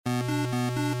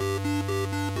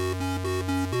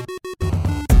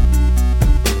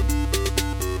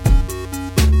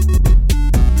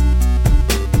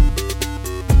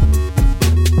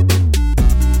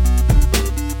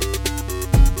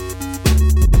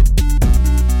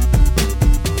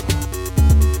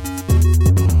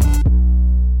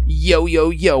Yo, yo,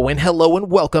 yo, and hello and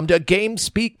welcome to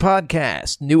GameSpeak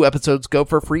Podcast. New episodes go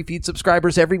for free feed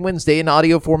subscribers every Wednesday in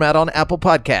audio format on Apple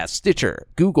Podcasts, Stitcher,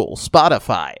 Google,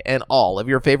 Spotify, and all of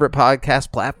your favorite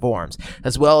podcast platforms,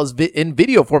 as well as in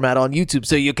video format on YouTube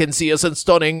so you can see us in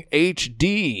stunning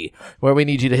HD, where we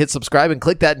need you to hit subscribe and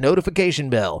click that notification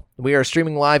bell. We are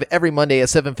streaming live every Monday at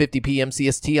 7:50 p.m.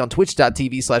 CST on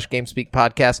twitch.tv/GameSpeak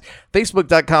Podcast,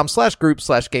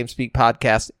 facebook.com/group/GameSpeak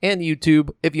Podcast, and YouTube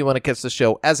if you want to catch the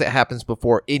show as it happens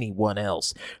before anyone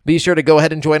else. Be sure to go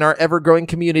ahead and join our ever-growing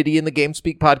community in the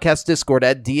GameSpeak Podcast Discord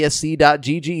at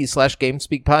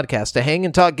dsc.gg/GameSpeak Podcast to hang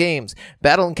and talk games,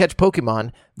 battle and catch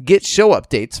Pokemon, get show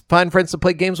updates, find friends to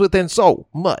play games with, and so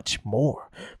much more.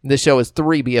 This show is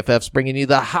three BFFs bringing you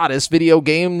the hottest video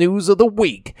game news of the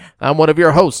week. I'm one of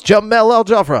your hosts, Jamel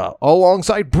Al-Jafra,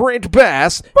 alongside Brent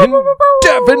Bass and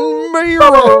Devin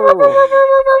Miro.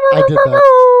 I did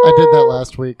that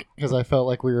last week because I felt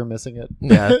like we were missing it.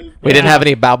 Yeah, we didn't have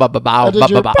any bow bow bow bow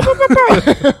bow bow.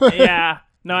 Yeah.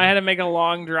 No, I had to make a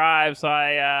long drive, so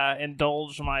I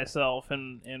indulged myself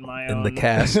in my own. In the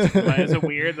cast. Is it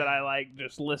weird that I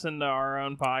just listen to our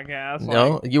own podcast?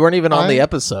 No, you weren't even on the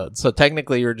episode, so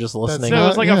technically you were just listening. So it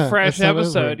was like a fresh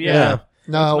episode. Yeah.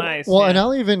 No, nice, well, yeah. and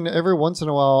I'll even every once in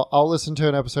a while I'll listen to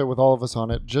an episode with all of us on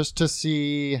it just to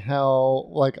see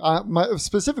how,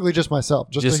 specifically just myself,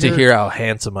 just to hear how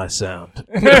handsome I sound.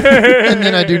 And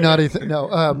then I do naughty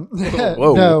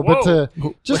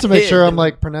just to make sure I'm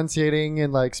pronunciating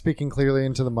and pronunciating clearly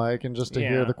into the mic, and just to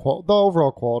hear the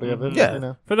overall quality of it. Yeah. You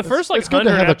know? For the first it's good to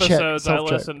 100 have a check, episodes, I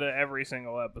self-check. listened to every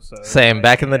single episode. Same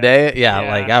back in the day,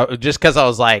 just because I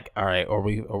was like, all right, are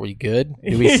we good?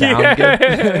 Do we sound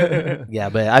good? Yeah,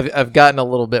 but I've gotten a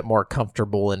little bit more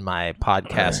comfortable in my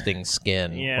podcasting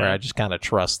skin, where I just kind of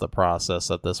trust the process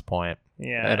at this point.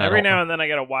 Yeah, and every now and then I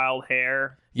get a wild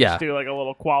hair. Yeah, just do a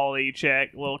little quality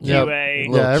check, a little QA.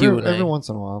 Every once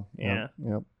in a while. Yeah.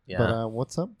 Yep. Yeah. But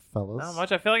what's up, fellas? Not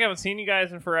much. I feel like I haven't seen you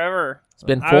guys in forever. It's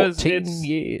been 14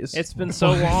 years. It's been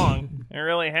so long. It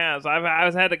really has.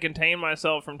 I've had to contain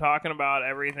myself from talking about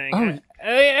everything. Oh.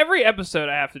 Every episode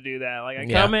I have to do that. I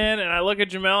come in and I look at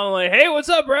Jamel and I'm like, "Hey, what's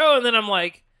up, bro?" And then I'm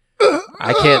like,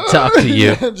 I can't talk to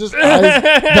you. Just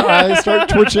the eyes start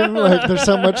twitching. There's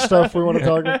so much stuff we want to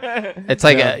talk about. It's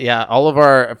all of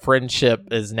our friendship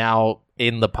is now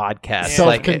in the podcast.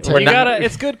 Self-contained.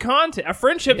 It's good content. A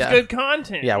friendship's good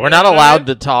content. Yeah, we're not allowed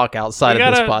to talk outside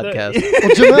of this podcast.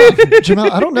 Well, Jamel,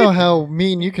 I don't know how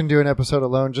me and you can do an episode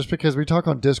alone, just because we talk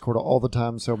on Discord all the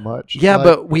time so much. Yeah,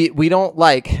 but we don't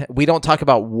talk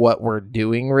about what we're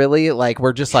doing really.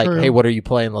 We're just True. hey, what are you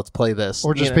playing? Let's play this.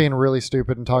 Or just being really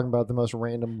stupid and talking about the most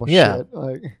random shit.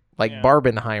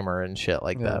 Barbenheimer and shit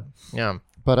like that. Yeah.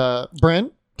 But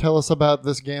Brent, tell us about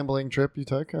this gambling trip you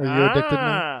took. Are you addicted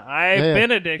now? I've been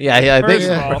addicted. Yeah, I think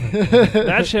First of all,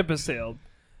 that ship has sailed.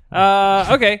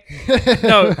 Okay.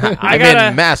 No, I'm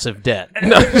in massive debt.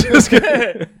 No, just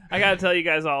kidding. I gotta tell you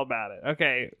guys all about it.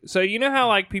 Okay, so you know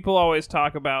how people always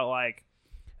talk about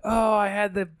oh, I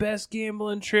had the best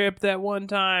gambling trip that one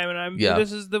time, and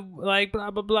this is the blah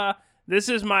blah blah. This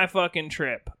is my fucking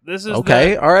trip. This is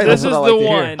okay. All right. This is the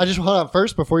one. I just hold on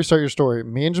first before you start your story.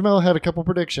 Me and Jamel had a couple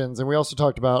predictions, and we also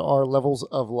talked about our levels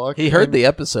of luck. He heard the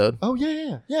episode. Oh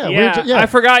yeah. I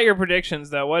forgot your predictions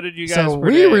though. What did you guys? So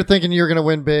predict? we were thinking you were going to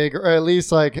win big, or at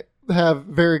least have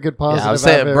very good positive. Yeah, I was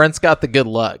saying Brent's got the good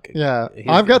luck. Yeah,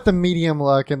 I've got the medium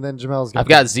luck, and then Jamel's got. I've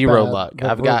got zero luck.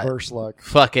 I've got reverse luck.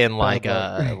 Fucking like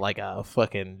a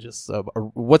fucking just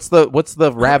what's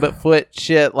the rabbit foot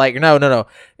shit? No.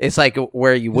 It's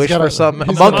where you wish for something.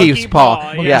 A monkey's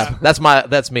paw. Yeah, that's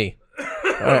me.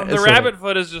 The rabbit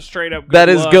foot is just straight up good that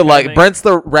is luck, good luck. Brent's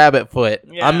the rabbit foot.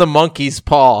 Yeah. I'm the monkey's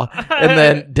paw. And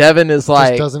then Devin is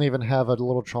just doesn't even have a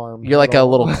little charm. You're like a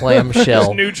little clamshell.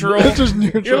 Just neutral. Just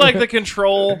neutral. You're like the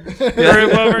control group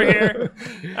over here.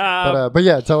 But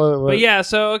yeah, tell it. But yeah,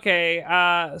 so okay.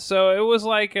 So it was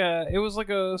like a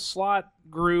slot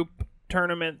group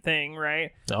tournament thing,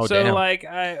 right? Oh, so damn.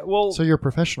 So you're a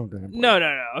professional gambler. No.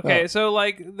 Okay, Oh. So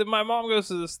my mom goes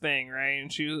to this thing, right?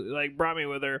 And she brought me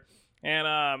with her.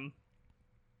 And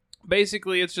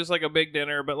basically it's just a big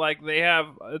dinner, but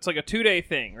it's a 2-day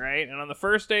thing, right? And on the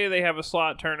first day they have a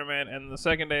slot tournament, and the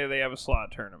second day they have a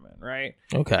slot tournament, right?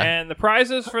 Okay. And the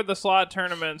prizes for the slot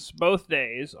tournaments both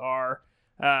days are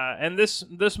and this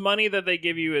money that they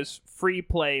give you is free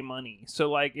play money.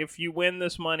 So if you win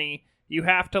this money, you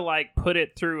have to put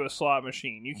it through a slot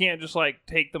machine. You can't just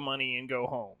take the money and go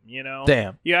home, you know?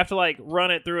 Damn. You have to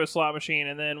run it through a slot machine,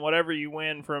 and then whatever you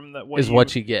win from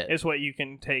what you get. is what you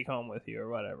can take home with you or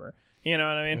whatever. You know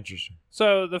what I mean? Interesting.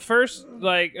 So the first,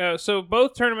 so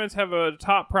both tournaments have a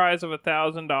top prize of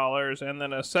 $1,000, and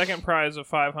then a second prize of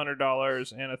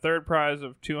 $500, and a third prize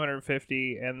of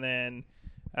 $250, and then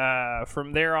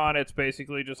from there on, it's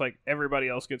basically just like everybody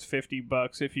else gets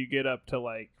 $50 if you get up to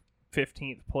like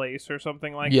 15th place or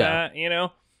something like that. You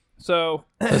know, so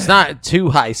it's not too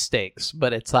high stakes,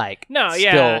 but it's like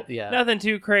nothing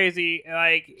too crazy,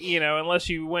 like unless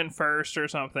you win first or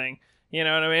something. You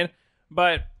know what I mean?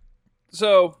 But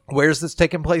so where's this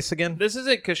taking place again? This is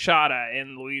at Coshada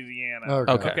in Louisiana.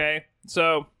 Okay.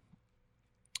 So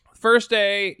first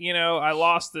day,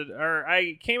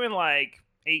 I came in like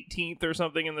 18th or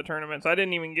something in the tournament, so I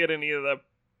didn't even get any of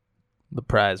the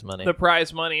prize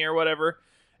money or whatever.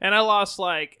 And I lost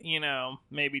like,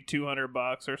 maybe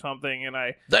 $200 or something, and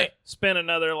I spent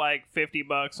another like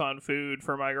 $50 on food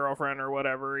for my girlfriend or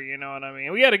whatever, you know what I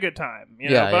mean? We had a good time,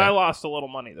 but I lost a little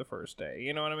money the first day,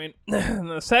 you know what I mean? And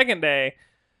the second day,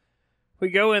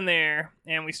 we go in there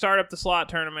and we start up the slot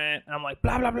tournament. I'm like,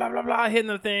 blah, blah, blah, blah, blah, hitting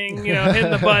the thing, hitting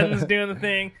the buttons, doing the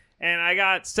thing. And I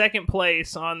got second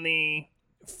place on the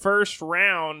first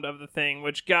round of the thing,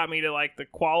 which got me to like the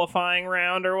qualifying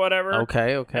round or whatever.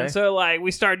 Okay. And so like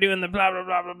we start doing the blah blah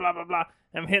blah blah blah blah blah.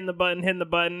 I'm hitting the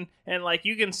button, and like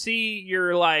you can see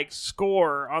your like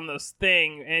score on this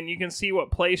thing, and you can see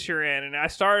what place you're in. And I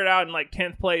started out in like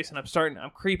 10th place, and I'm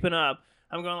creeping up.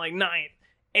 I'm going like 9th,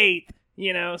 8th.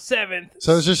 7th.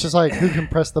 So it's just like who can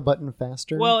press the button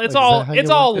faster? Well, it's like, all luck. It's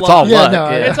all luck.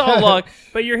 It's all luck.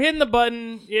 But you're hitting the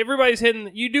button. Everybody's hitting.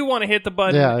 You do want to hit the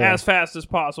button as fast as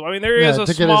possible. I mean, there is a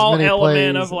small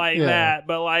element of like that,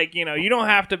 but like you don't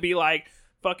have to be like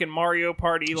fucking Mario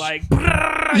Party like.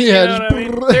 You know what I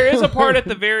mean? There is a part at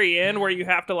the very end where you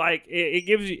have to like it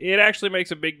gives you. It actually makes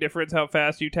a big difference how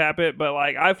fast you tap it. But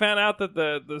like I found out that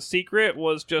the secret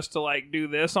was just to like do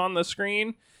this on the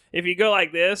screen. If you go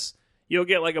like this, you'll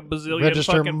get like a bazillion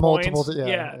register fucking multiple. Points.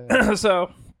 Yeah.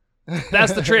 So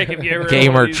that's the trick. If you ever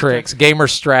gamer tricks, gamer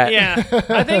strat. Yeah,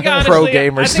 I think honestly, pro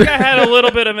gamer. I think I had a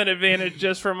little bit of an advantage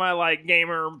just from my like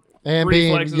gamer and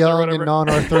being young and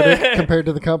non-arthritic compared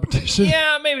to the competition.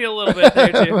 Yeah, maybe a little bit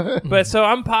there too. But so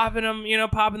I'm popping them,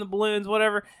 popping the balloons,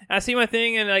 whatever. I see my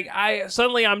thing, and like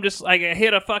I'm just like I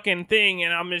hit a fucking thing,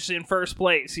 and I'm just in first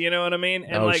place. You know what I mean?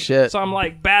 And shit. So I'm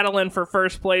like battling for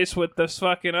first place with this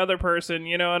fucking other person.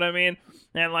 You know what I mean?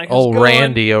 And like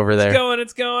Randy over there.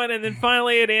 It's going, and then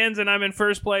finally it ends, and I'm in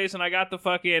first place, and I got the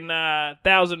fucking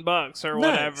 $1,000 or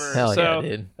whatever. Hell so yeah,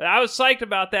 dude. I was psyched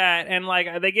about that, and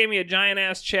like they gave me a giant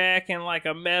ass check and like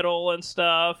a medal and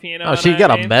stuff. Oh, so you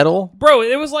got a medal, bro?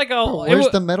 It was like a. Where's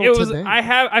the medal today?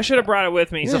 I should have brought it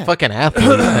with me. He's a fucking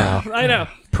athlete now. I know,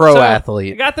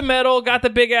 athlete. I got the medal, got the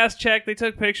big ass check. They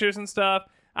took pictures and stuff.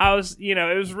 I was,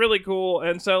 it was really cool.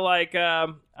 And so, like,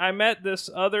 I met this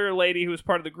other lady who was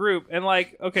part of the group. And,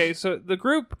 like, okay, so the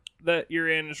group that you're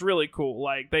in is really cool.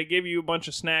 Like, they give you a bunch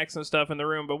of snacks and stuff in the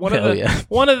room. But one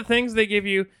of the things they give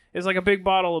you is, like, a big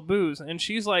bottle of booze. And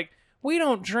she's like, we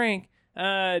don't drink.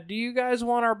 Do you guys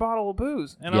want our bottle of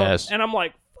booze? And yes. I'm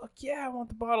like, fuck yeah, I want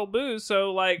the bottle of booze.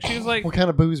 So like she was like, what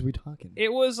kind of booze are we talking?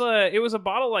 It was a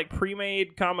bottle like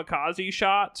pre-made kamikaze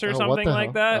shots or something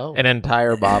like that. Oh. An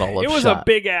entire bottle of it was shot. a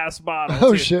big ass bottle.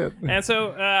 Oh too. shit. And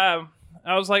so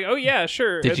I was like, oh yeah,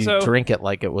 sure. Did you drink it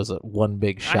like it was one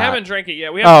big shot? I haven't drank it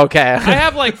yet. Okay. I I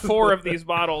have like 4 of these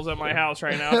bottles at my house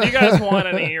right now. If you guys want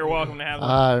any, you're welcome to have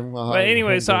them. But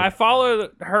anyway, so I followed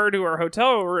her to her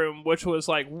hotel room, which was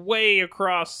like way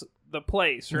across the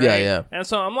place, right? Yeah. And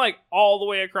so I'm like all the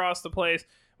way across the place.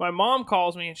 My mom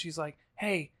calls me and she's like,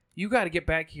 hey, you got to get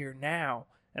back here now.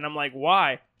 And I'm like,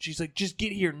 why? She's like, just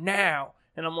get here now.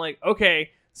 And I'm like,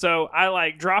 okay. So I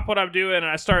like drop what I'm doing and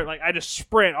I start like, I just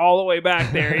sprint all the way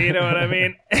back there. You know what I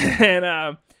mean?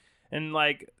 And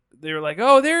like, they were like,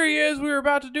 oh, there he is. We were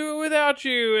about to do it without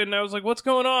you. And I was like, what's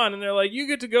going on? And they're like, you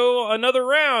get to go another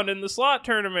round in the slot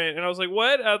tournament. And I was like,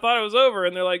 what? I thought it was over.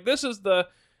 And they're like, this is the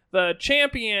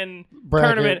champion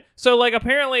tournament. So like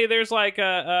apparently there's like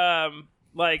a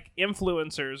like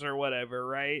influencers or whatever,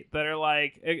 right? That are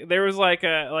like there was like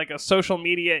a social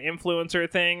media influencer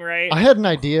thing, right? I had an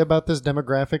idea about this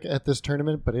demographic at this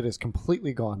tournament, but it is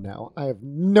completely gone now. I have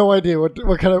no idea what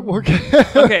kind of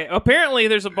Okay, apparently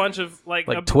there's a bunch of like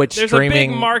Twitch there's streaming. There's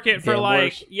a big market for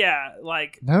gamblers.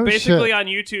 No basically shit. on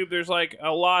YouTube there's like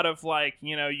a lot of like,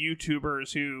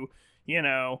 YouTubers who,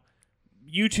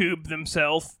 YouTube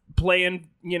themselves playing,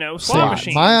 slot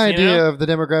machines. My idea of the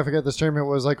demographic at this tournament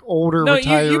was like older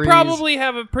retirees. You probably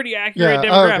have a pretty accurate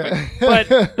demographic. Okay.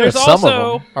 But there's some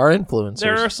also of them are influencers.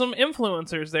 there are some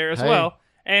influencers there as well.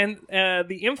 And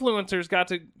the influencers got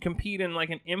to compete in like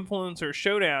an influencer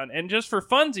showdown. And just for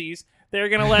funsies, They're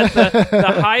gonna let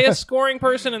the highest scoring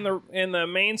person in the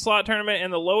main slot tournament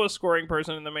and the lowest scoring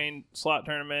person in the main slot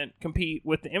tournament compete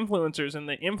with the influencers in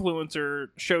the influencer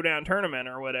showdown tournament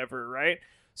or whatever, right?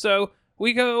 So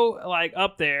we go like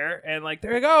up there and like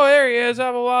they're like, oh, there he is,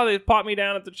 blah blah blah. They pop me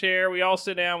down at the chair. We all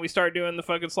sit down. We start doing the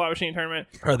fucking slot machine tournament.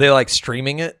 Are they like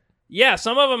streaming it? Yeah,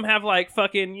 some of them have like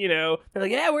fucking, they're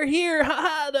like, yeah, we're here,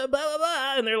 haha, blah blah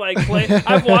blah, and they're like,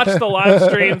 I've watched the live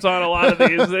streams on a lot of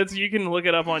these. You can look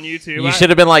it up on YouTube. You should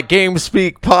have been like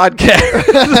GameSpeak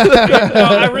podcast. No,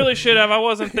 I really should have. I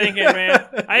wasn't thinking,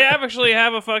 man. I actually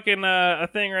have a fucking a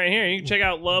thing right here. You can check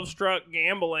out Love Struck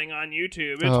Gambling on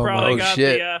YouTube. It's probably got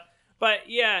shit. the. But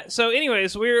yeah, so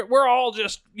anyways, we're all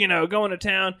just going to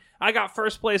town. I got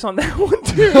first place on that one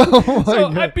too.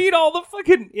 God. I beat all the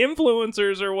fucking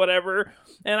influencers or whatever,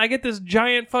 and I get this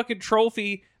giant fucking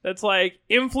trophy that's like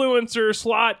influencer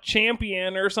slot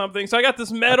champion or something. So I got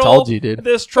this medal, I told you, dude.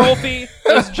 This trophy,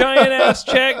 this giant ass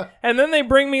check, and then they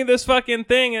bring me this fucking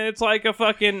thing, and it's like a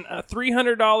fucking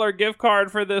 $300 gift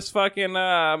card for this fucking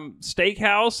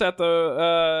steakhouse at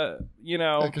the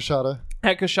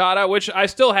at Coshada, which I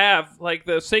still have. Like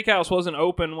the steakhouse wasn't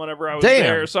open whenever I was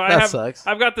there, so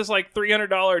I've got this like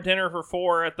 $300 dinner for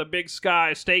 4 at the Big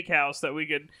Sky Steakhouse that we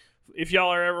could, if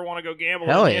y'all ever want to go gamble.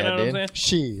 Hell you know dude. What I'm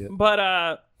saying? Shit.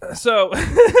 But so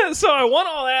so I won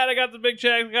all that. I got the big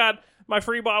check. I got my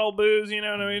free bottle of booze. You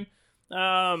know what I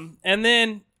mean? And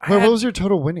then what was your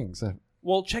total winnings?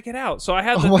 Well, check it out. So I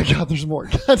had. Oh my God, there's more.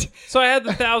 So I had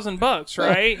the $1,000,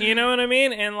 right? You know what I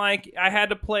mean? And like I had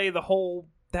to play the whole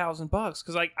 $1,000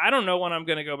 because like I don't know when I'm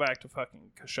gonna go back to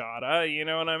fucking Coshada. You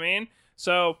know what I mean?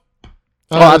 So.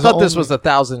 I thought this was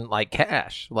 1,000 like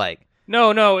cash, like.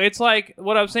 No, it's like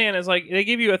what I'm saying is like they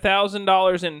give you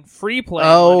 $1,000 in free play.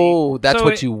 Oh, money. that's so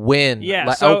what you win. Yeah,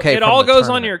 like, so okay, it all goes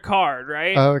tournament. on your card,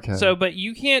 right? Okay. So, but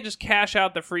you can't just cash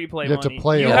out the free play you have money. to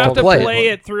play you it. have to Play play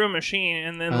it. it through a machine,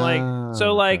 and then like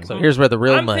So here's where the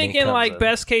real I'm money thinking comes like in.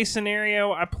 best case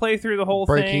scenario, I play through the whole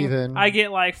Break thing. even. I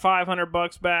get like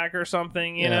 $500 back or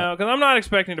something, you know, because I'm not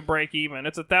expecting to break even.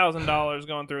 It's $1,000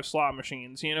 going through slot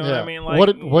machines. You know what I mean?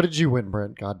 Like what did you win,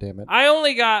 Brent? God damn it! I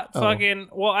only got fucking.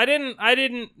 Well, I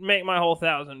didn't make my whole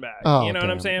 1,000 back. Oh, you know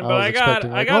what I'm damn. saying? I But was I got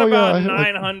expecting, like, about yeah,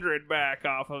 900 back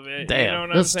off of it. Damn. You know what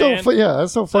That's I'm saying? still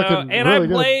that's still fucking. And really I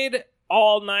good. played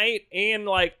all night and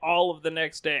like all of the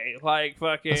next day, like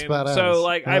fucking. That's badass. So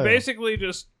like I Yeah. basically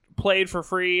just played for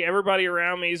free. Everybody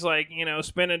around me is like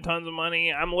spending tons of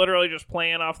money. I'm literally just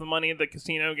playing off the money the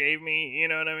casino gave me. You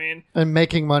know what I mean? And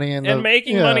making money in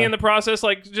money in the process,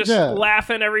 like just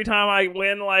laughing every time I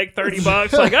win like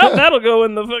 $30. Like, oh, that'll go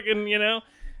in the fucking.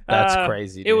 That's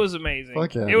crazy. Dude. It was amazing.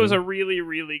 Fuck yeah, it was dude. a really,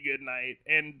 really good night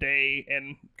and day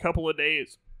and couple of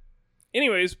days.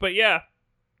 Anyways, but yeah.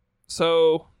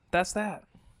 So that's that.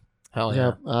 Hell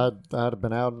yeah. I'd have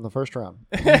been out in the first round.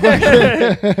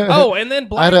 Oh, and then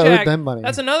I'd have blackjack. owed them money.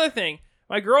 That's another thing.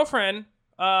 My girlfriend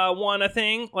won a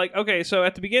thing. Like, okay, so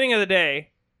at the beginning of the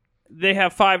day, they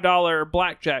have $5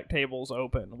 blackjack tables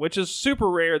open, which is super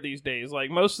rare these days.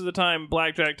 Like most of the time,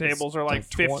 blackjack tables are like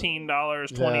 $15,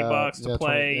 $20 to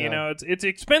play. 20, It's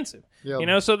expensive.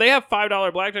 Yep. So they have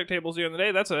 $5 blackjack tables during the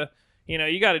day. That's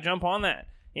you got to jump on that.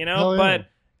 Hell yeah. But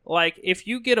like if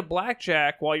you get a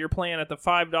blackjack while you're playing at the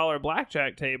 $5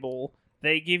 blackjack table,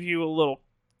 they give you a little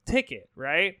ticket,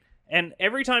 right? And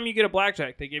every time you get a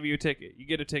blackjack, they give you a ticket. You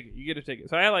get a ticket. You get a ticket.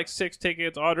 So I had like 6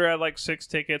 tickets. Audra had like 6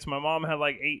 tickets. My mom had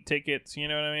like 8 tickets. You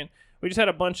know what I mean? We just had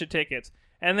a bunch of tickets.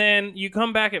 And then you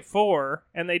come back at 4,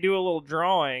 and they do a little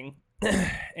drawing.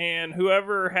 And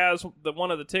whoever has one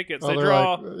of the tickets,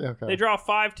 they draw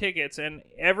 5 tickets, and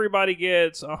everybody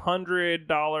gets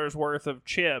 $100 worth of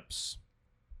chips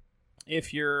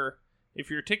if your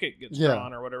ticket gets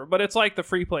drawn or whatever. But it's like the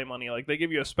free play money. Like they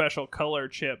give you a special color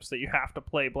chips that you have to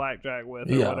play blackjack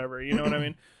with or whatever. You know what I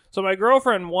mean? So my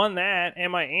girlfriend won that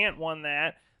and my aunt won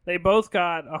that. They both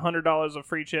got $100 of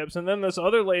free chips. And then this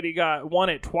other lady won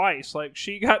it twice. Like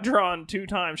she got drawn 2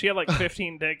 times. She had like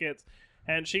 15 tickets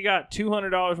and she got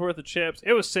 $200 worth of chips.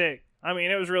 It was sick. I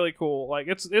mean, it was really cool. Like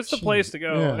it's the place to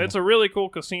go. Yeah. It's a really cool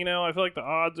casino. I feel like the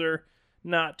odds are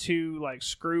not too like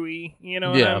screwy, you know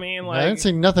what I mean? Like I didn't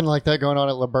see nothing like that going on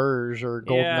at LaBerge or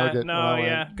Golden Nugget.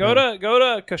 Go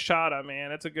to Coshada,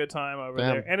 man. It's a good time over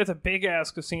there, and it's a big ass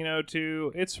casino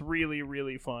too. It's really,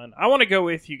 really fun. I want to go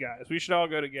with you guys. We should all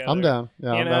go together. I'm down.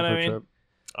 Yeah, I'm down for a trip.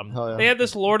 Hell yeah. They had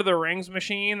this Lord of the Rings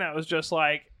machine that was just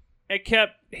like it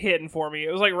kept hitting for me.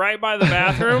 It was like right by the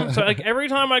bathroom, so like every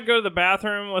time I'd go to the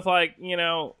bathroom with like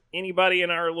anybody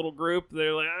in our little group,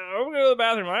 they're like, I'm going to go to the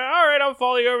bathroom. I'm like, all right, I'll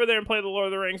follow you over there and play the Lord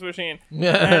of the Rings machine.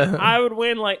 And I would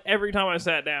win like every time I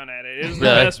sat down at it. It was the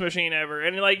best machine ever.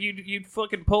 And like you'd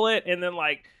fucking pull it, and then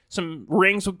like some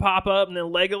rings would pop up, and then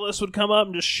Legolas would come up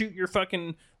and just shoot your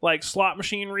fucking like slot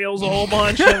machine reels a whole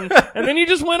bunch, and then you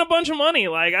just win a bunch of money.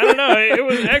 Like, I don't know, it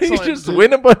was excellent. You just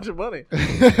win a bunch of money.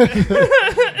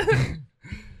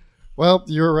 Well,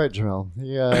 you were right, Jamel.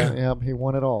 He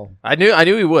won it all. I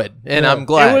knew he would, and I'm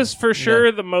glad. It was for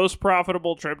sure the most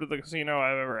profitable trip to the casino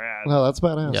I've ever had. No, that's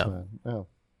badass, man. Yeah.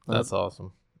 That's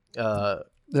awesome.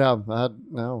 Yeah, I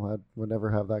would never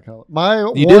have that kind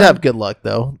of... You did have good luck,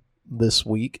 though, this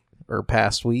week, or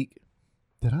past week.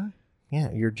 Did I?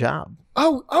 Yeah, your job.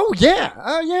 Oh, yeah.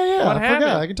 Yeah. What I happened?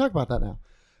 forgot. I can talk about that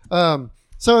now.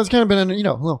 So it's kind of been a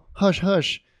little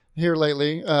hush here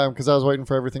lately, because I was waiting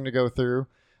for everything to go through,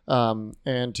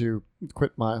 and to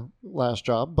quit my last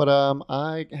job. But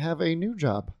I have a new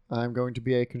job. I'm going to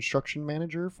be a construction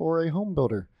manager for a home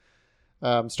builder,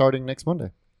 starting next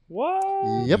Monday.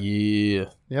 What? Yep. Yeah.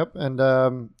 Yep. And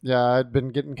I'd been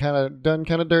getting done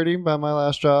kind of dirty by my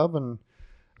last job, and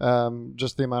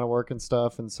just the amount of work and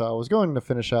stuff. And so I was going to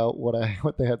finish out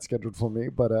what they had scheduled for me,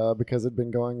 but because it'd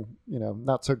been going,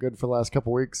 not so good for the last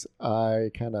couple weeks, I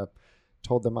kind of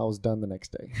told them I was done the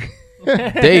next day.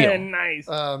 Damn. Nice.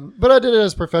 But I did it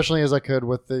as professionally as I could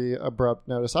with the abrupt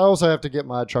notice. I also have to get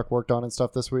my truck worked on and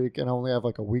stuff this week, and I only have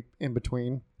like a week in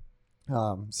between.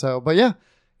 But yeah,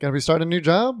 gonna be starting a new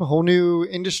job, a whole new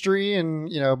industry, and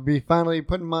be finally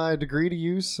putting my degree to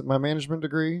use, my management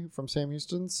degree from Sam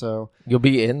Houston. So You'll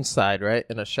be inside, right,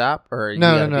 in a shop, or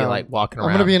no. Be like walking around?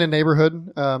 I'm gonna be in a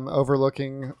neighborhood,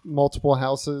 overlooking multiple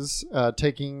houses.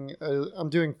 I'm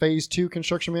doing phase 2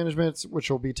 construction management, which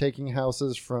will be taking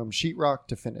houses from sheetrock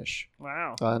to finish.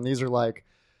 Wow. And these are like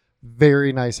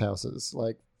very nice houses,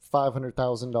 like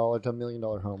 $500,000 to $1 million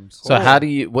homes. So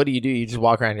what do? You just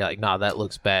walk around and you're like, nah, that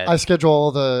looks bad. I schedule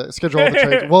all the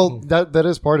trades. Well, that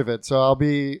is part of it. So I'll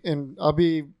be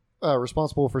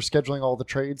responsible for scheduling all the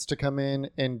trades to come in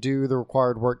and do the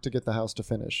required work to get the house to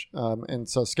finish. And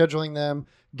so scheduling them,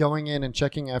 going in and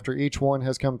checking after each one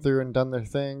has come through and done their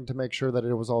thing to make sure that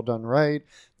it was all done right,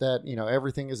 that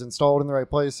everything is installed in the right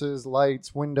places,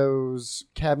 lights, windows,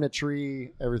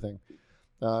 cabinetry, everything.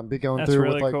 Be going That's through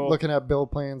really with cool. looking at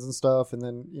build plans and stuff, and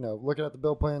then looking at the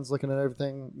build plans, looking at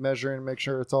everything, measuring, make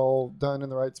sure it's all done in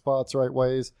the right spots, the right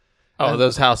ways. Oh,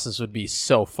 those houses would be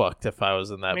so fucked if I was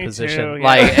in that Me position. too, yeah.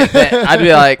 Like, I'd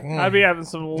be like, I'd be having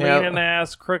some leaning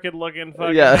ass, crooked looking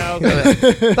fucking yeah,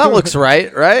 houses. that looks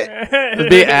right? I'd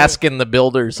be asking the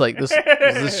builders, like, does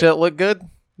this shit look good?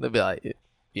 They'd be like,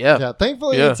 yeah.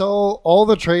 Thankfully, it's all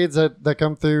the trades that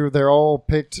come through. They're all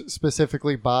picked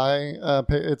specifically by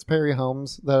it's Perry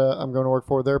Homes that I'm going to work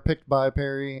for. They're picked by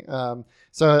Perry,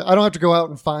 so I don't have to go out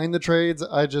and find the trades.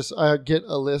 I get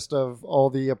a list of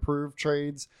all the approved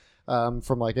trades,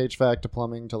 from like HVAC to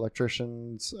plumbing to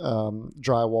electricians,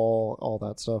 drywall, all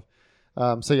that stuff.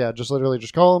 So yeah, just literally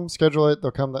just call them, schedule it.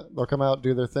 They'll come out,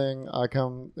 do their thing. I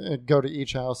go to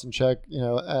each house and check,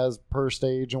 as per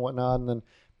stage and whatnot, and then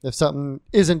if something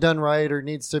isn't done right or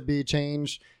needs to be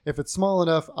changed, if it's small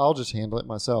enough, I'll just handle it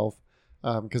myself,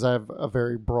 because I have a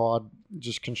very broad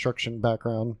just construction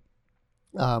background.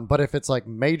 But if it's like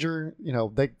major,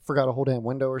 they forgot a whole damn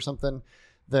window or something,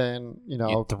 then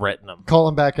You threaten them. call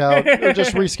them back out, or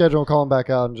just reschedule, call them back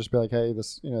out, and just be like, hey,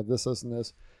 this, this and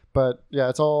this. But yeah,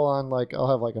 it's all on like, I'll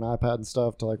have like an iPad and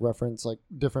stuff to like reference like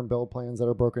different build plans that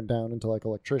are broken down into like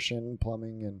electrician,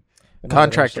 plumbing, and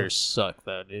Contractors suck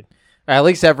though, dude. At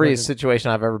least every situation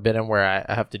I've ever been in where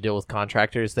I have to deal with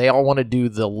contractors, they all want to do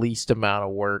the least amount of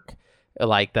work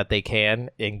like that they can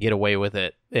and get away with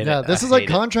it. And this is like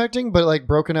contracting, but like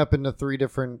broken up into 3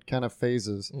 different kind of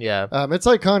phases. Yeah. It's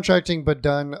like contracting, but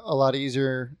done a lot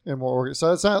easier and more organized.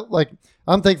 So it's not like,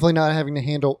 I'm thankfully not having to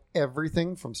handle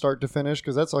everything from start to finish,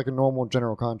 because that's like a normal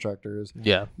general contractor is.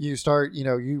 Yeah. You start,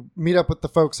 you meet up with the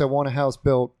folks that want a house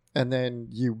built, and then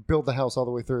you build the house all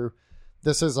the way through.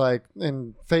 This is like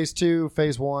in phase 2,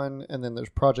 phase 1, and then there's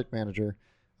project manager.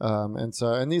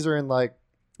 And these are in like,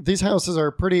 these houses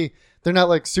are they're not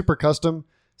like super custom.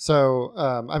 So,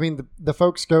 the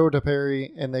folks go to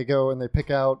Perry and they go and they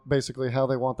pick out basically how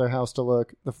they want their house to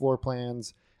look, the floor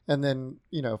plans, and then,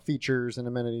 features and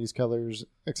amenities, colors,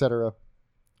 etc.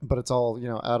 But it's all,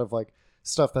 out of like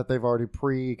stuff that they've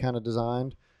already kind of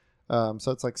designed.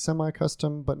 So it's like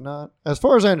semi-custom, but not, as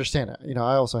far as I understand it.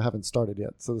 I also haven't started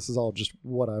yet, so this is all just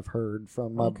what I've heard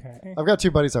from. Okay. I've got 2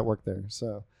 buddies that work there,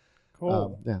 so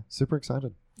Cool. Yeah, super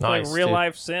excited. It's like Nice, real dude.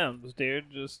 life Sims, dude.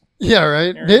 Just Yeah,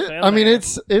 right. You're in I mean, there.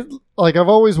 it like I've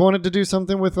always wanted to do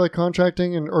something with like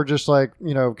contracting or just like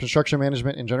construction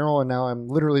management in general, and now I'm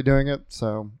literally doing it.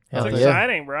 So Hell it's yeah.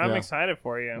 exciting, bro. I'm Yeah. excited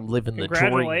for you. Living the dream.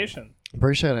 Congratulations.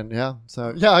 appreciate it. Yeah.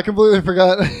 So yeah, I completely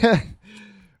forgot.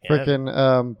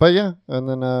 Freaking. But yeah, and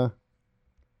then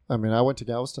I mean, I went to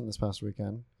Galveston this past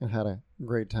weekend and had a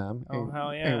great time. Oh, Ain't-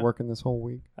 hell yeah. Ain't working this whole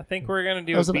week. I think we're gonna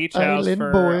do I a was an beach house island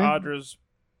for boy. Audra's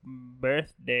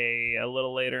birthday a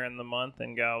little later in the month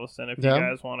in Galveston. If Yeah. you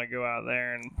guys want to go out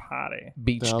there and potty,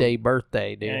 Beach Yeah. day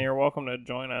birthday, dude. yeah, you're welcome to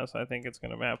join us. I think it's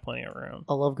gonna have plenty of room.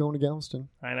 I love going to Galveston.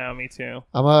 I know, me too.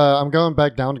 I'm going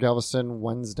back down to Galveston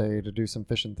Wednesday to do some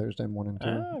fishing Thursday morning too.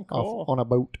 Oh, cool. On a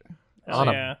boat. Hell On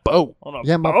yeah. a boat. On a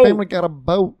Yeah, my boat. family got a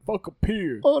boat. Fuck a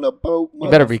pier. On a boat. You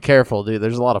better be careful, dude.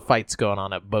 There's a lot of fights going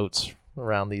on at boats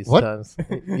around these What? times.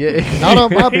 Yeah. Not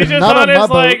on my He's just not on on my his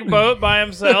like boat. boat by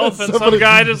himself, and some Somebody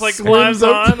guy just like swims climbs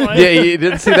up on. to- Like, Yeah, you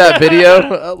didn't see that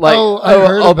video? Like, Oh, I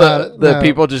heard all about it. the No.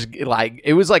 people just like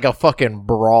it was like a fucking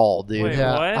brawl, dude. Wait,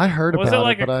 Yeah, what? I heard Was about it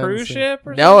like it, but I a haven't cruise seen- ship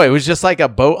or No, it was just like a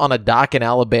boat on a dock in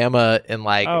Alabama, and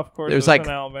like Oh, of course. there was it like in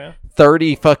Alabama.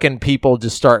 30 fucking people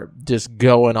just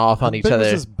going off on How each big was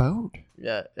other. this boat?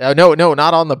 Yeah, no,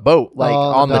 not on the boat, like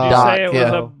on the no. Did you dock. say it Yeah,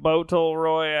 was a boatle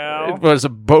royale? it was a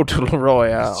boat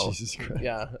royale. Jesus Christ.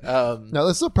 Yeah. No,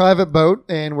 this is a private boat,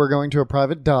 and we're going to a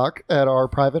private dock at our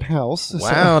private house. So-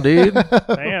 Wow, dude.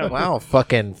 Damn. Wow,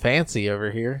 fucking fancy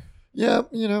over here. Yeah,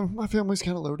 my family's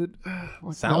kind of loaded.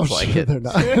 Sounds No, like it. They're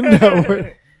not. No,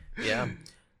 we're- Yeah.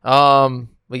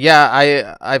 But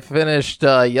yeah, I finished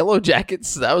Yellow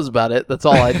Jackets. That was about it. That's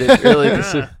all I did really.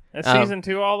 Yeah. Is Um, season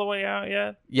 2 all the way out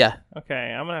yet? Yeah. Okay,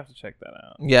 I'm gonna have to check that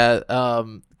out. Yeah.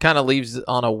 Kind of leaves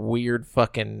on a weird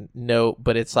fucking note,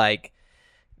 but it's like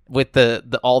with the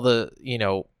all the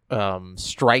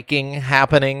striking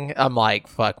happening. I'm like,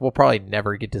 fuck, we'll probably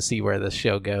never get to see where this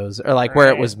show goes or like where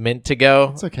it Right. was meant to go.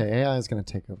 it's okay. AI is going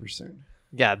to take over soon.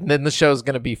 Yeah. And then the show's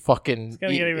gonna be fucking. It's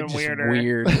gonna get even just weirder.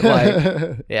 Weird.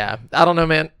 Like. Yeah, I don't know,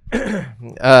 man.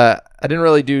 I didn't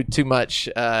really do too much.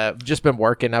 Just been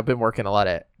working. I've been working a lot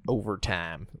of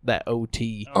overtime, that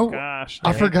OT. Oh, Oh, gosh.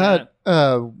 I hate forgot.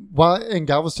 While in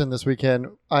Galveston this weekend,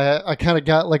 I kind of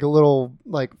got like a little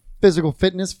like physical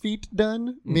fitness feat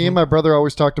done. Me and my brother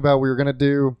always talked about we were gonna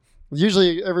do.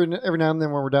 Usually every now and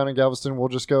then when we're down in Galveston, we'll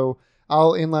just go.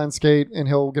 I'll inline skate and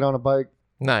he'll get on a bike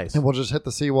Nice. and we'll just hit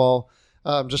the seawall,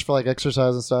 just for like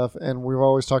exercise and stuff. And we've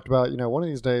always talked about one of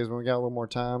these days when we got a little more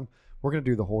time, we're gonna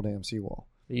do the whole damn seawall.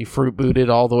 You fruit booted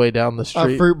all the way down the I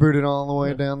street. fruit booted all the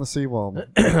way down the seawall.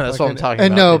 That's what I'm talking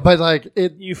and about. no, dude. but like it.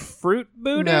 that. You fruit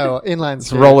booted? No, inline It's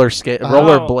skate.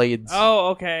 roller blades.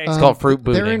 Oh, okay. It's called fruit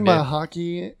booting. They're in my dude.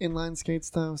 hockey inline skates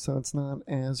though, so it's not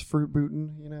as fruit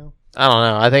booting, I don't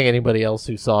know. I think anybody else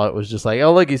who saw it was just like,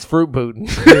 "Oh, look, he's fruit booting."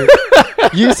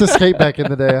 You used to skate back in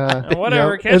the day, huh?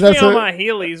 Whatever. Yep. Catch And me that's on what- my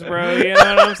Heelys, bro. You know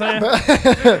what I'm saying?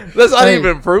 That's not Hey.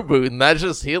 even fruit booting. That's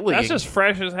just healing. That's just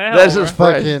fresh as hell. That's just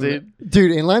bro. fresh, Fucking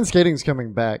dude. inline skating's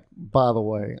coming back. By the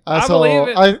way, I believe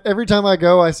it. every time I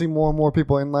go, I see more and more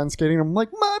people inline skating. I'm like,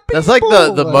 my people. That's like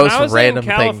the When most I was random in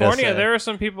thing to California, say. there were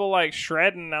some people like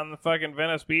shredding on the fucking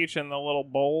Venice Beach in the little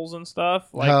bowls and stuff,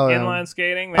 like Hell yeah. inline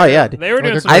skating. Oh, yeah, dude. they were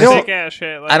doing Like some I don't- sick ass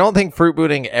shit. Like, I don't think fruit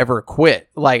booting ever quit.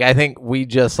 Like I think we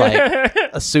just like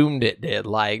assumed it did.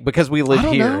 Like because we live I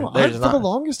don't here. know. There's For the not.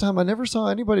 longest time, I never saw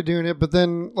anybody doing it. But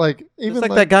then, like, even It's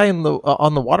like that guy in the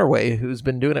on the waterway who's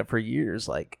been doing it for years.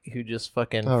 Like who just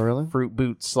fucking Oh, really? fruit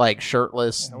boots like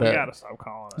shirtless. we but- gotta stop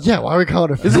calling it. Yeah, why are we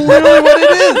calling it? It's literally what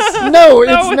it is. No, No,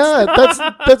 it's it's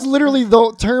not. That's literally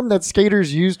the term that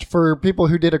skaters used for people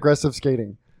who did aggressive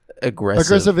skating.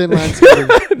 Aggressive inline skating.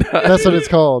 That's what it's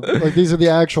called. Like these are the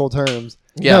actual terms.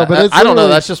 Yeah, no, but it's I don't know. literally-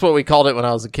 That's just what we called it when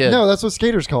I was a kid. No, that's what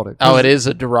skaters called it. Oh, it is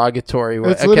a derogatory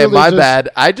way. It's Okay, literally my just- bad.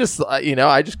 I just,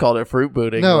 I just called it fruit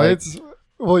booting. No, like- it's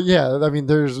well, yeah. I mean,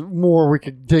 there's more we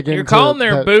could dig into. You're calling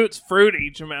their that- boots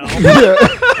fruity, Jamel. Yeah.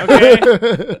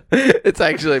 Okay, it's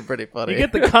actually pretty funny. you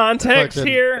get the context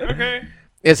Fucking- here. Okay,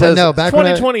 it says no, back when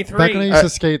I 2023. back when I used to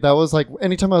skate, that was like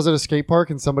anytime I was at a skate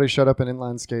park and somebody showed up in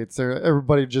inline skates,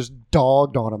 everybody just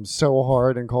dogged on them so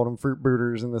hard and called them fruit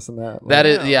booters and this and that. that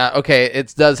Like, is, yeah, okay.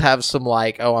 It does have some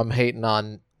like, oh, I'm hating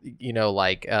on,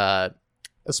 like a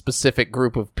specific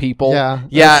group of people. Yeah,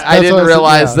 yeah. that's- I that's didn't what I said,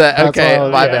 realize yeah, that. that's Okay, all-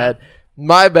 my yeah. bad.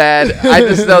 My bad. I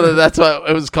just know that that's what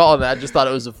it was called. I just thought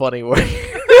it was a funny word.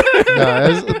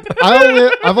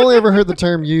 I've only ever heard the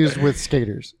term used with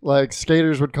skaters. Like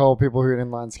skaters would call people who are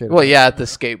inline skaters. Well, yeah, at the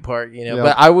skate park, Yep.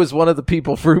 but I was one of the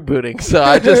people fruit booting, so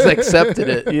I just accepted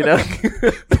it,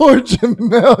 Poor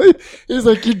Jamel. He's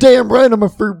like, you're damn right, I'm a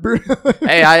fruit boot.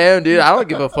 Hey, I am, dude. I don't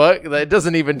give a fuck. That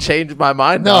doesn't even change my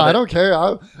mind. No, on I it. don't care.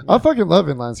 I fucking love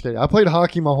inline skating. I played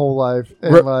hockey my whole life,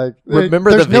 and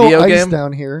remember there's the video no ice game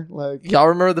down here? Like, Y'all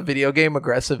remember the video game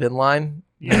Aggressive Inline?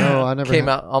 no, I never Came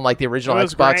out on like the original It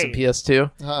was Xbox great. and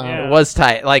PS2. Yeah. It was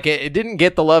tight. Like it didn't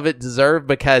get the love it deserved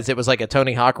because it was like a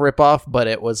Tony Hawk ripoff, but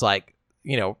it was like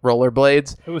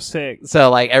rollerblades. It was sick. So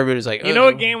like everybody was like, You know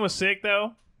what game was sick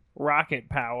though? Rocket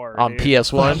Power on dude.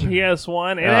 PS1. On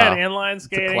PS1. It had inline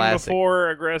skating classic. before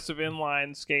aggressive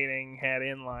inline skating had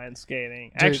inline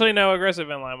skating. Dude. Actually, no, aggressive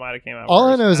inline might have came out. all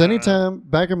I first. know is don't anytime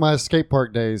back in my skate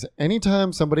park days,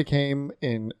 anytime somebody came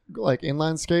in like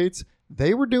inline skates,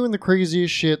 they were doing the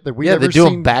craziest shit that we Yeah, ever they're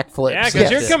doing seen. backflips. Yeah, and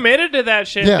because you're shit. committed to that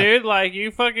shit, Yeah. dude. Like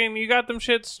you got them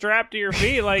shit strapped to your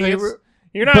feet. Like They it's, were-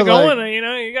 you're not but, going. like-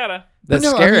 You gotta. That's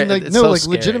no, scary. I mean, like, It's no, so like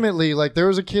scary. legitimately, like there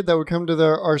was a kid that would come to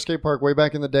our skate park way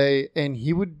back in the day, and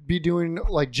he would be doing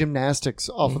like gymnastics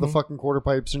off of the fucking quarter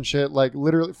pipes and shit, like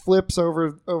literally flips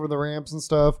over the ramps and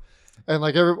stuff, and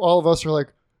like all of us are like,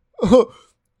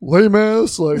 lame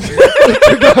ass, like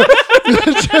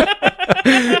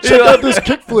check out this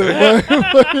kickflip.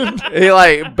 He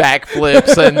like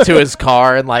backflips into his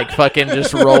car and like fucking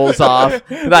just rolls off.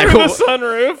 Like Through the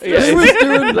sunroof. Yeah, He was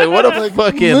doing like, what a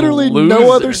fucking literally loser.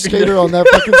 no other skater on that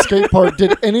fucking skate park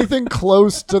did anything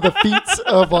close to the feats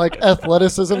of like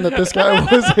athleticism that this guy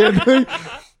was handling.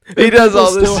 He does all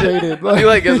People this still shit. hated, He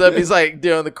like goes up. He's like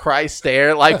doing the Christ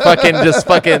stare, like fucking just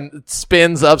fucking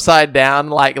spins upside down,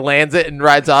 like lands it and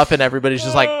rides off, and everybody's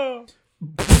just like,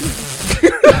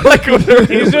 like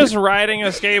He's just riding a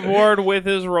skateboard with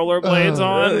his rollerblades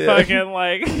on, yeah. fucking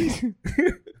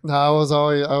like. No, I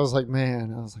was like,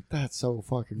 man, I was like, that's so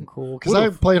fucking cool. Because I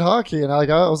played hockey and I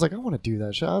was like, I want to do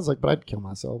that shit. I was like, but I'd kill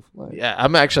myself. Like, yeah.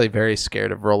 I'm actually very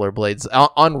scared of rollerblades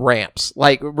on ramps,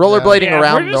 like rollerblading Yeah,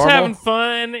 around we're just normal. having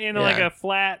fun in like Yeah. a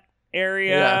flat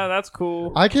area. Yeah. That's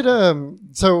cool. I could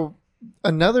so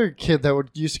another kid that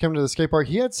used to come to the skate park,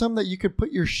 he had some that you could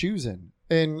put your shoes in.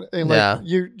 And like Yeah.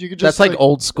 you could just That's like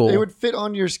old school. It would fit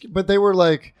on your but they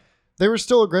were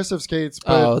still aggressive skates,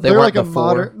 but Oh, they were weren't like a before?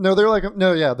 modern. No, they were like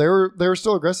they were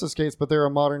still aggressive skates, but they were a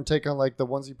modern take on like the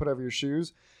ones you put over your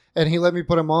shoes. And he let me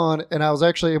put them on, and I was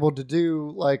actually able to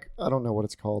do like I don't know what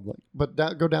it's called, like but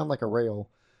go down like a rail.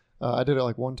 I did it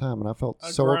like one time, and I felt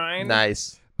A so. grind.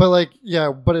 Nice. But like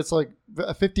but it's like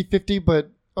a 50-50, but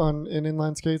in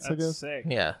inline skates, I That's guess. sick.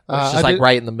 Yeah. It's I just like did-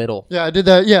 right in the middle. Yeah, I did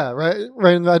that. Yeah, right.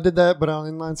 I did that, but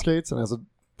on inline skates, and as a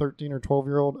 13 or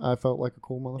 12-year-old, I felt like a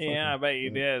cool motherfucker. Yeah, I bet you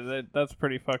did. That's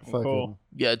pretty fucking cool.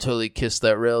 Yeah, I totally kissed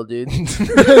that rail, dude.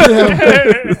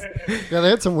 Yeah, they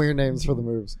had some weird names for the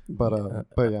moves, but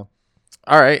yeah.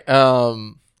 All right.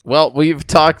 Well, we've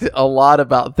talked a lot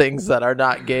about things that are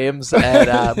not games,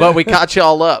 and but we caught you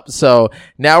all up. So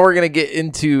now we're gonna get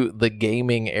into the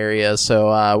gaming area.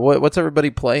 So what's everybody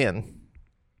playing?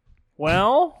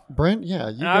 Well, Brent, yeah,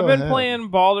 I've go been ahead. playing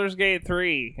Baldur's Gate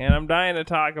 3, and I'm dying to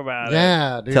talk about it.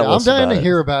 Yeah, dude, Tell I'm us dying about to it.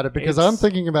 hear about it because I'm It's-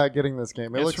 thinking about getting this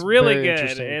game. It It's looks really very good.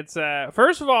 interesting. It's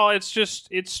first of all, it's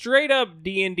straight up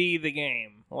D&D the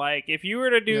game. Like if you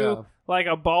were to do Yeah. like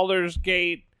a Baldur's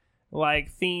Gate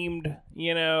like themed,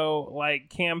 like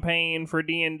campaign for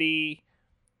D&D,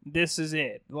 this is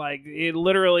it. Like it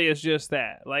literally is just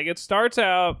that. Like it starts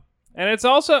out, and it's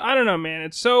also I don't know, man.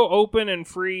 It's so open and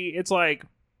free. It's like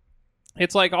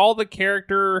all the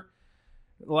character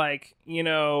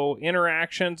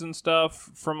interactions and stuff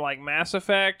from like Mass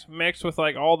Effect mixed with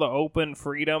like all the open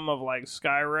freedom of like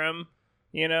Skyrim,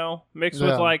 mixed with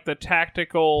Yeah. like the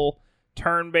tactical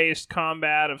turn-based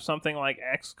combat of something like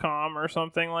XCOM or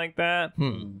something like that.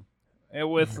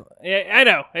 I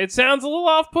know it sounds a little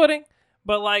off-putting,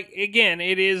 but like again,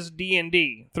 it is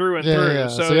D&D through and Yeah, through. yeah.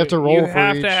 So So you have to roll You for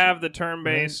have each- to have the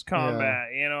turn-based Yeah. combat.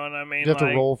 You know what I mean? you have to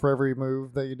Like, roll for every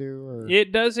move that you do. Or...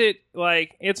 it does it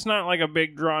like it's not like a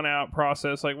big drawn out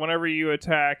process. Like whenever you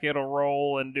attack, it'll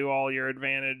roll and do all your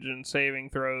advantage and saving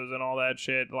throws and all that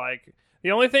shit. Like the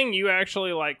only thing you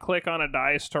actually like click on a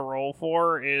dice to roll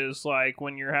for is like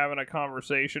when you're having a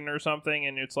conversation or something,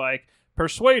 and it's like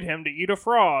persuade him to eat a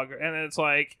frog. And it's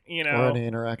like, you know, Or any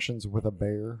interactions with a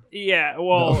bear. yeah,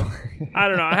 well, No. I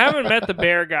don't know. I haven't met the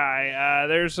bear guy.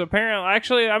 There's apparently,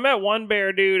 actually, I met one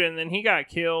bear dude, and then he got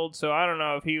killed. So I don't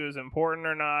know if he was important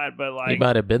or not. But He like,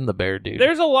 might have been the bear dude.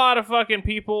 there's a lot of fucking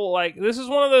people. Like, this is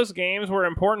one of those games where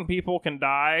important people can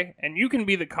die, and you can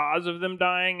be the cause of them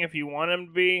dying if you want them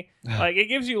to be. Like, it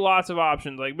gives you lots of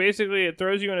options. Like, basically, it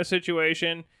throws you in a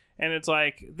situation. And it's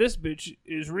like, this bitch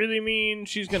is really mean.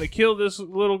 She's going to kill this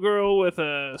little girl with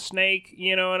a snake.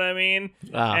 You know what I mean?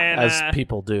 And, as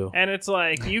people do. And it's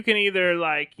like, you can either,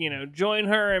 like, you know, join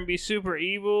her and be super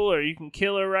evil, or you can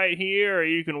kill her right here, or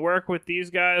you can work with these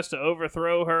guys to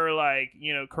overthrow her, like,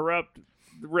 you know, corrupt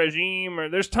regime. Or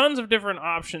there's tons of different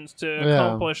options to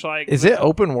accomplish, like... Is it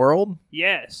open world?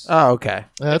 Yes. Oh, okay.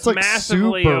 Yeah, it's like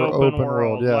massively super open open world,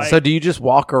 world. Yeah. like- So do you just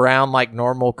walk around like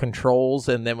normal controls,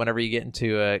 and then whenever you get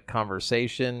into a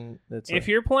conversation, it's If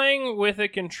you're playing with a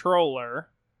controller,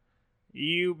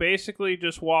 you basically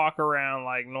just walk around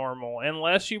like normal,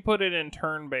 unless you put it in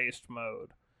turn-based mode.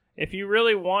 If you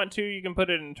really want to, you can put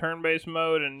it in turn-based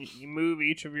mode and you move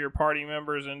each of your party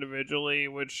members individually,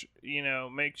 which, you know,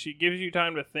 gives you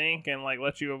time to think and like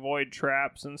lets you avoid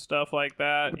traps and stuff like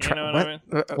that. You know what I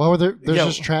mean? Well, there's Yo,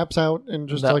 just traps out and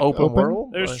just the like open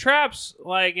world? There's traps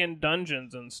like in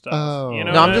dungeons and stuff. Oh. You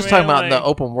know No, what I'm just I mean? talking about in the Like,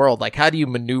 open world. Like, how do you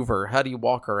maneuver? How do you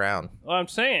walk around? well, I'm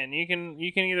saying you can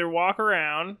either walk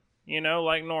around, you know,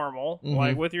 like normal, Mhm.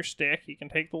 like with your stick. You can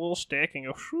take the little stick and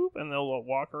go shoop, and they'll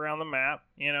walk around the map.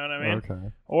 You know what I mean?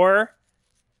 Okay. Or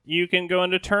you can go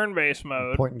into turn-based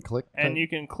mode, Point and click. and type. you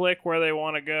can click where they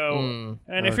want to go. Mm.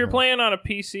 And if you're Okay. playing on a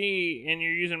PC and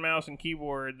you're using mouse and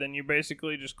keyboard, then you're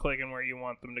basically just clicking where you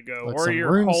want them to go, like or some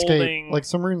you're RuneScape, holding, like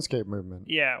some RuneScape movement.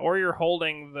 yeah, or you're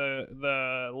holding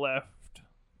the left.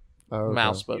 Oh, okay.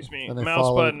 Mouse button. Excuse me, And they mouse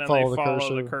follow- button, and follow they the follow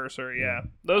cursor. the cursor. Yeah,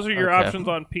 those are your Okay. options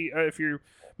on if you're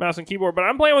mouse and keyboard. But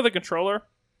I'm playing with a controller.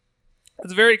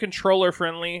 It's very controller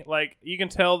friendly. Like, you can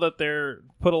tell that they're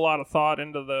put a lot of thought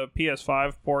into the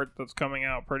PS5 port that's coming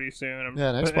out pretty soon.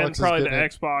 Yeah, and Xbox is probably the getting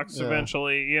it. Xbox Yeah.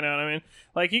 eventually. You know what I mean?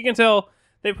 Like, you can tell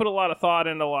they put a lot of thought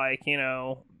into, like, you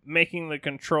know, making the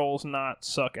controls not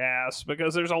suck ass,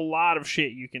 because there's a lot of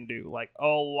shit you can do. Like, a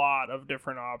lot of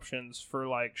different options for,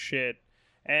 like, shit.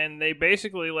 And they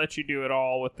basically let you do it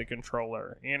all with the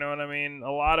controller. You know what I mean?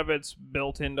 A lot of it's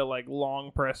built into like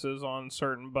long presses on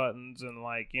certain buttons and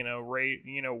like, you know,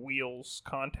 wheels,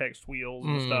 context wheels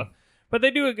and Mm. stuff. But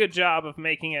they do a good job of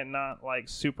making it not like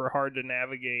super hard to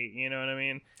navigate. You know what I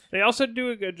mean? They also do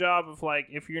a good job of like,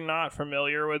 if you're not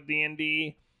familiar with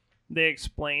D&D, they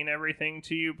explain everything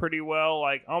to you pretty well.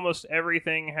 Like, almost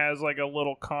everything has like a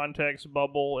little context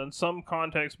bubble, and some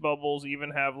context bubbles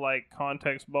even have like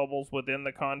context bubbles within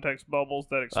the context bubbles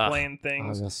that explain Oh,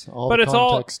 things. yes. All But the it's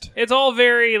context. it's all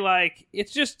very like,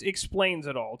 it just explains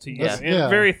it all to you. Yeah. And Yeah.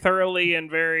 very thoroughly and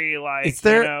very like, Is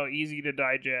there- you know, easy to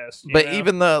digest. you But know?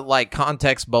 even the like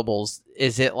context bubbles,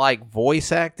 is it like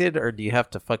voice acted, or do you have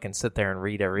to fucking sit there and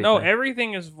read everything? no,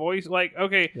 everything is voice. Like,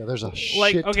 okay, Yeah, there's a like,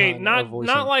 shit okay, ton not of voice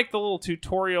not in- like the little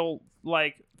tutorial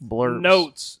like Blurbs.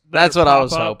 notes. That's that what I pop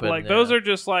was up. hoping, Like, yeah. those are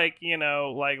just like, you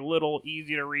know, like little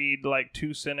easy to read, like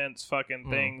 2-sentence fucking Mm.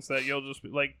 things that you'll just be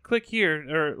like, click here,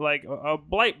 or like a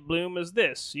blight bloom is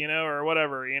this, you know, or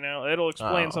whatever, you know. It'll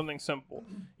explain Oh. something simple,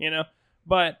 you know.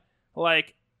 But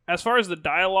like, as far as the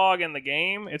dialogue in the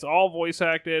game, it's all voice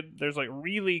acted. There's like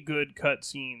really good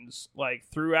cutscenes like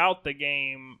throughout the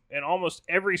game in almost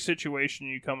every situation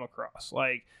you come across.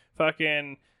 Like,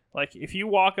 fucking, like, if you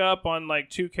walk up on like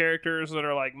two characters that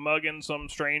are like mugging some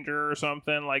stranger or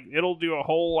something, like, it'll do a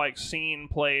whole like scene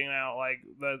playing out, like,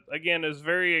 that again is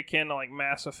very akin to like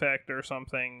Mass Effect or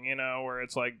something, you know, where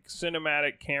it's like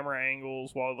cinematic camera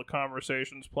angles while the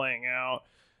conversation's playing out,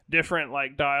 different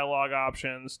like dialogue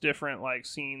options, different like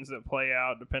scenes that play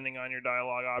out depending on your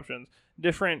dialogue options,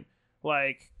 different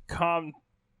like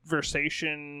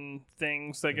conversation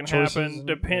things that can Choices happen and-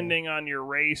 depending on your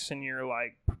race and your,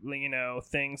 like, you know,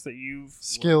 things that you've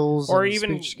skills or and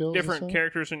even speech skills and different stuff?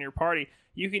 characters in your party.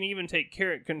 You can even take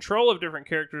control of different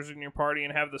characters in your party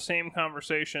and have the same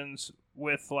conversations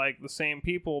with like the same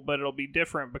people, but it'll be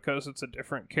different because it's a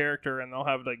different character, and they'll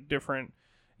have like different,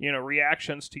 you know,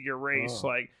 reactions to your race. Oh.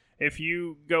 Like, if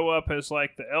you go up as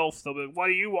like the elf, they'll be like, "What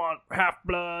do you want? Half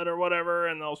blood or whatever,"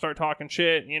 and they'll start talking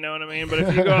shit. You know what I mean? But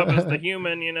if you go up as the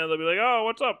human, you know, they'll be like, "Oh,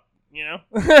 what's up?" You know.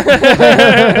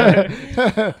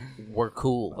 We're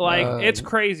cool. Like, Um, it's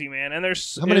crazy, man. And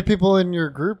there's How many people in your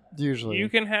group usually? You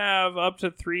can have up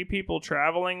to 3 people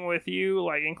traveling with you,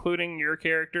 like including your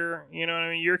character. You know what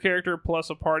I mean? Your character plus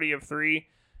a party of 3.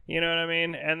 You know what I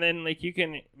mean? And then like you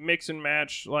can mix and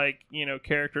match like, you know,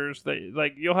 characters that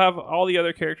like you'll have all the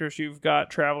other characters you've got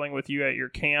traveling with you at your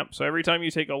camp. So every time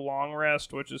you take a long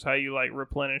rest, which is how you like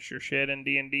replenish your shit in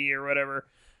D&D or whatever,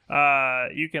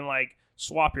 you can like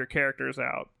swap your characters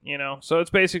out, you know? So it's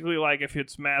basically like if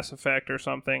it's Mass Effect or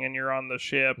something and you're on the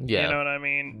ship, Yeah. you know what I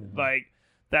mean? Like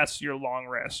that's your long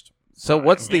rest. So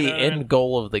what's the You know what I mean? end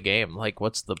goal of the game? Like,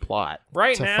 what's the plot?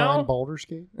 Right to now, find Baldur's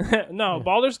Gate. no,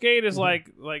 Baldur's Gate is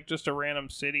like just a random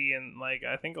city, and like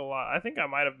I think I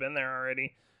might have been there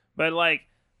already, but like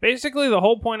basically the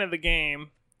whole point of the game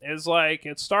is like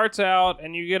it starts out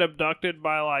and you get abducted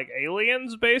by like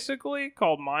aliens, basically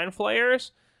called mind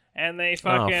flayers, and they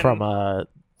fucking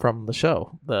From the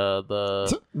show,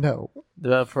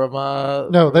 the from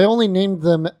No, they only named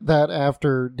them that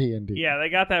after D&D. yeah, they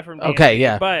got that from D&D, Okay,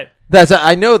 yeah. but that's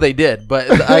I know they did, but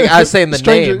I was saying the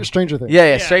name. Stranger Things. Yeah,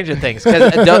 Yeah. Stranger Things.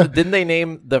 'Cause, didn't they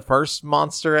name the first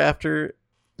monster after?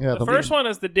 Yeah, the first one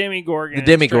is the Demigorgon.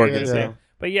 The in Stranger Demigorgon, Things. yeah.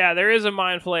 But yeah, there is a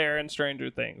mind flayer in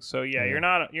Stranger Things, so yeah, you're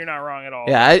not wrong at all.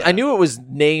 Yeah, about I that. knew it was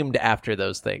named after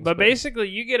those things. But basically,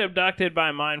 you get abducted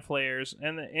by mind flayers,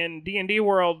 and in D&D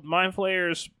world, mind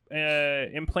flayers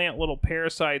implant little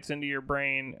parasites into your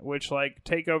brain, which like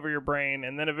take over your brain,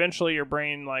 and then eventually your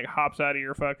brain like hops out of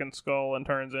your fucking skull and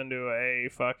turns into a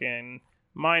fucking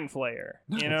mind flayer.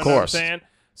 You know Of what I'm course. saying?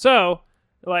 So,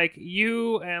 like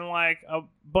you and like a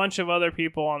bunch of other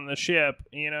people on the ship,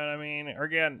 you know what I mean,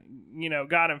 or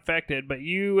got infected, but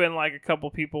you and like a couple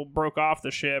people broke off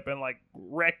the ship and like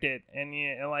wrecked it, and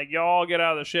like y'all all get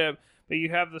out of the ship, but you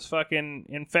have this fucking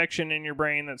infection in your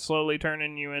brain that's slowly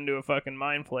turning you into a fucking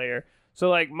mind flayer. So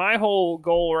like my whole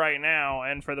goal right now,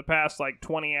 and for the past like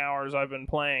 20 hours I've been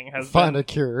playing, has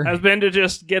been to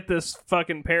just get this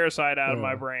fucking parasite out of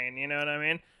my brain. You know what I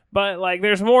mean? But like,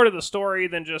 there's more to the story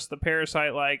than just the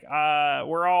parasite. Like,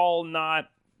 we're all not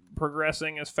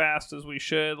progressing as fast as we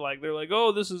should. Like, they're like,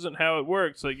 oh, this isn't how it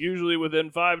works. Like, usually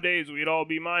within 5 days, we'd all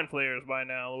be mind flayers by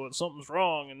now. Well, something's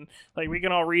wrong, and like, we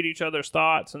can all read each other's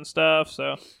thoughts and stuff.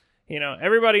 So, you know,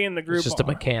 everybody in the group. it's just a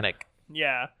mechanic.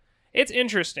 Yeah. It's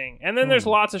interesting. And then there's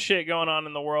lots of shit going on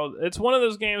in the world. It's one of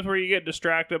those games where you get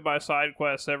distracted by side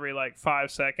quests every like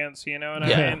 5 seconds, you know what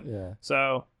I mean? Yeah.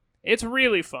 So it's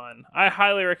really fun. I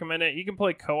highly recommend it. You can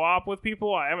play co-op with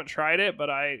people. I haven't tried it, but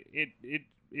it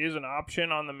is an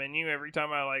option on the menu every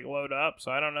time I like load up. So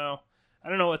I don't know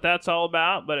what that's all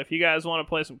about, but if you guys want to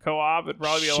play some co-op, it'd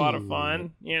probably be a lot of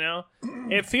fun, you know?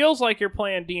 It feels like you're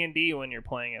playing D&D when you're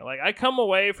playing it. Like I come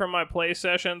away from my play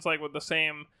sessions like with the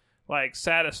same like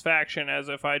satisfaction as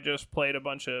if I just played a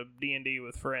bunch of D&D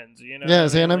with friends, you know? Yeah,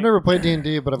 what I mean? and I've Like, never played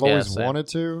D&D, but I've Yeah, always same. wanted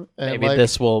to. And Maybe like,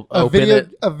 this will a open it.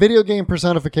 video game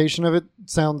personification of it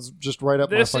sounds just right up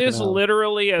my This fucking is alley.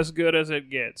 literally as good as it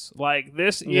gets. Like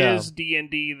this Yeah. is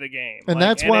D&D the game. And Like,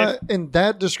 that's why, if- and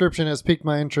that description has piqued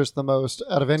my interest the most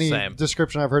out of any Same.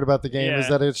 description I've heard about the game. Is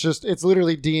Yeah. that it's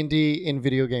literally D&D in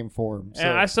video game form. So,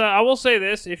 And I will say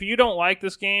this: if you don't like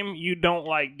this game, you don't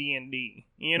like D&D.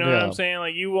 You know what Yeah. I'm saying?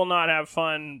 Like you will not have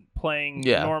fun playing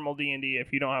Yeah. normal D&D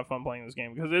if you don't have fun playing this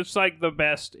game, because it's like the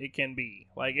best it can be.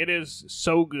 Like it is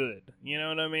so good. You know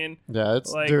what I mean? yeah,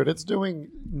 it's like- dude, it's doing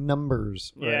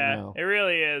numbers right Yeah, now. it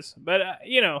really is. But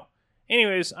you know,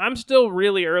 anyways, I'm still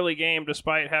really early game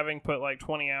despite having put like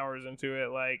 20 hours into it.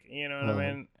 Like, you know what I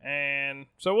mean? And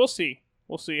so we'll see.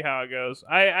 We'll see how it goes.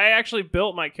 I actually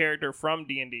built my character from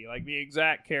D&D, like the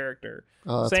exact character.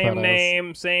 Oh, that's Same badass.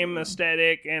 name, same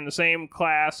aesthetic, and the same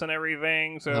class and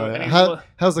everything. So Oh, yeah. and he's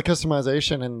How's the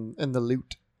customization and the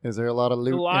loot? Is there a lot of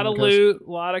loot? a lot in of loot,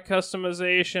 a lot of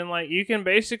customization. Like you can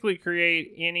basically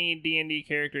create any D&D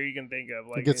character you can think of.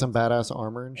 You Like get some badass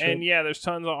armor and shit. and yeah, there's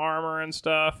tons of armor and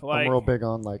stuff. Like I'm real big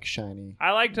on like shiny.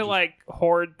 I like to like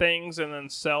hoard things and then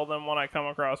sell them when I come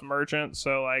across merchants.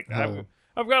 So like Oh.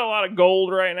 I've got a lot of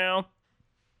gold right now.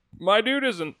 My dude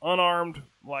is an unarmed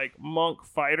like monk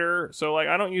fighter, so like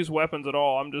I don't use weapons at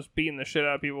all. I'm just beating the shit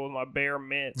out of people with my bare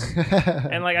mitts.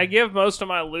 And like I give most of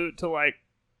my loot to like,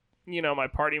 you know, my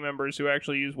party members who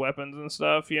actually use weapons and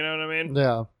stuff, you know what I mean?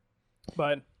 Yeah.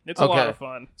 But it's a lot Okay. of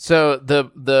fun. So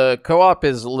the co-op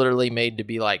is literally made to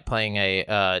be like playing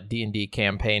a D&D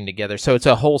campaign together. So it's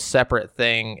a whole separate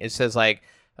thing. It says like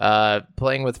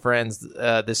playing with friends.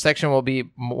 This section will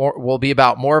be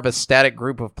about more of a static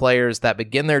group of players that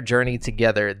begin their journey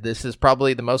together. This is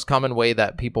probably the most common way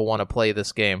that people want to play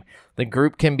this game. The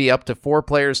group can be up to 4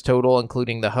 players total,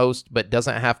 including the host, but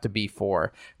doesn't have to be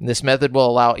 4. And this method will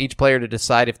allow each player to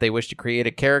decide if they wish to create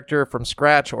a character from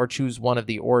scratch or choose one of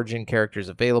the origin characters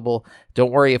available. Don't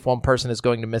worry if one person is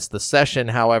going to miss the session,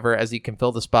 however, as you can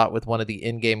fill the spot with one of the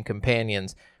in-game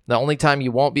companions. The only time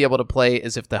you won't be able to play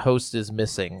is if the host is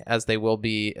missing, as they will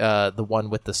be the one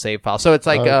with the save file. So it's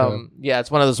like,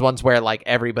 it's one of those ones where like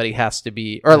everybody has to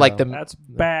be, or like the. That's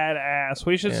badass.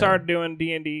 We should start doing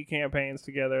D&D campaigns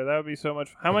together. That would be so much.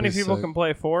 How many people can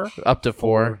play? 4? Up to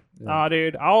 4. Yeah. Oh,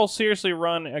 dude, I'll seriously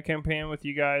run a campaign with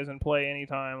you guys and play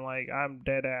anytime. Like, I'm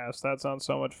dead ass. That sounds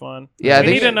so much fun. Yeah, we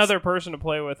need another person to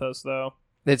play with us, though.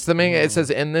 It's the main. It says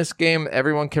in this game,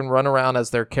 everyone can run around as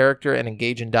their character and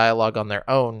engage in dialogue on their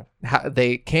own.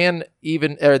 They can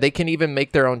even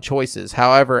make their own choices.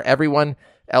 However, everyone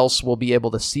else will be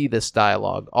able to see this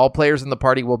dialogue. All players in the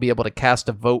party will be able to cast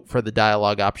a vote for the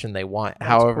dialogue option they want. That's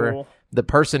However, cool. The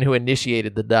person who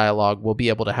initiated the dialogue will be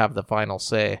able to have the final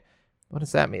say. What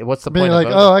does that mean? What's the point? Like,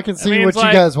 of voting? I can see what you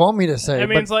guys want me to say. It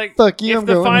means like, fuck you, if I'm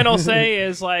the going. final say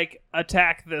is like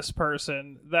attack this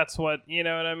person, that's what you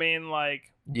know what I mean.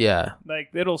 Like, yeah, like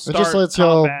it'll It start. just lets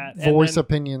y'all combat, and voice then-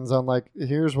 opinions on like,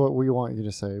 here's what we want you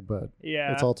to say, but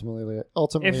Yeah, it's ultimately up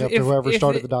to If whoever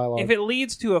started it- the dialogue. If it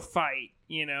leads to a fight,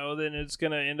 then it's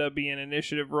gonna end up being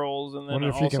initiative rolls, and then Wonder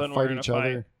if all you of a can sudden we're fight gonna each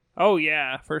fight. other. Oh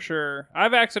yeah, for sure.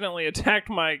 I've accidentally attacked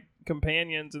my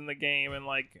companions in the game and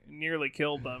like nearly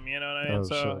killed them. You know what I mean? Oh,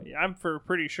 so shit. I'm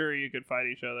pretty sure you could fight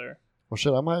each other. Well,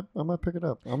 shit, I might pick it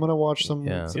up. I'm gonna watch some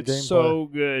Yeah. It's gameplay. so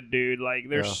good, dude. Like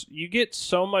you get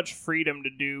so much freedom to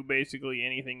do basically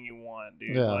anything you want,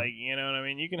 dude. Yeah. Like you know what I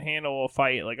mean? You can handle a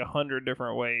fight like 100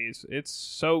 different ways. It's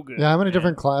so good. Yeah, how many man.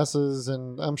 different classes,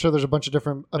 and I'm sure there's a bunch of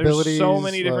different There's abilities. so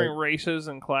many different like- races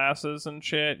and classes and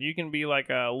shit. You can be like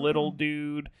a little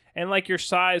dude, and like your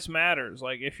size matters.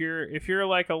 Like if you're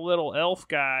like a little elf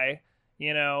guy,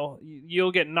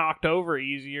 you'll get knocked over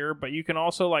easier. But you can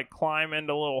also like climb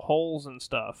into little holes and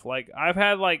stuff. Like I've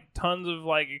had like tons of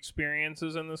like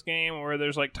experiences in this game where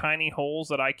there's like tiny holes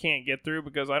that I can't get through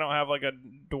because I don't have like a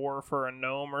dwarf or a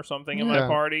gnome or something in my Yeah.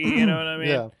 party. You know what I mean?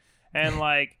 Yeah. And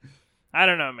like, I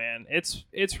don't know, man.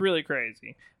 It's really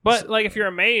crazy. But like, if you're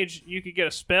a mage, you could get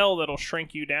a spell that'll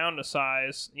shrink you down to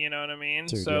size. You know what I mean?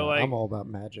 Dude, so yeah, like, I'm all about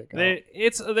magic.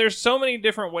 there's so many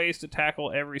different ways to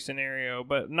tackle every scenario,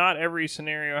 but not every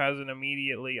scenario has an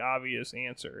immediately obvious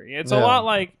answer. It's a Yeah. lot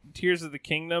like Tears of the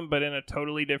Kingdom, but in a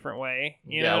totally different way.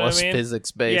 You know what less I mean? physics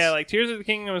based. Yeah, like Tears of the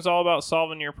Kingdom is all about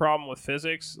solving your problem with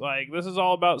physics. Like this is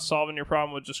all about solving your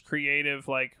problem with just creative,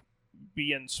 like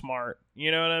being smart. You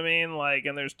know what I mean? Like,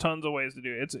 and there's tons of ways to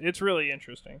do it. It's really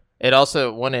interesting. It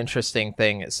also, one interesting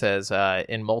thing, it says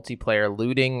in multiplayer,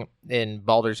 looting in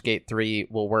Baldur's Gate 3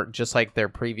 will work just like their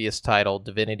previous title,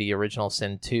 Divinity Original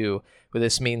Sin 2. But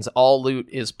this means all loot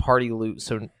is party loot,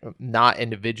 so not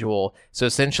individual. So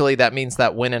essentially that means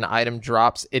that when an item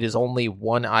drops, it is only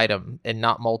one item and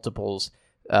not multiples.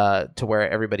 To where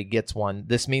everybody gets one.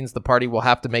 This means the party will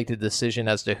have to make the decision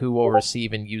as to who will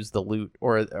receive and use the loot,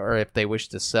 or if they wish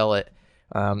to sell it.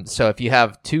 So if you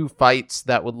have 2 fights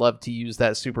that would love to use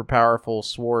that super powerful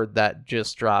sword that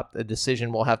just dropped, a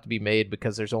decision will have to be made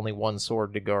because there's only one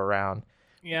sword to go around.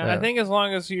 Yeah, I think as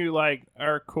long as you like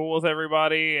are cool with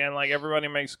everybody and like everybody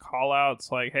makes call outs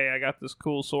like, hey, I got this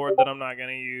cool sword that I'm not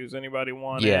gonna use. Anybody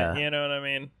want Yeah. it? You know what I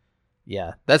mean?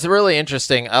 Yeah, that's really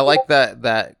interesting. I like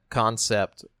that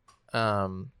concept.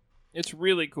 It's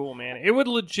really cool, man. It would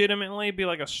legitimately be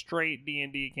like a straight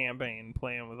D&D campaign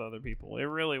playing with other people. It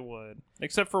really would.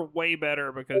 Except for way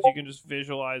better because you can just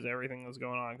visualize everything that's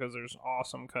going on because there's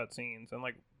awesome cutscenes and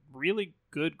like really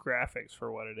good graphics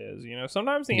for what it is.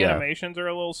 Sometimes the animations are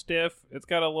a little stiff. It's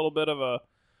got a little bit of a,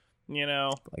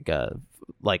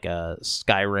 like a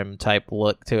Skyrim type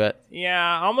look to it.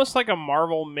 yeah, almost like a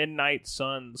Marvel Midnight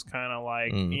Suns kind of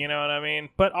like, you know what I mean?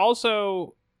 But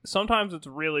also sometimes it's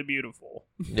really beautiful.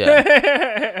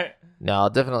 Yeah. No, I'll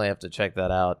definitely have to check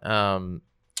that out.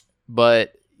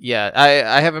 But yeah,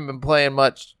 I haven't been playing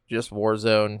much, just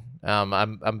Warzone.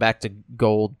 I'm back to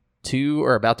Gold 2,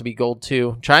 or about to be Gold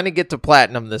 2. Trying to get to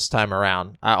Platinum this time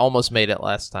around. I almost made it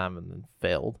last time and then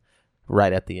failed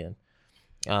right at the end.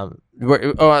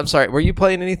 I'm sorry. Were you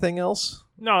playing anything else?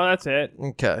 No, that's it.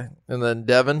 Okay. And then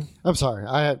Devin? I'm sorry.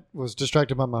 Was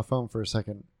distracted by my phone for a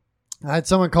second. I had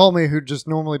someone call me who just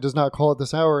normally does not call at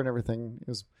this hour and everything. It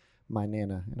was my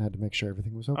Nana, and I had to make sure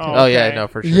everything was okay. Oh, yeah, okay. no,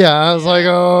 for sure. Yeah, I was like,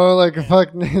 oh, like,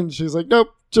 fuck. And she's like, nope,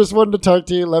 just wanted to talk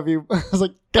to you. Love you. I was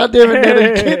like, God damn it, Nana,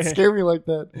 you can't scare me like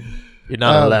that. You're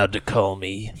not allowed to call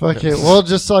me. Fuck it. Well,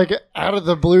 just like out of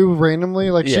the blue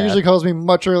randomly, like she Yeah. usually calls me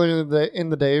much earlier in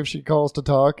the day if she calls to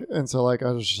talk. And so like,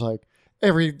 I was just like,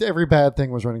 every bad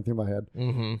thing was running through my head.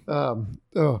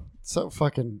 Mm-hmm. So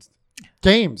fucking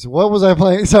games. What was I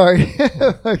playing? Sorry.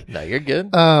 No, you're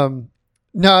good.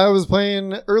 No, I was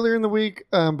playing earlier in the week,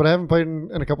 but I haven't played in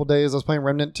a couple days. I was playing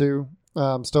Remnant 2.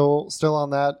 Still on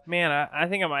that. Man, I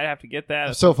think I might have to get that. I'm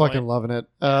at still some fucking point. loving it.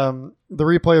 The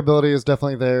replayability is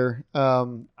definitely there.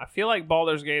 I feel like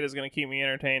Baldur's Gate is going to keep me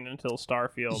entertained until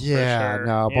Starfield. Yeah, for sure.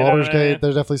 no, You know Baldur's what I mean? Gate,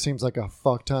 there definitely seems like a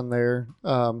fuck ton there.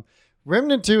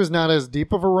 Remnant 2 is not as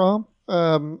deep of a romp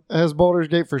as Baldur's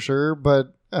Gate for sure,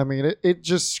 but I mean, it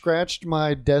just scratched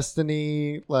my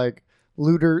Destiny, like,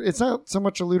 looter. It's not so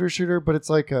much a looter shooter, but it's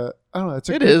like a, I don't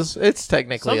know. It is. It's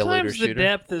technically a looter Sometimes the shooter.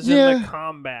 depth is Yeah. in the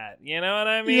combat. You know what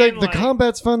I mean? Like the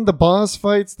combat's fun. The boss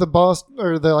fights,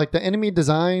 the enemy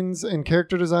designs and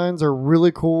character designs are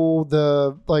really cool.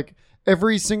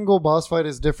 Every single boss fight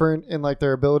is different in like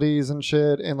their abilities and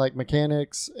shit and like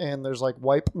mechanics, and there's like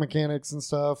wipe mechanics and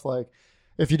stuff. Like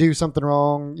if you do something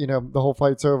wrong, you know, the whole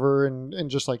fight's over, and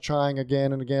just like trying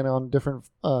again and again on different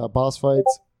boss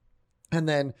fights, and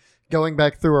then going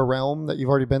back through a realm that you've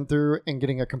already been through and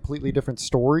getting a completely different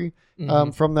story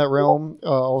from that realm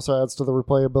also adds to the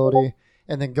replayability.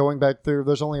 And then going back through,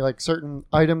 there's only like certain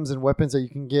items and weapons that you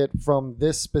can get from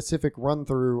this specific run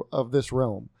through of this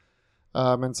realm.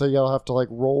 And so you'll have to like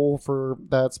roll for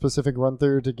that specific run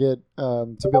through to get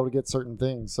to be able to get certain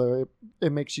things. So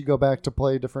it makes you go back to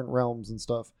play different realms and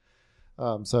stuff.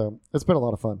 So it's been a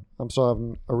lot of fun. I'm still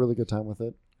having a really good time with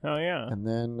it. Oh yeah. And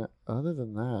then other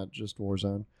than that, just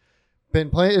Warzone.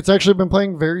 It's actually been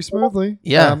playing very smoothly.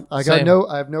 Yeah, I same.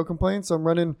 have no complaints. I'm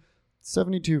running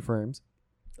 72 frames,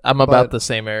 I'm about but- the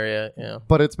same area. Yeah.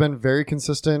 but it's been very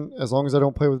consistent as long as I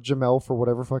don't play with Jamel for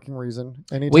whatever fucking reason.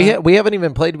 Anytime. We haven't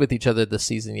even played with each other this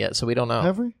season yet, so we don't know.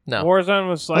 Have we? No. Warzone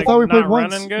was like I thought we not played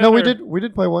once. running good. No, we or- did. We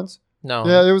did play once. No.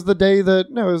 Yeah, it was the day that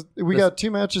we This- got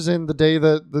 2 matches in the day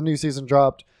that the new season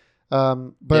dropped.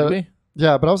 But Did we?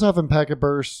 yeah, but I was having packet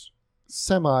bursts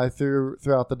semi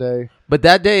throughout the day. But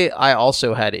that day, I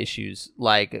also had issues.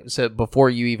 Like, so before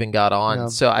you even got on. Yeah.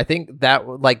 So I think that,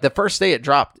 like, the first day it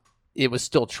dropped, it was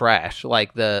still trash.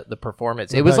 Like, the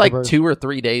performance. The It was like Packet Burst. 2 or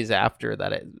 3 days after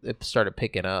that it started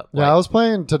picking up. Yeah, Like, I was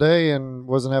playing today and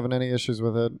wasn't having any issues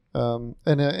with it. And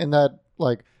in that,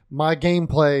 like, my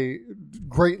gameplay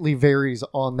greatly varies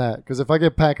on that. Because if I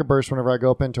get packet burst whenever I go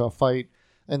up into a fight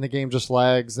and the game just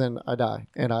lags, then I die.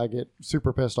 And I get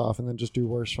super pissed off and then just do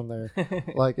worse from there.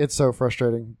 Like, it's so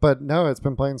frustrating. But no, it's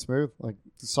been playing smooth. Like,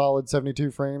 solid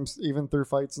 72 frames, even through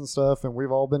fights and stuff. And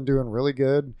we've all been doing really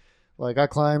good. Like, I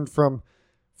climbed from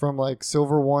like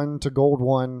silver 1 to gold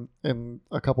 1 in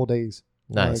a couple days.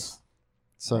 nice.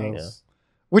 So, Yeah.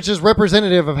 which is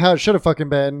representative of how it should have fucking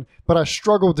been. But I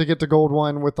struggled to get to gold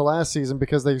 1 with the last season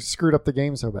because they screwed up the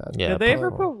game so bad. Yeah. Did they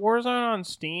ever probably. put Warzone on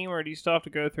Steam, or do you still have to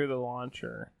go through the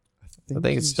launcher? I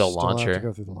think it's you still have to launcher.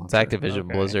 go through the It's launcher. Activision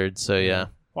Okay. Blizzard, so yeah.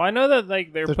 Well, I know that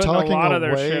like they're putting a talking lot of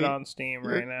their away- shit on Steam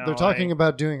right now. They're talking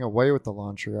about doing away with the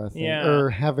launcher, I think. Yeah. Or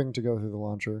having to go through the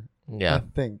launcher. Yeah. I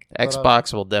think. But,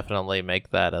 Xbox will definitely make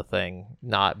that a thing,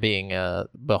 not being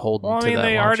beholden Well, I to mean, that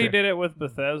they launcher. already did it with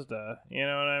Bethesda. You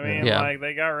know what I mean? Yeah. Like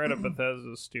they got rid of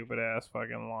Bethesda's stupid ass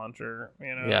fucking launcher.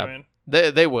 You know Yeah. what I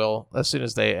mean? They will as soon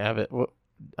as they have it.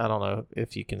 I don't know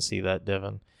if you can see that,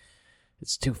 Devin.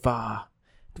 It's too far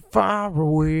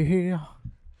away.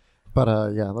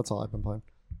 But yeah, that's all I've been playing.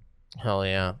 Hell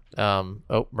yeah.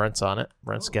 Oh, Brent's on it.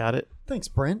 Brent's got it. Thanks,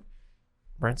 Brent.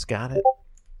 Brent's got it.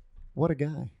 What a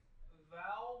guy.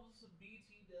 Valve's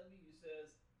BTW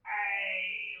says,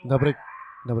 Nobody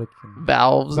can.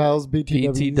 Valve's Valve's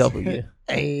BTW. BTW.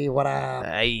 Hey, what up?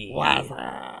 Hey. What's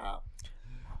up?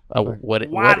 What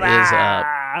is up?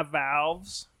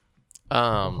 Valves?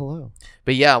 Hello.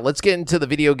 But yeah, let's get into the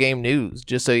video game news.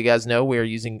 Just so you guys know, we are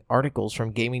using articles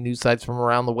from gaming news sites from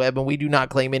around the web, and we do not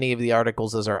claim any of the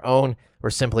articles as our own. We're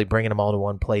simply bringing them all to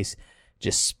one place,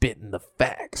 just spitting the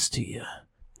facts to you.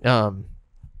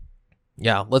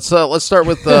 Yeah, let's start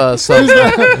with some.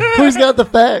 Who's got the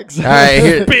facts? All right,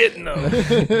 here, Spitting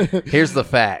them. here's the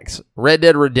facts. Red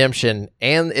Dead Redemption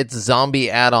and its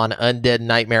zombie add-on Undead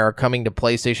Nightmare are coming to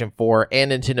PlayStation 4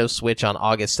 and Nintendo Switch on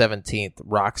August 17th,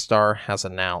 Rockstar has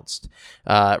announced.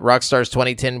 Rockstar's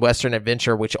 2010 Western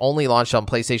adventure, which only launched on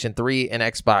PlayStation 3 and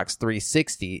Xbox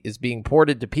 360, is being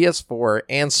ported to PS4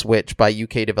 and Switch by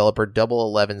UK developer Double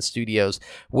 11 Studios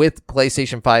with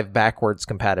PlayStation 5 backwards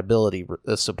compatibility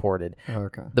supported.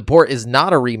 Okay. The port is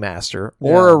not a remaster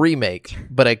or a remake,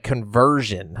 but a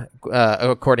conversion,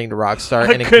 according to Rockstar.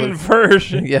 A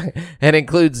conversion. Yeah, and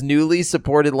includes newly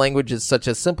supported languages such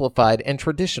as simplified and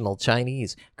traditional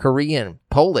Chinese, Korean,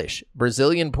 Polish,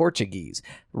 Brazilian Portuguese,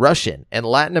 Russian, and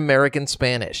Latin American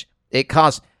Spanish. It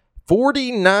costs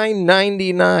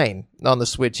 $49.99 on the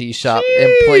Switch eShop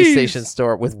and PlayStation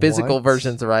Store, with physical What?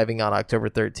 versions arriving on October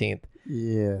 13th.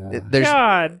 Yeah. There's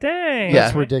God dang. Yeah.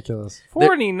 That's ridiculous.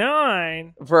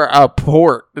 49. for a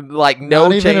port, like no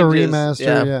Not even changes. a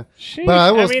remaster. Yeah. Sheesh. But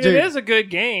I will- mean, dude, it is a good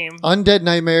game. Undead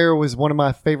Nightmare was one of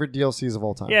my favorite DLCs of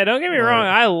all time. Yeah, don't get me Right. wrong.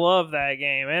 I love that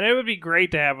game, and it would be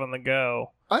great to have on the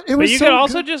go. It But was you so could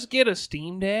also good. just get a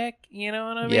Steam Deck. You know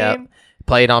what I Yeah. mean?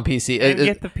 Play it on PC. And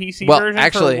get the PC well, version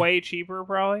actually- for way cheaper,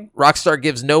 probably. Rockstar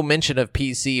gives no mention of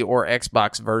PC or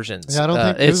Xbox versions. Yeah, I don't think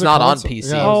it's there's a not on console.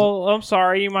 PC. Yeah. Oh, I'm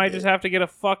sorry. You might just have to get a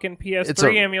fucking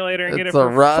PS3 emulator and get it it's a for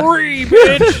ru- free,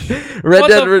 bitch. Red What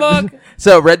Dead the fuck?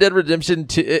 So Red Dead Redemption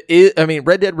 2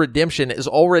 Red Dead Redemption is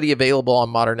already available on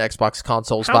modern Xbox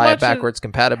consoles How via much is- backwards How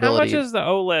much compatibility. is the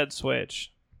OLED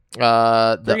Switch?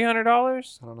 The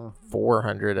 $300? I don't know.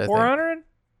 400, I think. 400?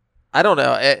 I don't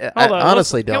know. I Hold on.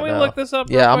 honestly don't Can we know. look this up?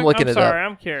 Yeah, real I'm quick? looking it up. Sorry,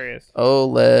 I'm curious.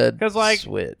 OLED 'Cause, like,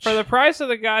 Switch. For the price of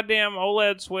the goddamn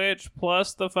OLED Switch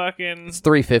plus the fucking, It's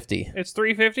 $350. it's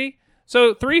 $350.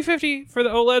 So $350 for the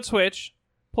OLED Switch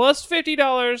plus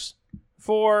 $50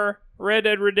 for Red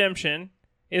Dead Redemption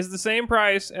is the same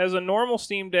price as a normal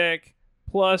Steam Deck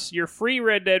plus your free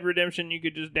Red Dead Redemption you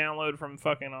could just download from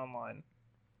fucking online.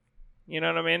 You know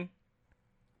what I mean?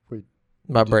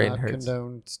 My Do brain not hurts.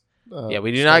 condone, Yeah,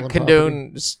 we do stolen not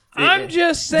condone. I'm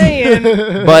just saying.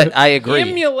 property. But I agree.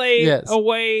 Emulate Yes.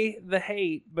 away the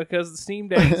hate because the Steam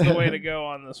Deck is the way to go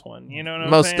on this one. You know what I'm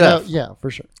Most saying? def- Yeah, for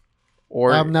sure.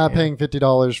 Or I'm not yeah. paying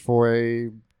 $50 for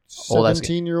a Oh, that's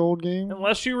 17-year-old game.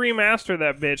 Unless you remaster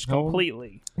that bitch No.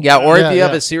 completely. Yeah, or Yeah, if you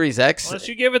have yeah. a Series X. Unless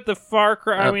you give it the Far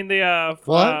Cry. I mean the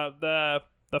What?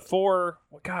 the 4.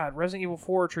 God, Resident Evil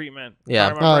 4 treatment. Yeah.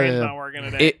 Sorry, my Oh, brain's yeah. not working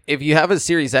today. If you have a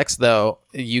Series X though,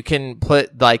 you can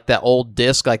put like that old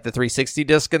disc, like the 360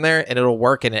 disc in there, and it'll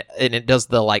work. And it does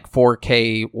the like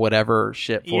 4K whatever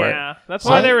shit for it. Yeah, that's So-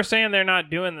 why they were saying they're not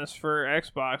doing this for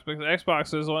Xbox because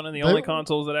Xbox is one of the They- only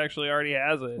consoles that actually already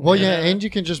has it. Well, You yeah, know? and you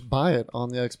can just buy it on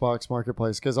the Xbox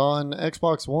Marketplace because on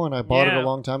Xbox One, I bought it Yeah. a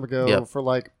long time ago Yep. for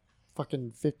like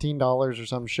fucking $15 or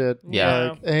some shit. Yeah.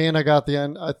 Like, and I got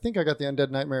I think I got the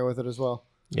Undead Nightmare with it as well.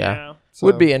 Yeah. So,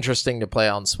 Would be interesting to play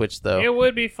on Switch though. It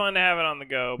would be fun to have it on the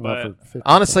go, well, but for 50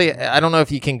 Honestly, I don't know if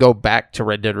you can go back to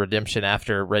Red Dead Redemption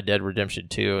after Red Dead Redemption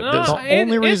 2. No, There's- the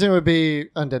only reason would be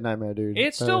Undead Nightmare, dude.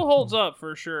 it still holds up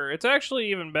for sure. It's actually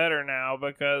even better now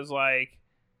because, like,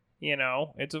 you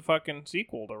know, it's a fucking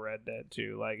sequel to Red Dead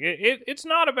 2. Like, it's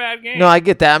not a bad game. No, I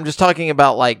get that. I'm just talking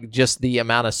about like just the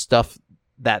amount of stuff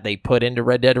that they put into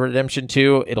Red Dead Redemption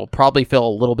 2. It'll probably feel a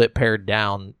little bit pared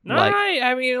down. No, like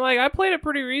I mean, like, I played it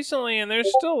pretty recently, and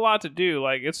there's still a lot to do.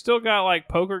 Like, it's still got, like,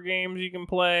 poker games you can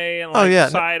play and, like, Oh, yeah.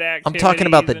 side I'm activities. talking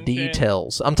about the and shit.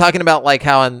 details. I'm talking about like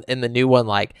how in the new one,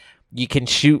 like you can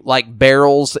shoot like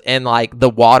barrels and like the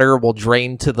water will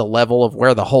drain to the level of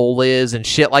where the hole is and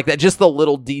shit like that. Just the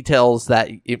little details that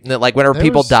like whenever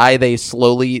people There's- die, they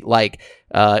slowly like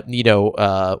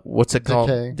what's it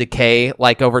called? Decay.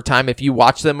 Like over time, if you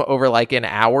watch them over like an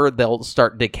hour, they'll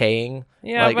start decaying.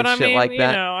 Yeah, like, but I shit mean, like you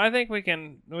that. know, I think we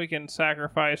can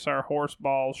sacrifice our horse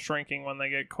balls shrinking when they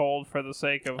get cold for the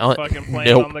sake of Oh, fucking playing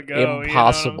nope, on the go.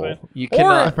 impossible. You know what I'm saying? You Or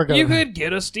cannot. I forgot you about could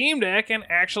get a Steam Deck and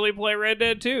actually play Red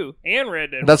Dead 2 and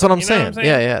Red Dead. That's what I'm You know saying.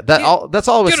 Yeah. That's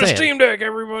all I was Get a saying. Steam Deck,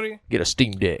 everybody. Get a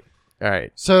Steam Deck. All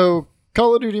right. So,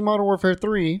 Call of Duty Modern Warfare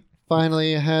 3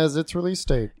 finally has its release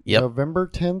date. Yep. November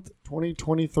 10th,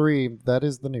 2023. That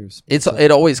is the news.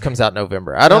 It always comes out in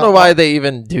November. I don't Yeah, know why they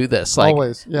even do this. Like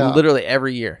Always. Yeah. literally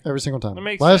every year. Every single time. That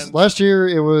makes last sense. last year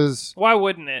it was Why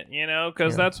wouldn't it? You know,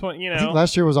 because Yeah. that's what you I think know.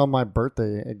 last year was on my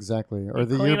birthday exactly, or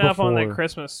the Clean year up on before. the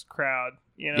Christmas crowd.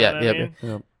 You know Yeah, what I yeah,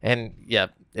 mean? Yeah.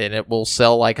 And it will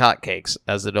sell like hotcakes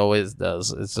as it always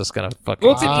does. It's just gonna fucking.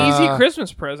 Well, it's an easy Uh,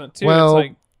 Christmas present too. well,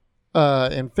 it's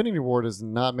like Infinity Ward is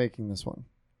not making this one.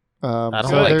 I don't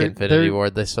so like they're- Infinity they're-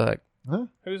 Ward. They suck. Huh?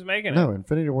 who's making No, it?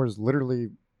 Infinity Ward is literally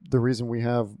the reason we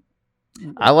have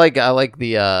I like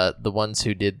the ones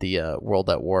who did the World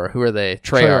at War. Who are they?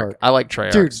 Treyarch. Treyarch. I like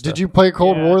Treyarch. Dude, stuff. did you play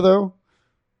Cold Yeah. War though?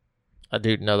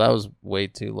 Dude, no, that was way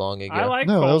too long ago. I like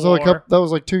No, Cold that was War. like that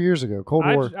was like 2 years ago. Cold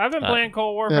War. I've been playing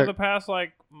Cold War yeah. for the past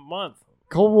like month.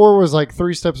 Cold War was like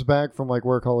 3 steps back from like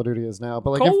where Call of Duty is now.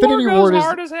 But like Cold Infinity War Ward goes is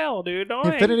hard as hell, dude. Don't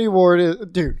hate. Infinity Ward is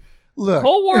dude. Look,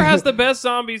 Cold War has the best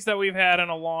zombies that we've had in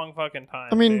a long fucking time.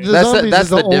 I mean, dude. the That's the- zombies that's is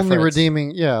the the only difference.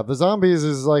 redeeming. Yeah, the zombies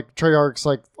is like Treyarch's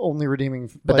like only redeeming.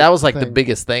 but that was like the thing.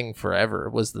 biggest thing forever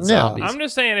was the Yeah. zombies. I'm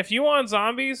just saying, if you want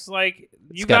zombies, like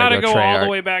you It's gotta gotta go go all the Treyarch.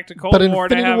 way back to Cold But War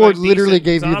to Infinity have Ward a literally decent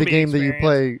gave you the zombie game that you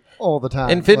experience. play all the time.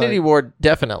 Infinity Like, Ward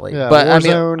definitely. yeah, but I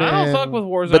mean, Warzone I don't and- fuck with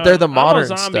Warzone, But they're the I'm modern a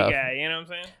zombie stuff. guy. You know what I'm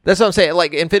saying? that's what I'm saying.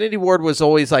 Like Infinity Ward was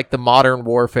always like the modern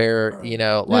warfare. You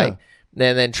know, like.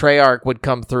 And then Treyarch would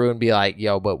come through and be like,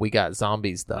 "Yo, but we got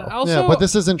zombies though." Also, yeah, but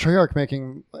this isn't Treyarch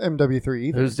making MW3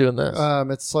 either. Who's doing this?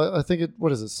 It's I think it.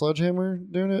 What is it? Sledgehammer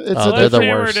doing it? It's Oh, they're the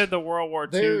Sledgehammer worst. did the World War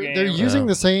II game. they're using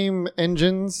the same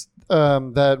engines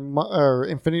that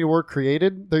Infinity Ward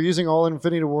created. They're using all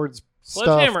Infinity Ward's stuff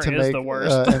Sledgehammer to is make the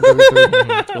worst.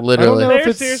 MW3. Literally. I don't know if They're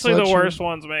it's seriously the Sledgehammer. worst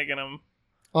ones making them.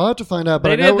 I'll have to find out. But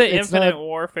They I know did the it's Infinite not,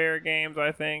 Warfare games,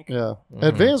 I think. Yeah, Mhm.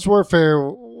 Advanced Warfare.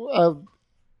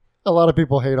 A lot of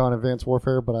people hate on Advanced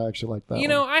Warfare, but I actually like that. You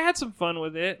know, I had some fun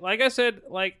with it. Like I said,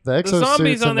 like The the exosuits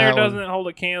zombies on in there that one. doesn't hold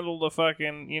a candle to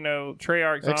fucking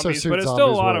Treyarch zombies, Exosuit but it's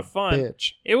still a zombies lot were of fun.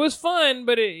 Bitch. It was fun,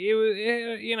 but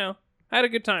I had a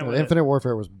good time with it. Infinite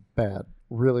Warfare was bad,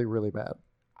 really, really bad.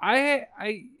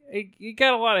 It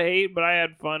got a lot of hate, but I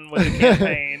had fun with the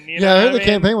campaign. You know Yeah, I what heard the mean?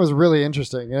 campaign was really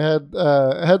interesting. It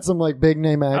had some like big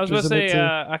name I was actors about to in say, it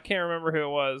too. I can't remember who it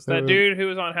was. That Who? dude who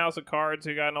was on House of Cards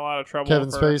who got in a lot of trouble.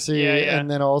 Kevin for, Spacey, Yeah. and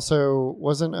then also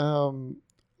wasn't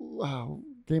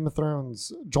Game of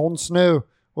Thrones Jon Snow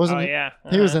wasn't Oh he? yeah,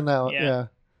 He was Uh-huh. in that. Yeah.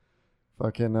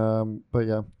 Fucking but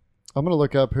yeah, I'm gonna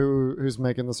look up who's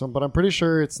making this one, but I'm pretty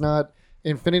sure it's not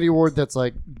Infinity Ward that's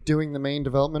like doing the main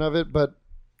development of it, but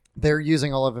they're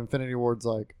using all of Infinity Ward's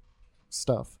like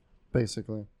stuff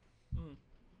basically.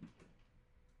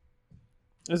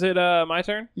 Is it my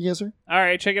turn? Yes, sir. All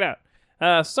right, check it out.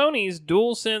 Sony's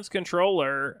DualSense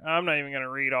controller. I'm not even going to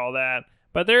read all that,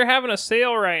 but they're having a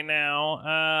sale right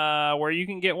now where you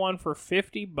can get one for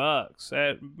 $50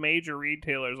 at major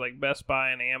retailers like Best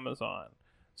Buy and Amazon.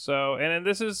 So, and then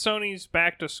this is Sony's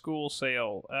back to school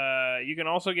sale. You can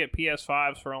also get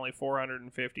PS5s for only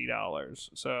 $450.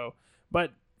 So,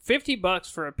 but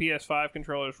 $50 for a PS5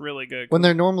 controller is really good. When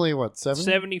they're normally what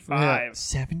 75.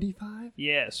 75.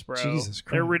 Yes, bro. Jesus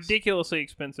They're Christ. ridiculously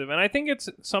expensive, and I think it's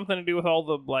something to do with all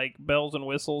the like bells and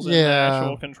whistles in the Yeah,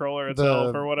 actual controller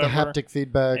itself, or whatever. The haptic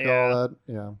feedback, Yeah. all that.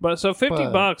 Yeah. But so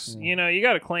 $50, But, yeah. you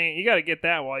got to claim, you got to get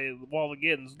that while the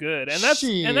getting's good, and that's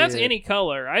Shit. any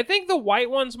color. I think the white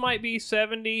ones might be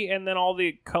 70, and then all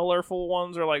the colorful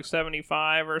ones are like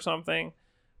 75 or something.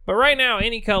 But right now,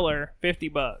 any color,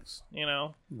 $50.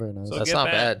 Very nice. So That's get not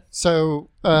that. bad. So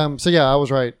yeah, I was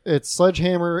right. It's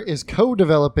Sledgehammer is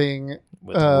co-developing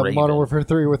With Raven. Modern Warfare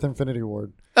 3 with Infinity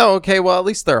Ward. Oh, okay. Well, at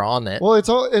least they're on it. Well, that's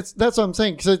what I'm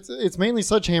saying because it's mainly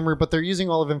Sledgehammer, but they're using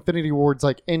all of Infinity Ward's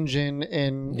like engine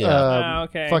and Yeah.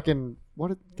 Okay. fucking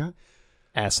God,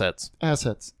 Assets.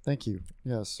 assets. Thank you.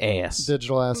 Yes, Ass.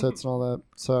 digital assets and all that.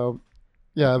 So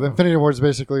yeah, Infinity Ward's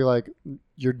basically like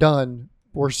you're done.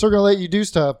 We're still gonna let you do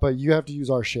stuff, but you have to use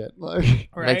our shit. Like,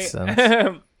 Right? Makes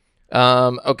sense.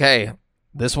 Okay.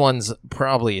 This one's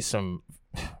probably some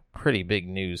pretty big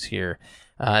news here.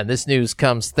 This news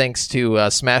comes thanks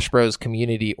to Smash Bros.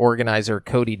 Community organizer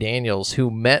Cody Daniels, who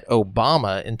met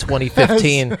Obama in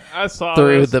 2015 I saw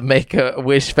through this. the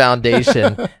Make-A-Wish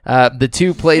Foundation. The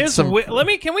two played His some...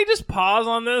 can we just pause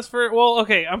on this for? Well,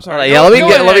 okay, I'm sorry. Yeah, let me Go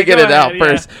get it ahead, out yeah.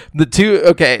 first. The two,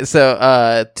 okay,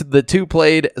 so the two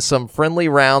played some friendly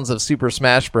rounds of Super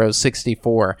Smash Bros.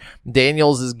 64,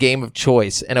 Daniels' game of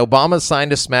choice, and Obama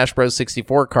signed a Smash Bros.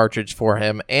 64 cartridge for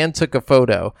him and took a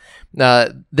photo.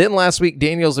 Then last week,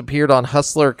 Daniels appeared on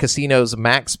Hustler Casino's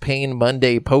Max Payne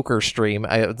Monday poker stream.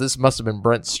 This must have been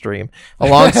Brent's stream,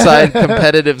 alongside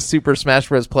competitive Super Smash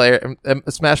Bros.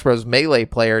 Smash Bros. Melee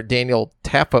player Daniel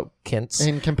Tapokins.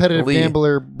 and competitive Lee.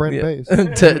 gambler Brent Bass.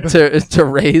 to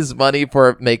raise money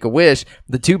for Make-A-Wish.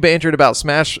 The two bantered about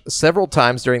Smash several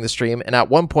times during the stream, and at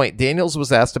one point, Daniels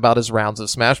was asked about his rounds of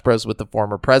Smash Bros. With the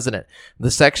former president.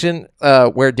 The section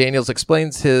where Daniels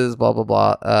explains his blah, blah,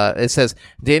 blah, it says,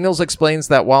 Daniels explains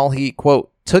that while he,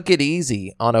 quote, took it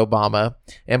easy on Obama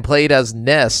and played as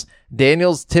Ness,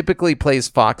 Daniels typically plays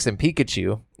Fox and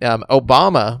Pikachu.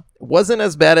 Obama wasn't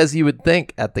as bad as you would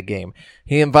think at the game.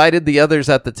 He invited the others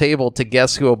at the table to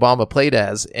guess who Obama played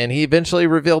as, and he eventually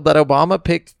revealed that Obama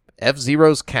picked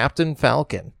F-Zero's Captain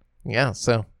Falcon. Yeah,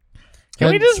 so... Can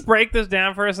we just break this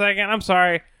down for a second? I'm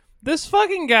sorry. This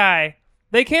fucking guy,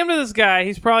 they came to this guy,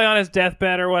 he's probably on his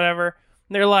deathbed or whatever,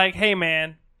 and they're like, hey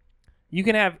man, you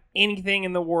can have anything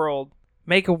in the world.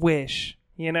 Make a wish,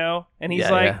 And he's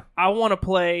like, I want to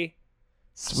play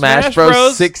Smash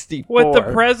Bros. 64. with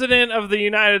the president of the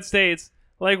United States.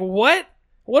 Like, what?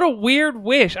 What a weird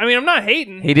wish. I mean, I'm not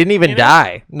hating. He didn't even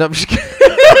die. No, I'm just kidding.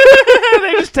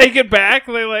 They just take it back.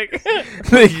 They like...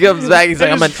 He comes back, he's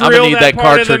they like, I'm just gonna drill need that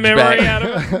part of the cartridge memory back. out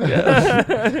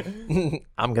of it.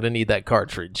 I'm gonna need that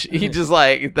cartridge. He just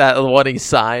like that one he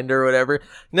signed or whatever.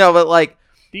 No, but like,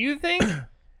 Do you think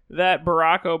that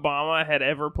Barack Obama had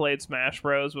ever played Smash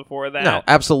Bros. Before that? no,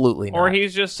 absolutely not. Or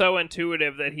he's just so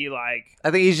intuitive that he like...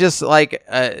 I think he's just like,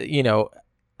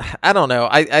 I don't know.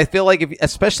 I feel like,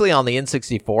 especially on the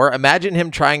N64, imagine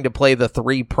him trying to play the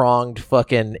 3-pronged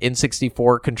fucking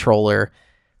N64 controller,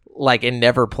 like, and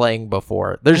never playing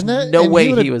before. There's no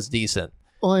way he was decent.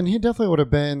 Well, and he definitely would have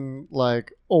been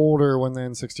like older when the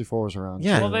N64 was around.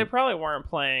 Yeah. Well, they probably weren't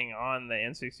playing on the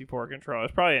N64 controller.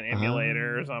 It's probably an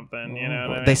emulator or something. You know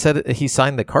what I mean? They said he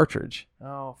signed the cartridge.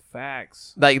 Oh,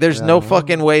 facts. Like, there's Yeah. no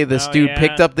fucking way this Oh, dude yeah.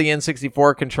 picked up the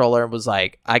N64 controller and was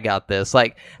like, I got this.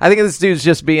 Like, I think this dude's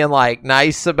just being, like,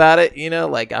 nice about it, you know?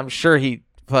 Like, I'm sure he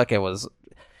fucking was.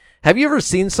 Have you ever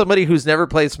seen somebody who's never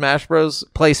played Smash Bros.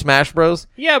 Play Smash Bros?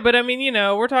 Yeah, but I mean, you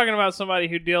know, we're talking about somebody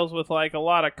who deals with like a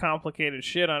lot of complicated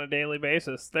shit on a daily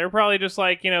basis. They're probably just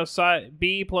like, you know,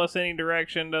 B plus any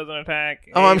direction doesn't attack.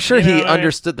 Oh, I'm sure you know he what I mean?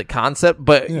 understood the concept,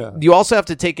 but Yeah. you also have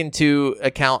to take into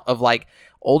account of, like,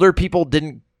 older people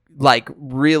didn't, like,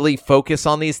 really focus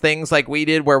on these things like we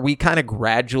did, where we kind of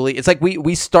gradually, it's like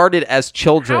we started as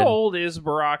children. How old is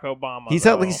Barack Obama? He's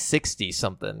though? at least 60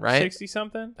 something, right? 60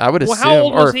 something. I would Well, assume, how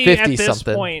old was or he 50 at this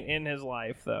something. point in his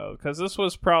life, though? Because this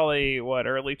was probably what,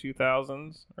 early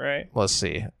 2000s, right? Let's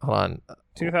see. Hold on.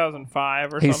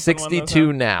 2005 or He's something. when this 62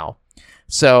 happened? now.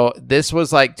 So this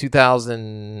was like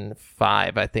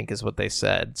 2005, I think is what they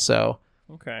said. So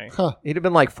Okay. Huh. he'd have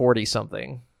been like 40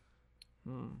 something.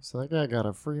 Hmm. So that guy got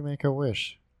a free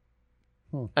Make-A-Wish.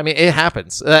 I mean, it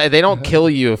happens. They don't kill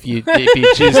you if you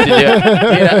choose to do it. You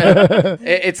know?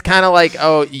 It's kind of like,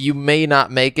 oh, you may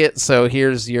not make it, so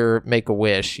here's your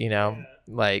Make-A-Wish, you know?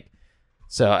 Like,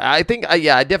 so I think,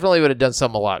 yeah, I definitely would have done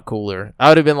something a lot cooler. I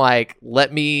would have been like,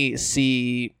 let me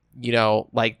see, you know,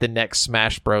 like the next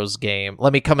Smash Bros. Game.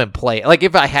 Let me come and play. Like,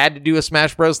 if I had to do a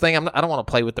Smash Bros. Thing, I don't want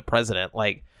to play with the president.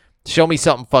 Like, show me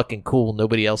something fucking cool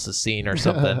nobody else has seen or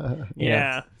something. you know,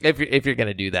 Yeah. if you're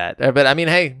gonna do that. But I mean,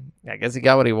 hey, I guess he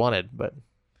got what he wanted. But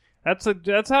That's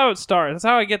how it starts. That's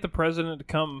how I get the president to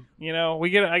come. You know, I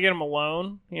get him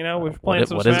alone. You know, we're playing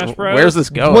some Smash Bros. Where's this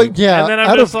going? Well, yeah, And then I'm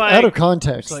out just of like- out of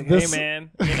context. It's like, this, hey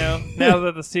man, you know, now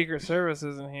that the Secret Service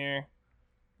isn't here,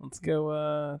 let's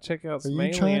go check out some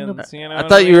you trying to- aliens. You know, I what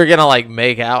thought mean? you were gonna like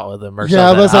make out with him or Yeah,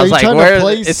 something. but I are was you like, trying to where?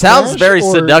 play It sounds Smash very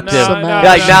or seductive. No,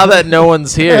 like no. now that no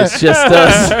one's here, it's just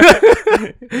us.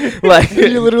 Like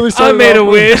you literally I started made a off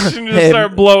with- wish and just And-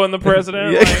 start blowing the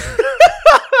president. Yeah.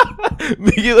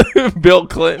 Bill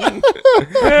Clinton.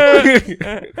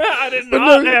 I did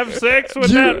not have sex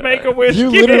with that Make-A-Wish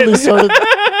You kid. literally started.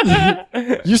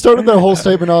 You started that whole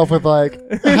statement off with like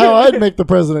how I'd make the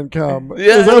president come.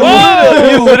 Yeah, Is that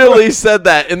what he literally said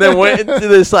that, and then went into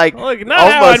this like Look, not how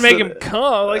I'd almost- make him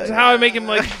come, like how I make him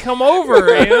like come over.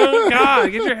 You know,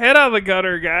 God, get your head out of the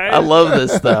gutter, guys. I love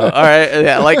this though. All right,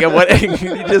 yeah, like what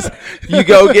you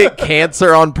go get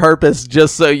cancer on purpose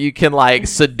just so you can like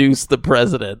seduce the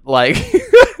president, like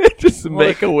just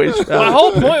make a wish. My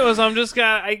whole point was I'm just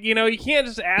you know, you can't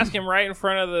just ask him right in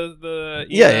front of the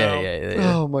you know,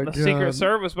 yeah. Oh my the god. Secret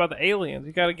Service about the aliens.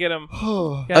 You got to get him.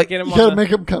 Oh, Gotta get him you on gotta the- make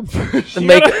him come first.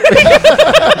 Make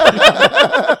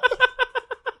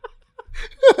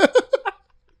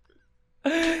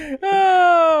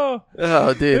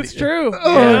Oh, dude, it's true.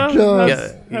 Oh, yeah,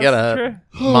 God. You gotta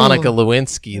true. Monica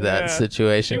Lewinsky that Yeah.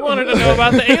 situation. You wanted to know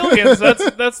about the aliens.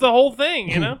 That's the whole thing,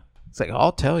 you know. It's like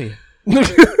I'll tell you.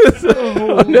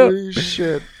 Holy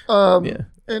shit. Yeah.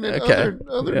 And in Okay.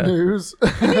 other Yeah. news,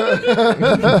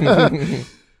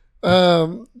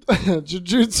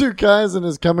 Jujutsu Kaisen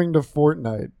is coming to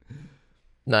Fortnite.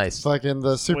 Nice. Fucking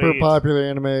the super Sweet. popular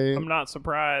anime. I'm not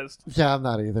surprised. Yeah, I'm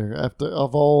not either.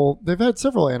 They've had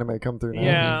several anime come through now.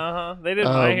 Yeah, they did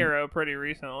My Um, Hero pretty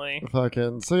recently.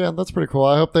 Fucking so yeah, that's pretty cool.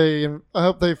 I hope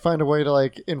they find a way to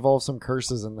like involve some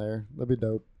curses in there. That'd be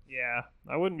dope. Yeah,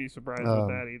 I wouldn't be surprised Um,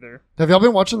 with that either. Have y'all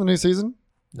been watching the new season?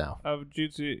 No, Of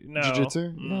Jutsu, no.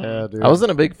 Jujutsu? Mm. Yeah, dude. I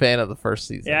wasn't a big fan of the first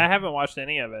season. Yeah, I haven't watched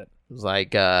any of it. It was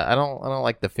like I don't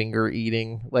like the finger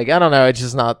eating. Like I don't know. It's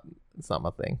just not. It's not my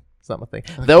thing. It's not my thing.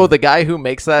 Though the guy who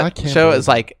makes I that can't show believe is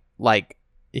like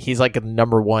he's like a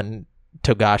 #1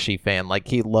 Togashi fan. Like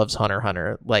he loves Hunter x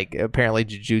Hunter. Like apparently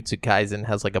Jujutsu Kaisen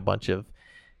has like a bunch of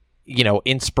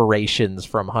inspirations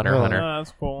from Hunter x Oh. Hunter.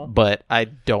 That's cool. But I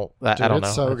don't. I Dude, don't know.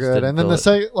 it's so I just good. didn't And then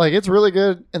feel it. it's really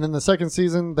good. And then the second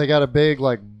season, they got a big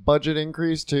like budget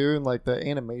increase too, and like the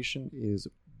animation is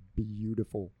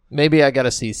beautiful. Maybe I got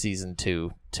to see season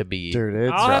 2 to be. Dude,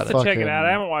 it's I'll have to check fucking- it out.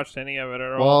 I haven't watched any of it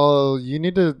at all. Well, you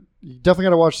definitely got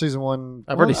to watch season 1.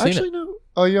 I've already seen actually, it. No.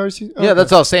 Oh, you already seen? Yeah,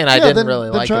 that's all I was saying. I Yeah, didn't then- really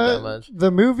then like it try that much.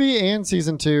 The movie and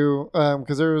season 2,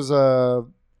 because there was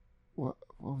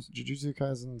what was it, Jujutsu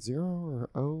Kaisen 0 or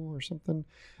O or something.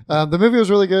 The movie was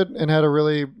really good and had a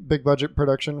really big budget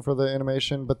production for the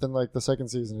animation, but then like the second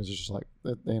season is just like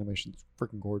the animation's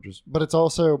freaking gorgeous. But it's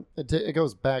also it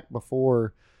goes back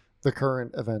before the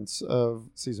current events of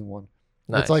season 1.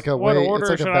 Nice. It's like a What way. order It's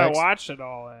like should a I back. watch it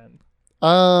all in?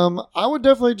 I would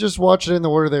definitely just watch it in the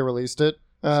order they released it.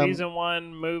 Season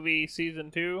 1, movie,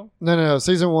 Season 2? No.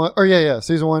 Season 1. Or yeah.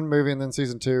 Season 1, movie, and then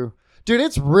season 2. Dude,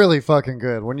 it's really fucking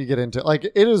good when you get into it. Like,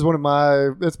 it is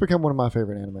it's become one of my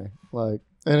favorite anime. Like,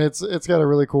 and it's got a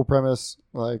really cool premise.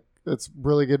 Like, it's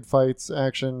really good fights,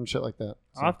 action, shit like that.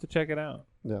 So, I'll have to check it out.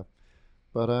 yeah.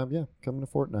 But, yeah, coming to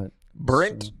Fortnite.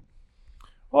 Brent. So-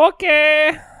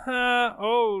 Okay.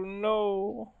 Oh,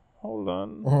 no. Hold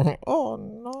on. Oh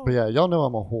no. But yeah, y'all know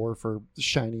I'm a whore for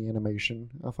shiny animation.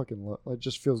 I fucking love it.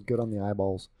 Just feels good on the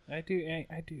eyeballs. I do.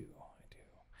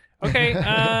 Okay,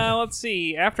 let's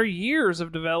see. After years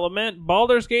of development,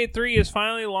 Baldur's Gate 3 is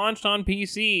finally launched on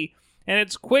PC, and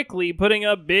it's quickly putting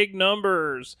up big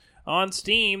numbers. On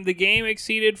Steam, the game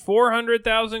exceeded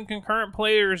 400,000 concurrent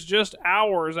players just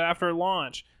hours after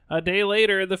launch. A day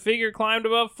later, the figure climbed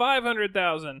above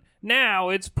 500,000. Now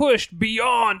it's pushed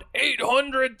beyond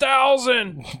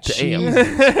 800,000. Damn.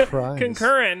 Jesus Christ.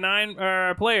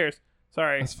 Concurrent players.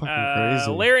 Sorry. That's fucking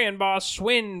crazy. Larian boss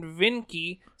Swin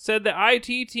Vinke said the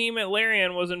IT team at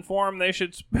Larian was informed they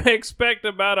should expect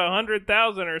about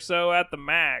 100,000 or so at the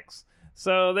max.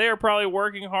 So they are probably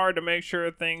working hard to make sure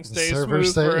things The stay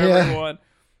servers smooth for stay- yeah. everyone.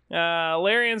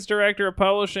 Larian's director of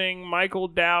publishing, Michael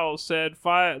Dow, said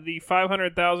the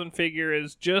 500,000 figure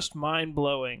is just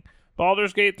mind-blowing.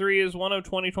 Baldur's Gate 3 is one of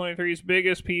 2023's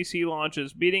biggest PC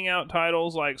launches, beating out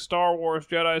titles like Star Wars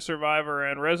Jedi Survivor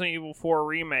and Resident Evil 4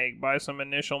 Remake by some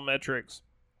initial metrics.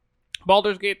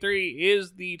 Baldur's Gate 3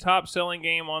 is the top-selling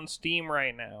game on Steam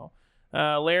right now.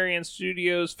 Larian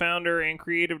Studios founder and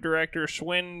creative director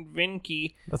Swin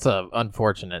Vinke. That's a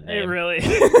unfortunate It name. really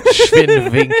Schwinn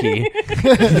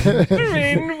Vinky.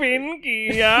 Swin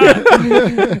Vinke,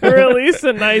 yeah. Released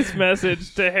a nice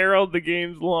message to herald the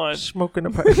game's launch. Smoking a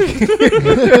pipe.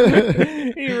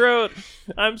 He wrote,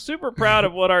 "I'm super proud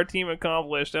of what our team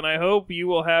accomplished, and I hope you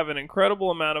will have an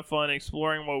incredible amount of fun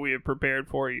exploring what we have prepared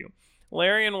for you."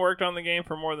 Larian worked on the game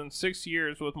for more than 6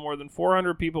 years, with more than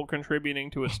 400 people contributing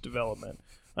to its development.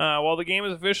 While the game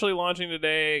is officially launching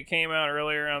today, it came out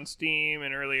earlier on Steam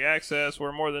in early access,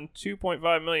 where more than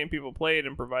 2.5 million people played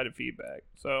and provided feedback.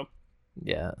 So,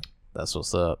 Yeah, that's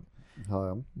what's up.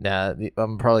 Hello. Nah,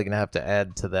 I'm probably gonna have to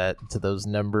add to those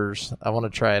numbers. I want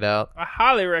to try it out. I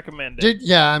highly recommend it. Dude,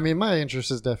 yeah, I mean, my interest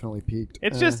is definitely peaked.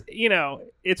 It's just,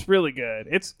 it's really good.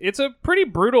 It's a pretty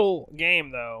brutal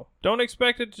game, though. Don't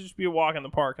expect it to just be a walk in the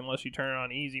park unless you turn it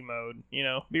on easy mode.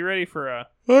 Be ready for a...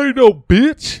 I know,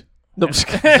 bitch. No, I'm just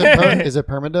kidding. Is it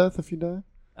permadeath if you die?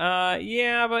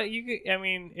 Yeah, but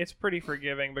it's pretty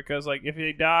forgiving because, like, if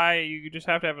they die, you just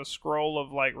have to have a scroll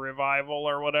of, like, revival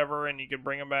or whatever, and you can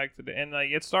bring them back to and, like,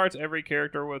 it starts every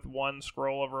character with one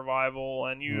scroll of revival,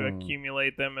 and you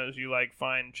accumulate them as you, like,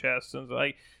 find chests, and,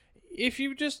 like, if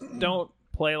you just don't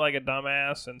play like a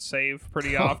dumbass and save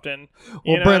pretty often.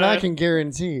 Well, Brent, I can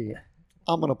guarantee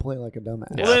I'm going to play like a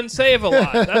dumbass. Well, then save a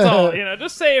lot. That's all.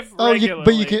 Just save regularly.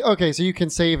 But you can, okay, so you can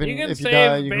save, and you can if save you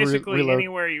die, you can basically reload.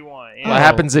 anywhere you want. What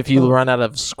happens if you run out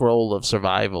of scroll of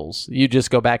survivals? You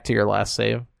just go back to your last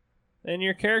save. And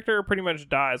your character pretty much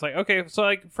dies. Like, okay, so,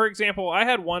 like, for example, I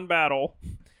had one battle.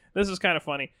 This is kind of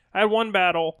funny. I had one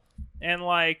battle, and,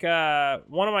 like,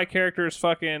 one of my characters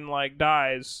fucking, like,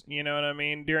 dies, you know what I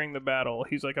mean, during the battle.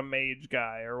 He's, like, a mage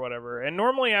guy or whatever. And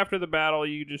normally after the battle,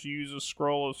 you just use a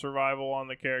scroll of survival on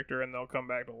the character, and they'll come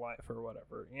back to life or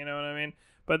whatever. You know what I mean?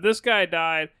 But this guy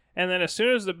died, and then as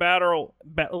soon as the battle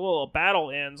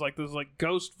ends, like, this, like,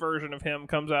 ghost version of him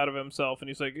comes out of himself, and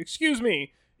he's like, "Excuse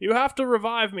me, you have to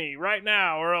revive me right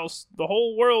now, or else the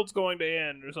whole world's going to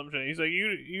end," or something. He's like,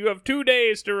 you have 2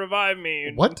 days to revive me.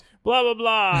 And What? blah, blah,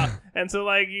 blah. And so,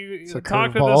 like, you It's a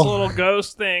talk to this curveball. little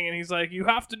ghost thing, and he's like, "You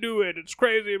have to do it. It's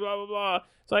crazy, blah, blah, blah."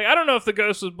 It's like, I don't know if the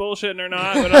ghost was bullshitting or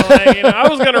not, but I'm like, I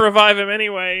was going to revive him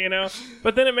anyway,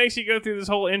 But then it makes you go through this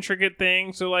whole intricate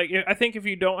thing. So, like, I think if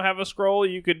you don't have a scroll,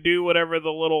 you could do whatever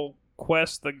the little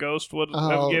quest the ghost would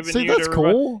have given see, you that's to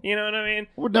cool. You know what I mean?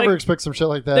 Would never Like, expect some shit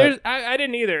like that. I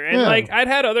didn't either. And, Yeah. like, I'd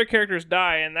had other characters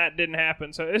die, and that didn't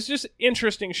happen. So it's just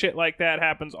interesting shit like that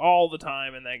happens all the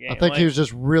time in that game. I think like, he was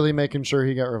just really making sure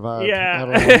he got revived. I Yeah.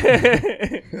 don't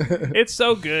know. It's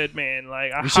so good, man.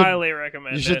 Like, I You should- highly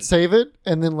recommend You should it. save it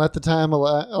and then let the time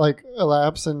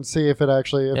elapse and see if it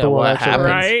actually Yeah, the world what actually happens.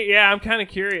 ends. Right? Yeah, I'm kind of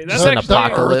curious. That's Just an actually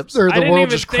apocalypse. Or I the didn't world even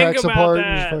just think cracks about apart. that.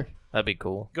 And just like, That'd be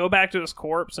cool. Go back to his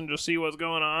corpse and just see what's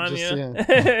going on. Just,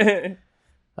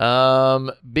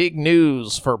 Big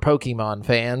news for Pokemon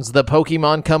fans. The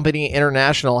Pokemon Company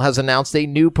International has announced a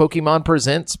new Pokemon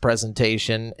Presents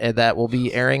presentation that will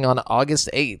be airing on August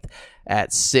 8th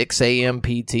at 6 a.m.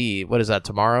 PT. What is that,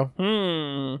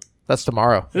 tomorrow? That's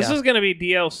tomorrow. This Yeah. is going to be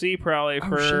DLC probably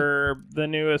for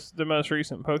the most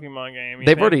recent Pokemon game.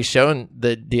 They've already shown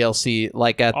the DLC,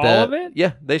 like at all the of it.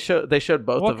 Yeah, they showed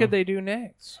both What of them. could they do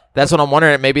next? That's what I'm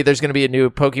wondering. Maybe there's going to be a new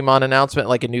Pokemon announcement,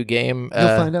 like a new game.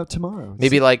 You'll find out tomorrow.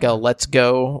 Maybe like a Let's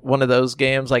Go, one of those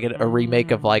games, like a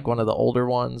remake of like one of the older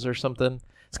ones or something.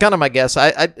 It's kind of my guess.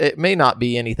 It may not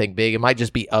be anything big. It might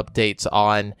just be updates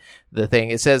on the thing.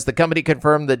 It says the company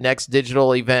confirmed the next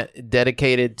digital event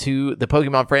dedicated to the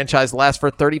Pokemon franchise lasts for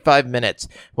 35 minutes.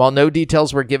 While no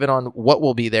details were given on what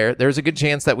will be there, there's a good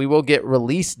chance that we will get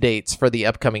release dates for the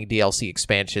upcoming DLC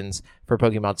expansions for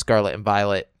Pokemon Scarlet and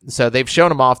Violet. So they've shown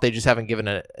them off. They just haven't given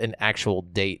an actual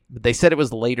date. But they said it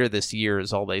was later this year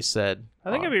is all they said.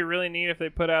 I think it'd be really neat if they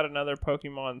put out another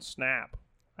Pokemon Snap.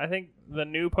 I think the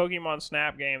new Pokemon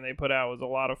Snap game they put out was a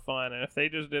lot of fun, and if they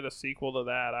just did a sequel to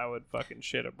that, I would fucking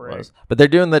shit a brick. But they're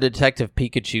doing the Detective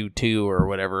Pikachu 2 or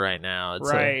whatever right now.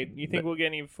 You think we'll get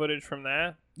any footage from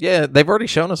that? Yeah, they've already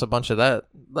shown us a bunch of that.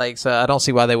 Like, so I don't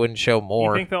see why they wouldn't show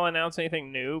more. You think they'll announce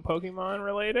anything new Pokemon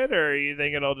related, or you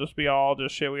think it'll just be all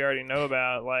just shit we already know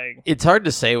about? Like, it's hard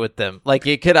to say with them. Like,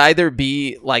 it could either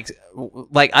be like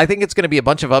I think it's going to be a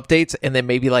bunch of updates and then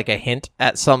maybe like a hint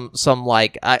at some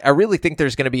like I really think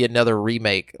there's going to be another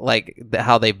remake, like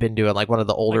how they've been doing, like one of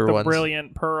the older like the ones,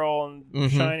 Brilliant Pearl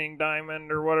and Shining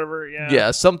Diamond or whatever.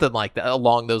 Yeah, something like that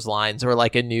along those lines, or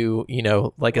like a new,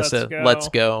 like Let's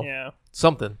Go. Yeah.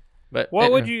 Something. But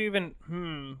what would you even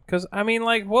because I mean,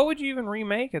 like, what would you even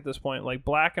remake at this point? Like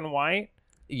Black and White?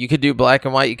 You could do Black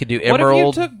and White, you could do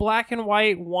Emerald. What if you took Black and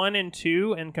White 1 and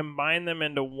 2 and combined them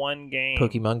into one game?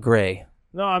 Pokemon Gray.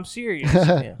 No, I'm serious.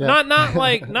 Yeah. Not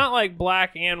like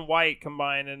Black and White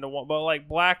combined into one, but like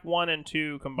Black 1 and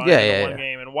 2 combined into one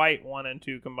game, and White 1 and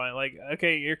 2 combined. Like,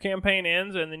 okay, your campaign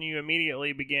ends and then you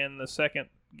immediately begin the second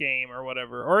game or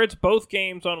whatever, or it's both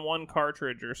games on one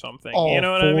cartridge or something. You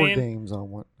know what I mean? 4 games on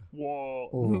one.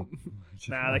 Whoa.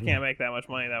 Nah, they can't make that much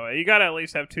money that way. You gotta at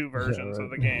least have 2 versions of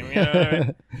the game. You know what I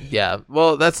mean? Yeah.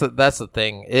 Well, that's the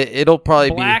thing. It'll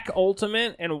probably Black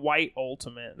Ultimate and White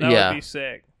Ultimate. That would be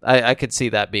sick. I could see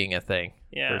that being a thing.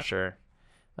 Yeah. For sure.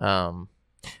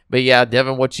 But yeah,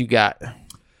 Devin, what you got?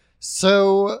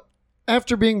 So,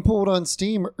 after being pulled on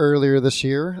Steam earlier this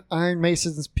year, Iron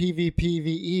Mason's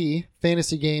PvPvE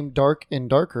fantasy game Dark and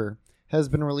Darker has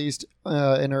been released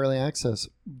in early access,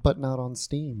 but not on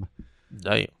Steam.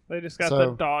 Damn. They just got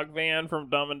the dog van from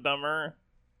Dumb and Dumber,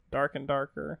 Dark and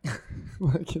Darker.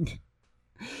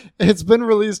 It's been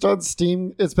released on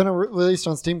Steam. It's been released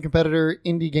on Steam competitor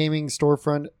indie gaming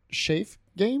storefront Chafe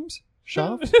Games.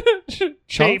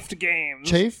 Chafed Games.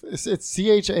 Chafe. It's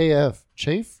CHAF.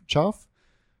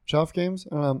 Chafe Games.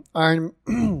 Iron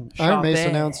Mason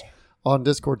announced on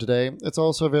Discord today. It's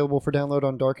also available for download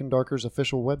on Dark and Darker's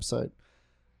official website.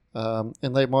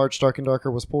 In late March, Dark and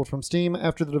Darker was pulled from Steam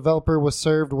after the developer was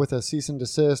served with a cease and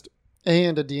desist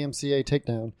and a DMCA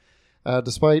takedown.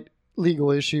 Despite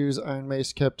legal issues, Iron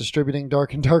Mace kept distributing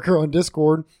Dark and Darker on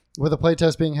Discord, with a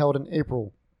playtest being held in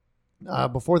April.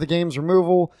 Before the game's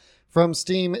removal from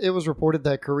Steam, it was reported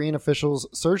that Korean officials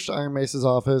searched Iron Mace's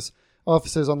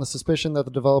offices on the suspicion that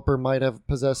the developer might have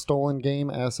possessed stolen game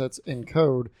assets and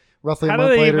code. Roughly a month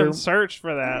later... How do they even search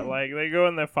for that? Like, they go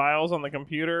in the files on the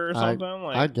computer or something?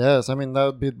 I guess. I mean, that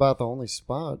would be about the only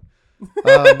spot.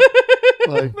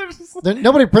 Nobody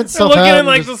prints stuff out. They're looking in,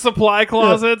 like, the supply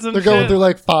closets and they're shit. going through,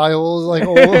 like, files. Like,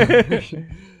 where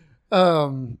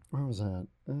was that?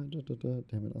 Damn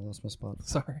it, I lost my spot.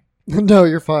 Sorry. No,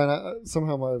 you're fine.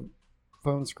 Somehow my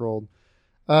phone scrolled.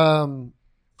 And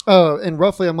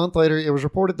roughly a month later, it was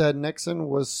reported that Nexon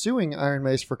was suing Iron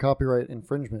Mace for copyright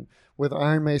infringement, with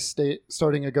Iron Mace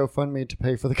starting a GoFundMe to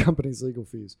pay for the company's legal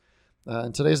fees.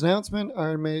 In today's announcement,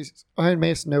 Iron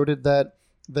Mace noted that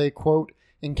they, quote,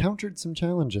 encountered some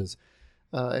challenges,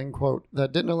 end quote,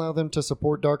 that didn't allow them to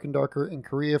support Dark and Darker in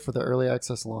Korea for the early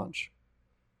access launch.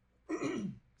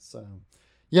 So,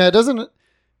 yeah, it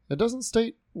doesn't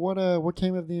state what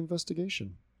came of the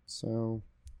investigation. So,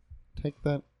 take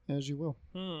that as you will.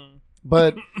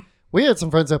 But we had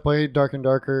some friends that played Dark and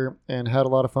Darker and had a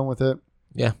lot of fun with it.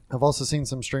 Yeah. I've also seen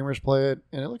some streamers play it,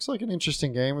 and it looks like an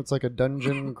interesting game. It's like a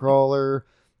dungeon crawler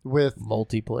with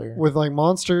multiplayer, with like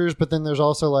monsters, but then there's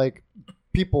also like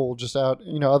people just out,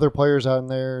 other players out in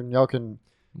there, and y'all can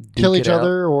kill each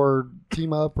other or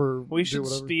team up or we should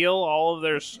steal all of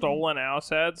their stolen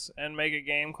assets and make a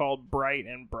game called Bright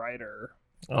and Brighter.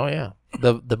 Oh yeah,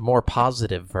 the more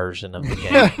positive version of the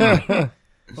game.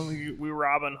 We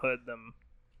Robin Hood them.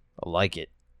 I like it.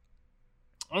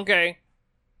 Okay.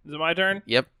 Is it my turn?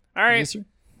 Yep. All right. Yes, sir.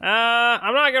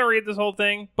 I'm not gonna read this whole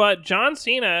thing, but John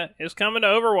Cena is coming to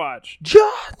Overwatch.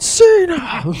 John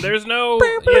Cena. There's no,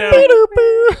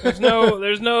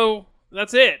 there's no.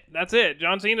 That's it.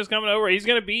 John Cena's coming over. He's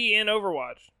gonna be in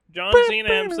Overwatch. John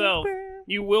Cena himself.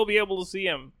 You will be able to see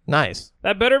him. Nice.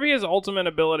 That better be his ultimate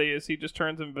ability, is he just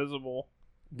turns invisible.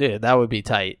 Dude, that would be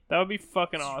tight. That would be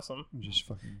fucking awesome. Just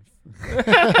fucking.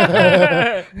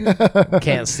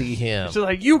 Can't see him. She's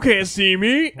like, you can't see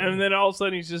me, and then all of a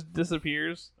sudden he just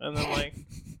disappears, and then like.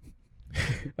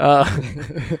 All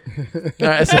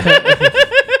right, so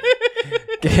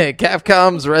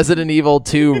Capcom's Resident Evil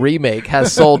 2 remake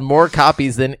has sold more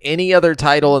copies than any other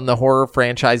title in the horror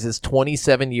franchise's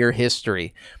 27-year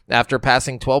history, after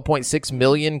passing 12.6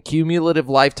 million cumulative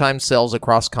lifetime sales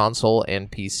across console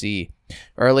and PC.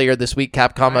 Earlier this week,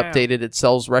 Capcom updated its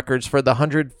sales records for the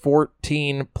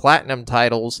 114 platinum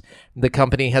titles the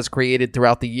company has created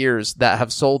throughout the years that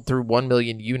have sold through 1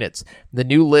 million units. The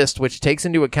new list, which takes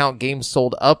into account games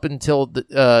sold up until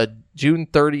the June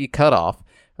 30 cutoff,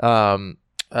 revealed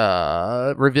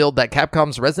that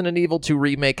Capcom's Resident Evil 2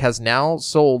 remake has now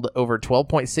sold over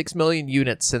 12.6 million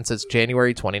units since its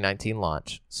January 2019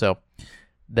 launch. So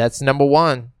that's number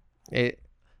one.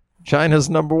 China's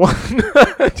number one.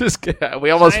 Just kidding. We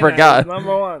almost forgot.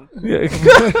 Number one.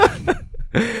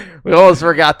 We almost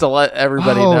forgot to let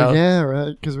everybody know. Oh, yeah,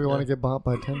 right. Because we want to get bought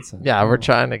by Tencent. Yeah, we're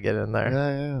trying to get in there.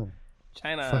 Yeah.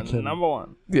 China, Fucking- number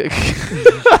one.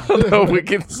 I don't know if we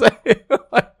can say it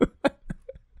like that.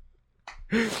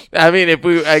 I mean,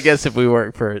 I guess if we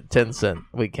work for Tencent,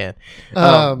 we can.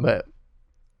 But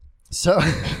So,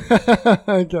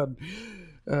 God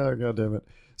damn it.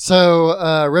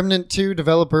 So, Remnant 2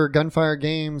 developer Gunfire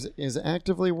Games is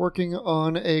actively working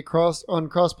on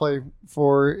crossplay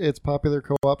for its popular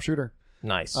co-op shooter.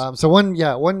 nice. So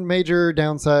one major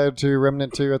downside to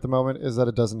Remnant 2 at the moment is that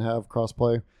it doesn't have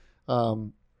crossplay,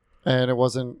 and it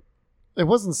wasn't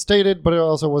stated, but it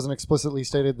also wasn't explicitly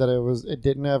stated that it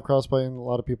didn't have crossplay, and a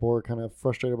lot of people were kind of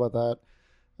frustrated about that.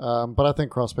 But I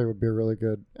think crossplay would be a really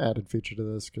good added feature to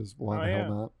this, because why the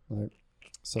hell not?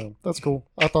 So that's cool.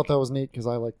 I thought that was neat because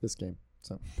I like this game.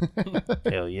 So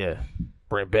Hell yeah.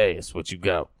 Brent Bass, what you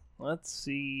got? Let's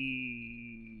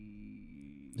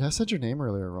see. yeah, I said your name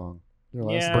earlier wrong. Your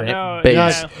last Yeah, name. Brent no,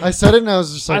 Bass. yeah. I said it and I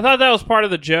was just like, I thought that was part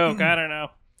of the joke. I don't know.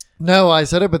 no, I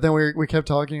said it, but then we kept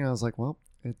talking and I was like, well,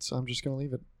 I'm just gonna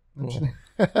leave it.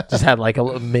 Just had like a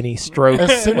little mini stroke.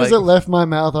 As soon as like it left my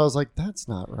mouth, I was like, that's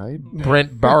not right.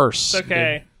 Brent Bars. It's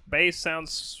okay. Bass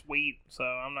sounds sweet, so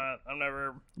I'm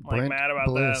never Brent mad about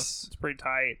Bliss. that. It's pretty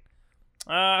tight.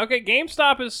 Okay,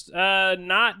 GameStop is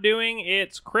not doing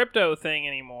its crypto thing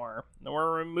anymore.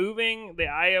 We're removing the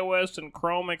iOS and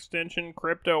Chrome extension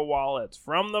crypto wallets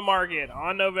from the market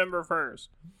on November 1st.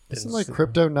 Isn't like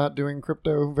crypto not doing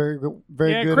crypto very good?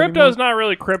 Yeah, crypto's not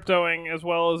really cryptoing as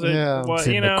well as it. Yeah. Well, It's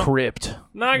in the crypt.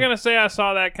 not gonna say I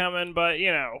saw that coming, but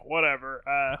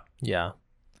whatever. Yeah.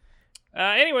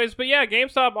 Anyways, but yeah,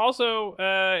 GameStop also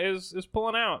is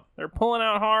pulling out. They're pulling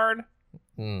out hard.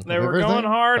 Mm. They were Everything? going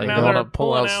hard, They now wanna they're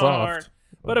pull pulling out out soft. hard.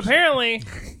 But apparently,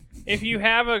 if you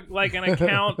have an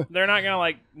account, they're not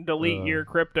gonna delete your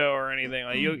crypto or anything.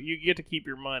 Like you get to keep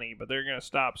your money, but they're gonna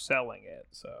stop selling it.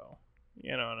 So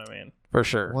you know what I mean? For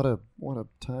sure. What a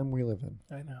time we live in.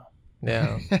 I know.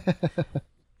 Yeah.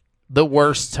 The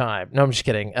worst time. No, I'm just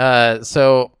kidding.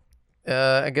 So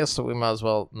I guess we might as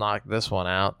well knock this one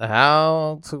out.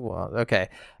 Okay.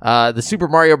 The Super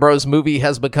Mario Bros. Movie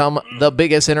has become the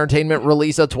biggest entertainment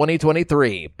release of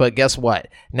 2023. But guess what?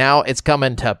 Now it's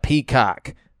coming to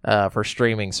Peacock for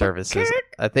streaming services.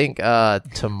 I think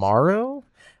tomorrow?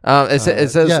 It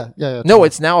says yeah. no,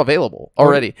 it's now available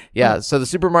already. Yeah, so the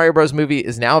Super Mario Bros. Movie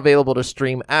is now available to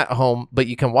stream at home, but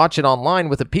you can watch it online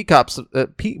with a Peacock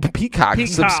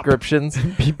subscriptions.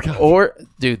 Or,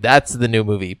 dude, that's the new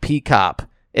movie, Peacock.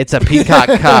 It's a Peacock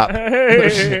cop.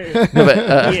 No,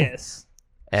 but, Yes.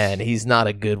 and he's not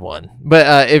a good one.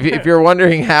 But if you're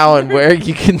wondering how and where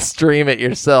you can stream it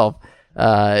yourself,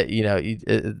 you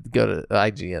go to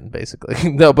IGN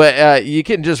basically. No, but you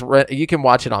can just you can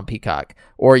watch it on Peacock,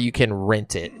 or you can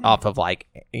rent it off of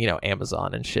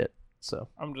Amazon and shit. So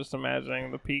I'm just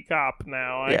imagining the Peacock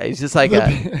now. yeah, he's just like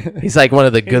he's like one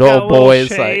of the He's good got old boys.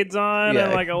 little shades Like, on yeah.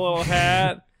 and like a little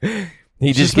hat.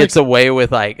 he just gets away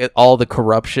with like all the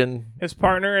corruption. His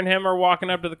partner and him are walking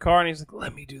up to the car, and he's like,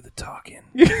 "Let me do the talking."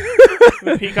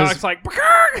 The Peacock's like,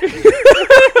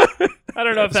 I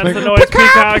don't know if that's the noise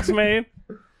Peacock's made.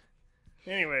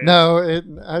 Anyway,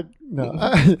 I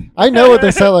know what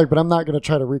they sound like, but I'm not going to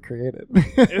try to recreate it.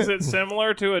 is it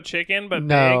similar to a chicken but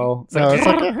no, big? it's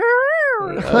like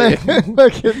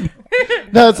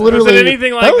No, it's literally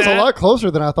anything like that was that? a lot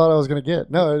closer than I thought I was going to get.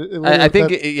 No, I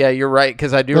think yeah, you're right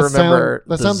because I do remember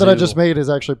the sound that I just made is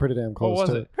actually pretty damn close What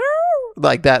was to it?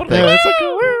 like that thing. Yeah, it's like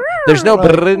There's no Right.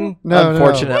 brrrn, No.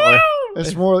 unfortunately.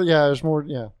 it's more. Yeah, it's more.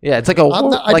 Yeah, Yeah, it's like a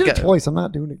I like did it a twice. I'm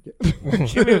not doing it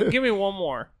again. Give me one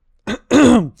more.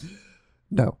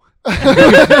 No. I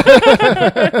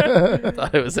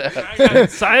thought it was I got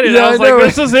excited. Yeah, I was I know. like,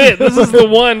 this is it. This is the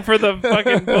one for the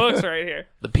fucking books right here.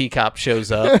 the peacock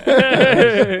shows up.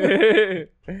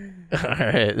 All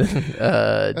right.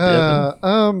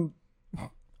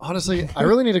 Honestly, I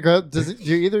really need to grab. Do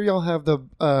either of y'all have the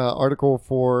article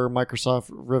for Microsoft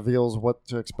reveals what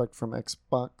to expect from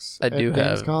Xbox? I at do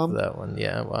have Gamescom? that one.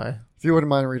 Yeah, why? If you wouldn't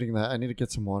mind reading that, I need to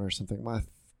get some water or something. My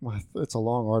it's a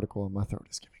long article and my throat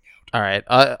is giving out. All right,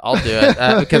 I'll do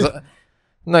it because I'm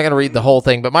not going to read the whole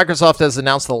thing. But Microsoft has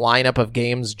announced the lineup of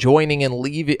games joining and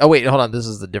leaving. Oh wait, hold on. This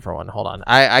is the different one. Hold on.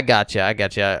 I got you. I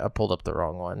pulled up the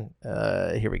wrong one.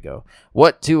 Here we go.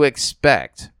 What to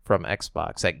expect from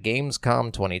Xbox at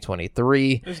Gamescom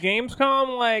 2023? Is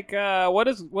Gamescom like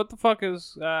what the fuck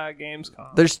is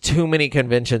Gamescom? There's too many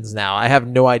conventions now. I have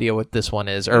no idea what this one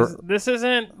is. Or This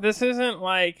isn't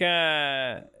like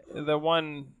the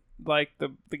one like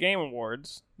the Game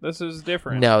Awards. This is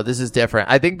different. no, this is different.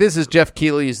 I think this is Jeff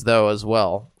Keighley's though as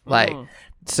well. Like. Mm.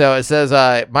 So it says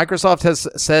Microsoft has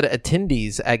said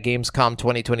attendees at Gamescom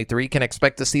 2023 can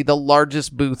expect to see the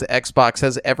largest booth Xbox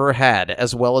has ever had,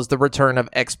 as well as the return of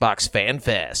Xbox Fan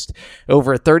Fest.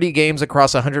 Over 30 games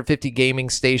across 150 gaming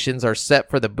stations are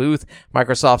set for the booth,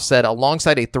 Microsoft said,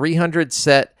 alongside a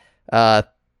 300-set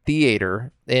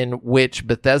theater in which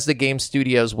Bethesda Game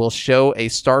Studios will show a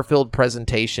Starfield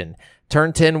presentation.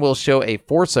 Turn 10 will show a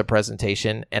Forza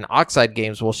presentation, and Oxide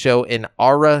Games will show an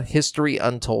Aura History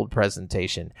Untold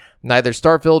presentation. Neither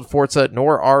Starfield, Forza,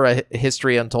 nor Aura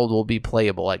History Untold will be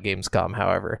playable at Gamescom,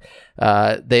 however.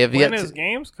 They have When yet is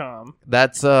Gamescom?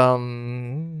 That's,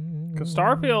 Because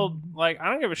Starfield, like, I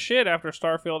don't give a shit after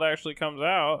Starfield actually comes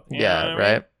out. You know yeah, what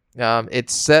I mean? right.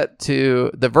 It's set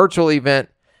to... The virtual event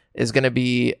is going to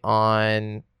be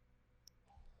on...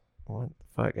 What the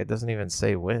fuck? It doesn't even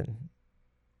say when.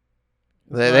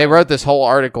 They wrote this whole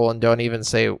article and don't even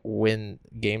say when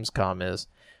Gamescom is.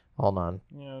 Hold on.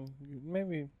 Yeah,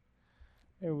 maybe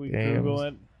we Games. Google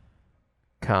it.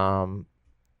 Com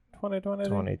 2020.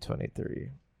 2023.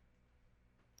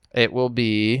 It will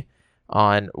be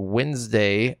on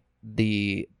Wednesday,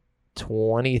 the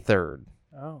 23rd.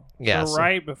 Oh, Yeah, so so-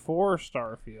 right before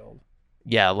Starfield.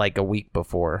 Yeah, like a week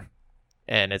before.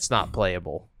 And it's not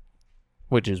playable,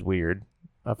 which is weird.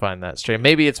 I find that strange.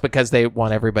 Maybe it's because they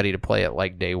want everybody to play it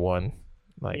like day one.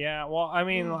 Like, Yeah, well, I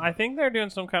mean, I think they're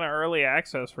doing some kind of early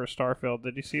access for Starfield.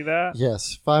 Did you see that?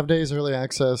 Yes, 5 days early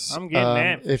access. I'm getting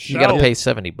that for If you sure. got to Nope. pay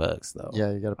 $70 though.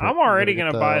 Yeah, you got to. I'm already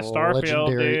gonna buy a Starfield,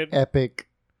 legendary dude. Epic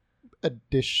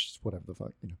edition, whatever the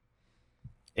fuck.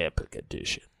 Epic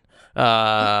edition.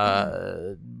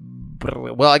 Well,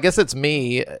 I guess it's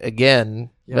me again.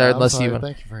 Yeah, I'm unless sorry. you.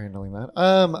 Thank you for handling that.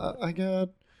 I got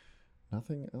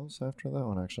nothing else after that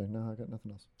one. Actually, no, I got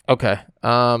nothing else. Okay.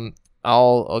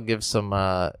 I'll give some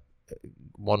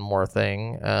one more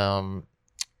thing.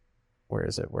 Where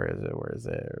is it?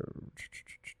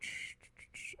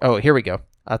 Oh, here we go.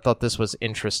 I thought this was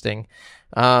interesting.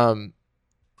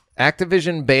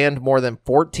 Activision banned more than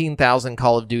 14,000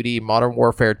 Call of Duty, Modern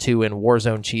Warfare 2, and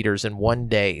Warzone cheaters in one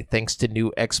day, thanks to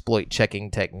new exploit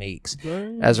checking techniques.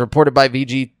 As reported by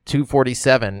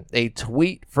VG247, a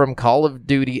tweet from Call of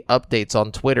Duty Updates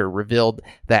on Twitter revealed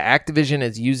that Activision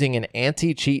is using an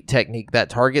anti-cheat technique that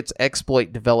targets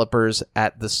exploit developers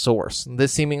at the source.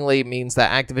 This seemingly means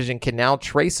that Activision can now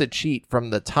trace a cheat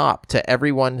from the top to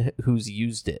everyone who's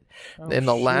used it. In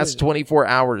the last 24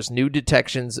 hours, new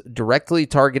detections directly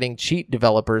targeting cheat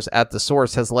developers at the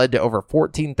source has led to over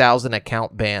 14,000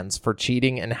 account bans for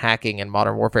cheating and hacking in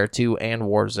Modern Warfare 2 and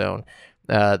Warzone.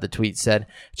 The tweet said,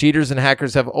 cheaters and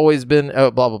hackers have always been, blah,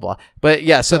 blah, blah. But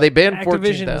yeah, so they banned Activision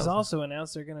 14,000. has also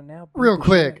announced they're going to now... Real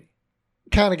quick,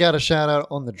 kind of got a shout out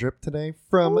on the drip today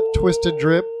from Twisted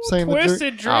Drip saying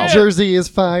Twisted the Drip. Jersey is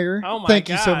fire. Oh my Thank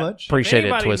you so God. much. Appreciate it,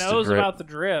 Anybody Twisted knows Drip. about the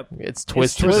drip. It's It's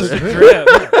Twisted Twisted Drip.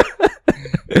 Drip.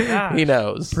 Gosh. He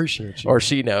knows. Appreciate you. Or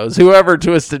she knows. Whoever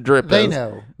Twisted Drip they is.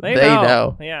 know. They They know.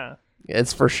 know. Yeah.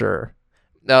 It's for sure.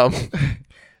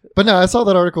 But no, I saw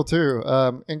that article too,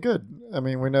 and good. I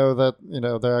mean, we know that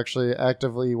they're actually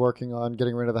actively working on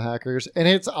getting rid of the hackers, and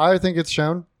I think it's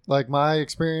shown. Like my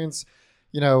experience,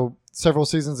 several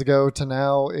seasons ago to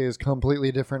now is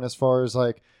completely different as far as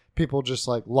like people just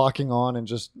like locking on and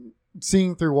just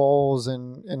seeing through walls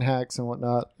and hacks and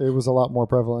whatnot. It was a lot more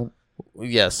prevalent.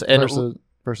 Yes. And versus,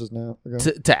 versus now.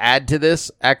 To add to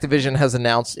this, Activision has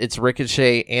announced its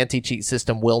Ricochet anti-cheat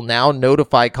system will now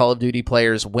notify Call of Duty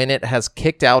players when it has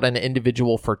kicked out an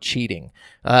individual for cheating.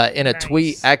 In a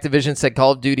tweet, Activision said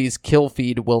Call of Duty's kill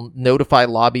feed will notify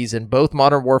lobbies in both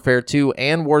Modern Warfare 2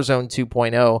 and Warzone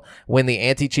 2.0 when the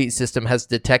anti-cheat system has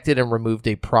detected and removed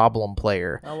a problem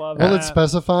player. I love that. Will it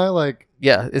specify like?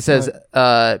 Yeah, it says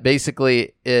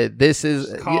basically this is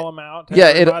Just call them out. To yeah,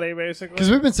 everybody, basically.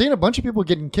 Because we've been seeing a bunch of people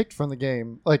getting kicked from the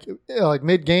game, like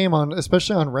mid game on,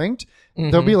 especially on ranked.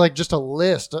 There'll be like just a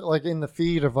list, like in the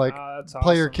feed of like that's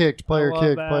player awesome. kicked, player I love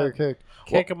kicked, that. player kicked.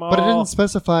 Kick them all. But it didn't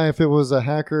specify if it was a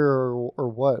hacker or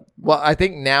what. Well, I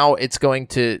think now it's going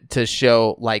to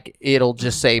show like it'll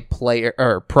just say player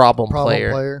or problem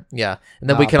player. Yeah, and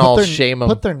then we can all shame them.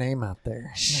 Put their name out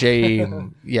there.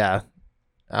 Shame. Yeah.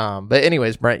 But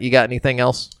anyways, Brent, you got anything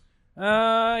else?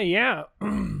 Yeah.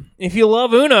 If you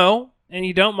love Uno and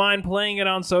you don't mind playing it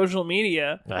on social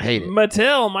media, I hate it.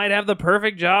 Mattel might have the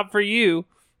perfect job for you.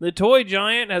 The toy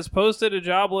giant has posted a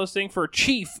job listing for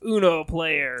Chief Uno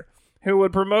player, who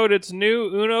would promote its new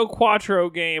Uno Quattro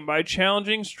game by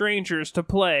challenging strangers to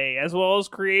play, as well as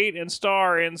create and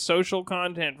star in social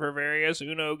content for various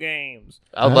Uno games.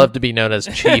 I'd love to be known as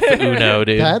Chief Uno,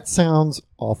 dude. That sounds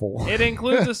awful. It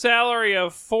includes a salary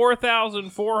of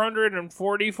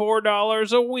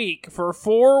 $4,444 a week for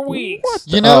 4 weeks.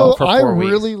 You know, for I 4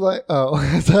 weeks. really like. Oh,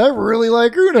 I really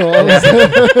like Uno.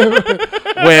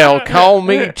 Well, call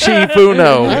me Chief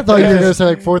Uno. I thought you were gonna say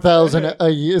like 4,000 a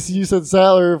year. So you said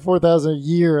salary of 4,000 a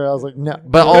year. I was like, no.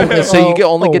 But so you can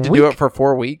only get to do week? it for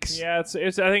 4 weeks? Yeah, it's.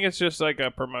 I think it's just like a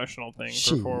promotional thing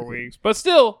Shit. for 4 weeks. But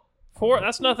still,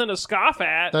 that's nothing to scoff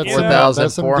at. That's you know? 4,000.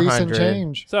 that's some decent 400.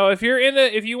 change. So if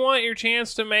you want your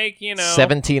chance to make,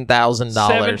 $17,000.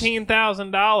 $17,000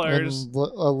 And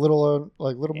a little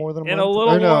more than a month. in a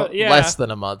little Or no, more, yeah. Less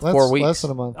than a month. 4 weeks. Less than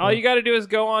a month. All you got to do is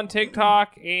go on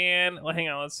TikTok and hang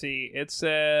on, let's see. It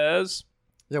says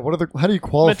Yeah, how do you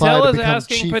qualify Mattel to is become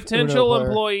asking chief potential Uno player?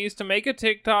 employees to make a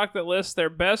TikTok that lists their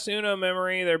best Uno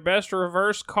memory, their best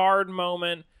reverse card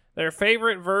moment, their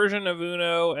favorite version of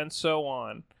Uno, and so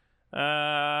on.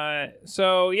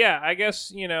 So yeah, I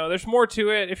guess there's more to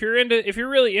it. If you're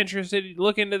really interested,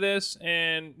 look into this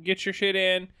and get your shit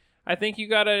in. I think you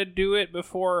got to do it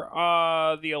before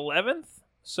the 11th.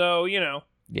 So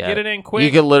get it in quick.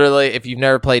 You could literally, if you've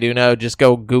never played Uno, just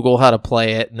go Google how to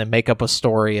play it and then make up a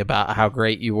story about how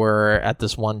great you were at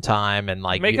this one time and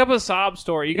like make up a sob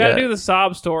story. You got to do the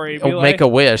sob story. Be make a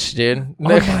wish, dude.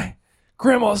 my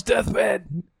grandma's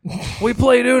deathbed. We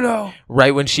played Uno.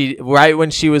 Right when she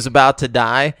was about to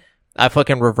die, I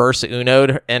fucking reverse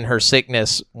Uno'd and her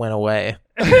sickness went away.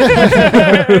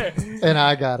 And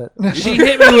I got it. She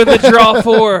hit me with a draw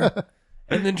 4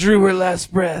 and then drew her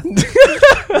last breath.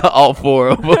 All 4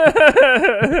 of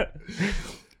them.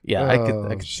 Yeah, I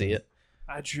could see it.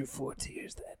 I drew 4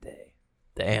 tears that day.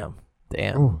 Damn.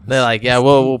 Ooh, They're like, yeah,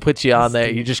 we'll put you on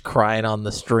there. You're just crying on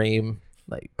the stream.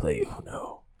 Like, play Uno.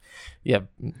 Yeah,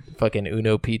 fucking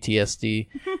Uno PTSD.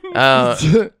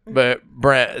 But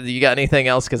Brent, you got anything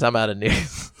else? Because I'm out of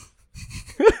news.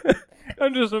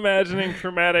 I'm just imagining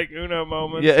traumatic Uno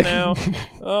moments Yeah. now.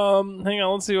 Hang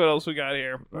on, let's see what else we got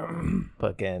here.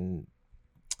 Fucking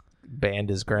banned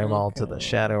his grandma to the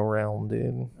Shadow Realm,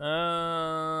 dude.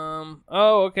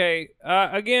 Oh, okay.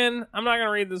 Again, I'm not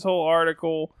gonna read this whole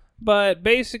article, but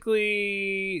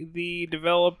basically, the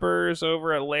developers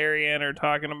over at Larian are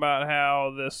talking about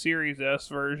how the Series S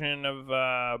version of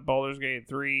Baldur's Gate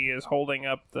 3 is holding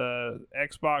up the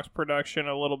Xbox production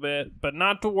a little bit, but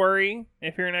not to worry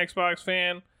if you're an Xbox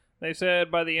fan. They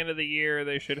said by the end of the year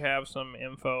they should have some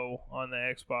info on the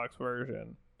Xbox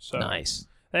version. So Nice.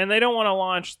 And they don't want to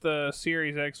launch the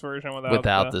Series X version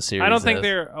Without the Series I don't think S.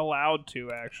 they're allowed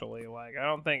to, actually. Like, I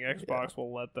don't think Xbox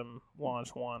will let them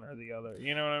launch one or the other.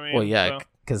 You know what I mean? Well, yeah, So,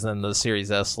 because then the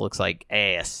Series S looks like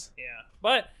ass. yeah.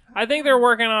 But I think they're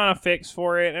working on a fix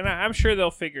for it, and I'm sure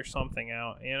they'll figure something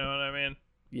out. You know what I mean?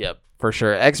 Yep, for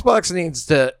sure. Xbox needs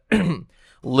to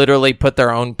literally put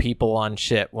their own people on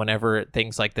shit whenever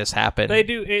things like this happen. They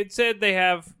do. It said they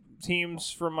have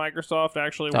teams from Microsoft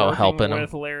actually working helping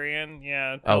with 'em. Larian,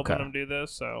 helping Okay. them do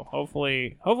this. So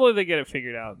hopefully they get it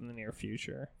figured out in the near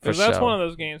future, because For that's sure. one of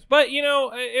those games. But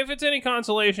if it's any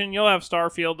consolation, you'll have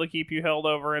Starfield to keep you held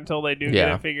over until they do get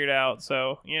Yeah. it figured out.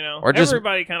 So Or just-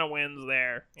 everybody kind of wins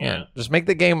there. you Yeah, know? just make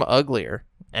the game uglier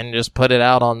and just put it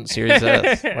out on Series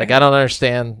S. Like, I don't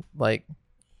understand. Like,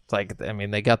 it's like, I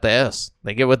mean, they got the S.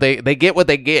 They get what they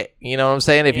get. You know what I'm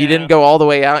saying? If you Yeah. didn't go all the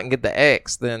way out and get the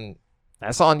X, then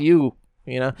that's on you.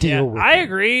 You know? Deal with I it.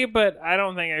 agree, but I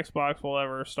don't think Xbox will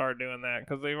ever start doing that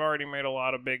because they've already made a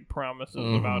lot of big promises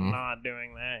about not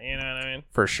doing that. You know what I mean?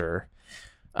 For sure.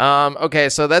 Okay,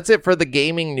 so that's it for the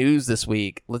gaming news this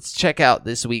week. Let's check out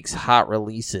this week's hot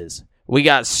releases. We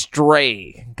got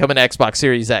Stray coming to Xbox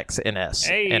Series X and S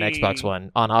and Xbox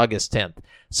One on August 10th.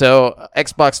 So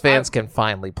Xbox fans can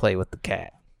finally play with the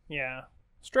cat. Yeah.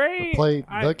 Stray. Play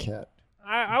the cat.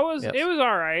 I was. Yes. It was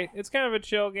all right. It's kind of a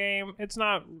chill game. It's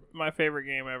not my favorite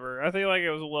game ever. I feel like it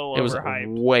was a little It was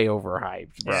overhyped. way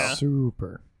overhyped, bro. Yeah.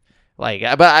 Super. Like,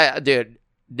 but dude,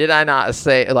 did I not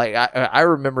say, like, I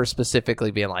remember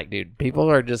specifically being like, dude, people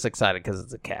are just excited because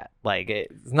it's a cat. Like,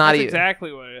 it's not That's even.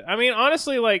 exactly what it is. I mean,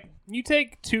 honestly, like, you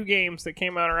take two games that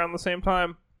came out around the same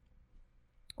time,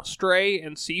 Stray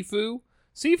and Sifu.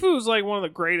 Sifu is, like, one of the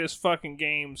greatest fucking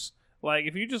games. Like,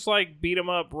 if you just, like, beat 'em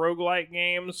up roguelike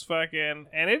games, fucking,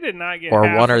 and it did not get Or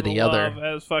half one or of the love other.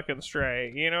 as fucking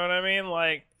Stray. You know what I mean?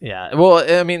 Like, Yeah. Well,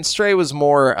 I mean, Stray was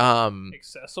more,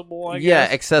 accessible, I yeah,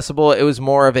 guess. accessible. It was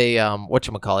more of a,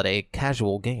 whatchamacallit, a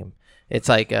casual game. It's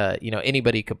like,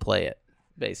 anybody could play it,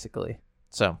 basically.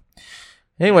 So,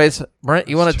 anyways, Brent,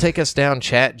 you want to take us down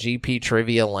Chat GP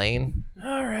Trivia Lane?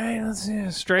 All right, let's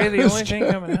see. Stray, the only thing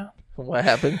coming out. What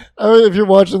happened? If you're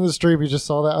watching the stream, you just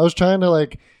saw that. I was trying to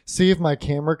like see if my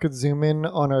camera could zoom in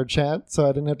on our chat, so I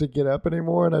didn't have to get up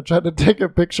anymore. And I tried to take a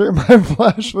picture, and my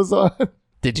flash was on.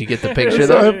 Did you get the picture,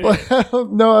 So though?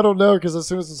 no, I don't know, because as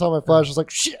soon as I saw my flash, I was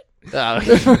like, shit.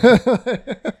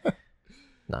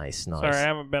 Nice. Sorry, I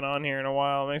haven't been on here in a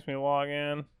while. It makes me log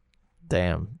in.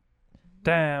 Damn.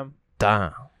 Damn.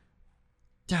 All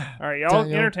right, y'all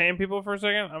Damn. entertain people for a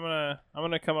second. I'm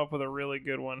gonna come up with a really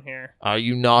good one here. Are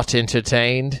you not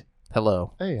entertained?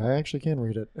 Hello. Hey, I actually can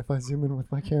read it if I zoom in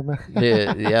with my camera.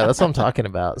 Yeah, that's what I'm talking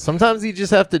about. Sometimes you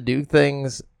just have to do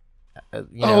things.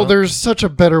 There's such a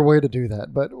better way to do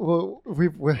that, but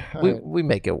we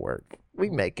make it work. We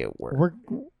make it work.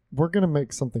 we're gonna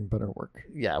make something better work.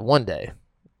 Yeah, one day.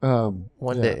 One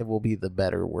yeah, day it will be the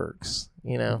better works.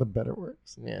 the better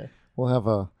works. Yeah. We'll have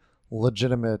a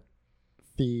legitimate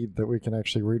feed that we can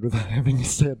actually read without having to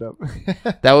stand up.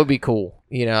 That would be cool.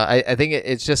 I think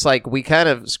it's just like we kind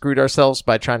of screwed ourselves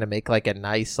by trying to make like a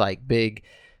nice, like big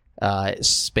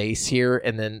space here,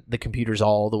 and then the computer's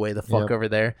all the way the fuck Yep. over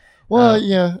there. Well,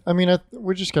 yeah. I mean,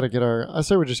 we just got to get our. I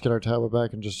say we just get our tablet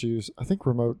back and just use. I think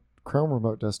Chrome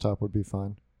remote desktop would be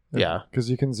fine. Yeah. because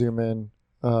you can zoom in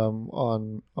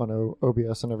on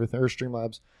OBS and everything, or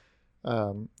Streamlabs,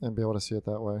 and be able to see it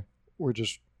that way.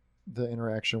 The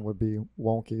interaction would be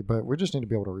wonky, but we just need to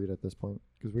be able to read at this point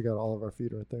because we got all of our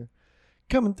feed right there,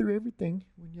 coming through everything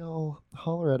when y'all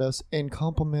holler at us and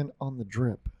compliment on the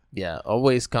drip. Yeah,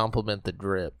 always compliment the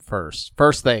drip first.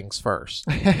 First things first.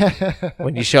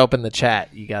 When you show up in the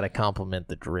chat, you got to compliment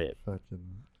the drip.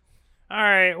 Fucking All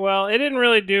right, well, it didn't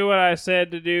really do what I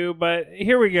said to do, but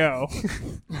here we go.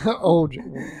 Wait,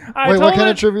 I what kind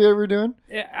of trivia are we doing?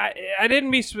 I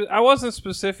didn't be. I wasn't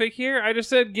specific here. I just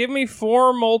said give me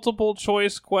 4 multiple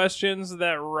choice questions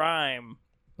that rhyme,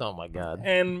 Oh my god.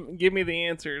 and give me the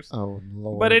answers. Oh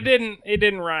Lord! But it didn't. It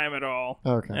didn't rhyme at all.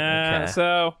 Okay. Okay.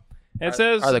 So it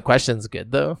says Are the questions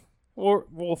good though?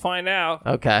 we'll find out.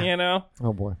 Okay. You know,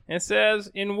 Oh boy. it says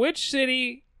in which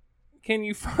city can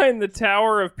you find the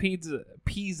Tower of Pisa?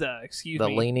 Excuse The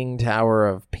me. Leaning Tower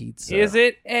of Pizza. Is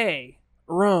it A,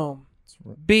 Rome,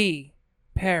 B,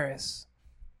 Paris,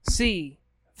 C,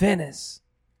 Venice,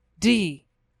 D,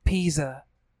 Pisa?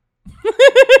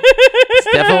 It's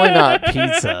definitely not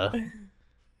pizza.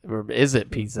 Or is it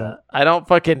pizza? I don't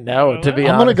fucking know, to be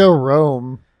I'm honest. gonna go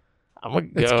Rome. I'm gonna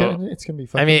It's go. gonna be.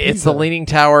 I mean, it's the Leaning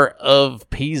Tower of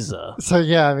Pisa. So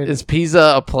yeah, I mean, Is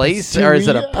Pisa a place or is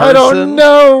it a person? I don't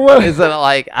know. Is it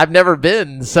like I've never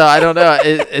been, so I don't know.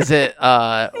 Is it?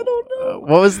 I don't know.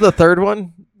 What was the third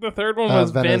one? The third one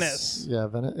was Venice. Yeah,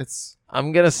 Venice.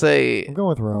 I'm gonna say. I'm going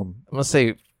with Rome. I'm gonna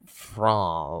say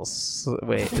France.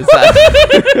 Wait, is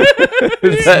that?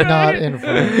 is that Not in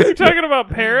France. You're talking about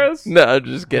Paris? No, I'm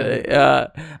just kidding. I'm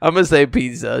gonna say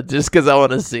pizza just because I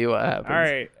want to see what happens. All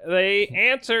right. The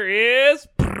answer is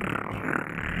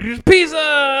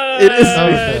Pisa. It is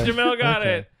Okay. Jamel got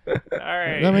Okay. it. All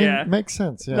right. I mean, yeah. makes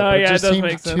sense. Yeah. No, but yeah, just it does seems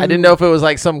make sense. too- I didn't know if it was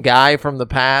like some guy from the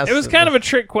past. It was kind of a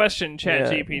trick question,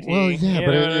 ChatGPT. Well, yeah, You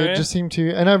but know what I it mean? just seemed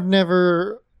to, and I've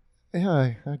never. Yeah,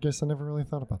 I guess I never really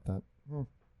thought about that.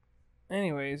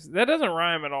 Anyways, that doesn't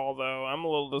rhyme at all, though. I'm a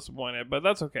little disappointed, but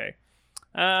that's okay.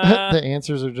 The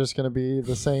answers are just going to be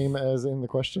the same as in the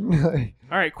question.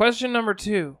 All right, question number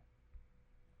 2.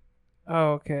 Oh,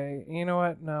 okay. You know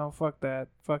what? No, fuck that.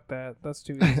 Fuck that. That's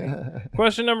too easy.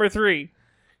 Question number 3.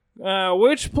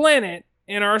 Which planet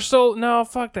in our soul. No,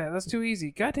 fuck that. That's too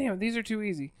easy. God damn it, these are too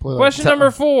easy. Pluto. Question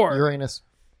number 4. Uranus.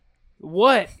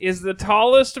 What is the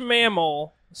tallest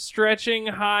mammal stretching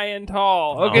high and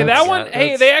tall? Okay, Oh, that God, one. Hey,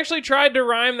 that's- they actually tried to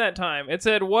rhyme that time. It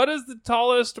said, "What is the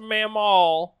tallest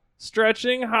mammal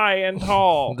stretching high and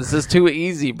tall?" This is too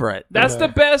easy, Brett. That's Okay.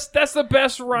 the best. That's the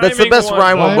best rhyming. That's the best one.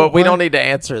 rhyme one, Why- but we why- don't need to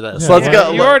answer this. Yeah, Let's Yeah,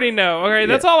 go. you already know. Okay,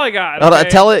 that's all I got. Hold on, okay?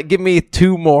 tell it. Give me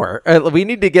 2 more. We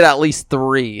need to get at least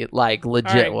 3, like All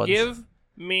legit right, ones. give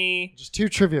me Just 2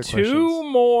 trivia 2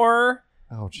 questions. more.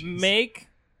 Oh, jeez.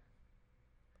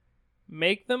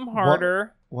 Make them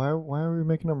harder Why are we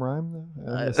making them rhyme though?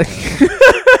 I Uh, missed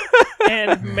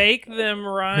and make them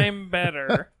rhyme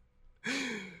better.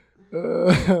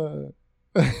 that.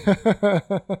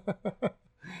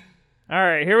 All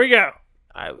right, here we go.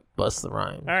 I bust the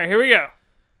rhyme. All right, here we go.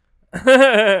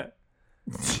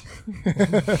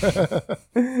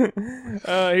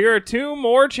 Here are 2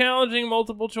 more challenging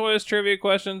multiple choice trivia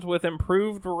questions with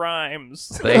improved rhymes.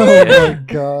 Thank Oh you. my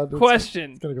god. It's-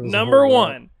 Question gonna go as a number horrible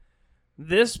 1.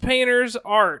 This painter's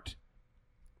art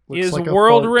looks is like a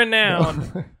world fart.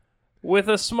 renowned with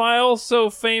a smile so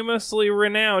famously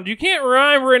renowned. You can't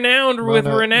rhyme renowned with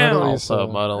Mona renowned. Lisa. Also,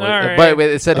 Mona Lisa. All right. But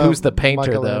it said who's the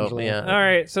painter, though. Michelangelo. Yeah. All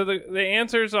right, so the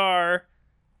answers are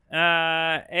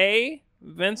A.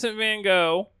 Vincent van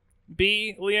Gogh,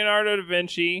 B. Leonardo da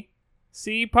Vinci,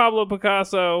 C. Pablo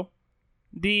Picasso,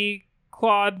 D.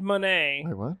 Claude Monet.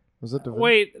 Wait, what? Was it?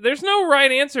 Wait, there's no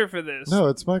right answer for this. No,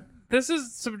 it's my. This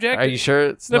is subjective. Are you sure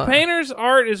it's The not? painter's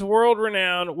art is world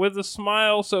renowned with a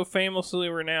smile so famously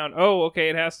renowned. Oh, okay,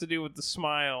 it has to do with the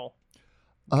smile.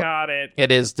 Got it.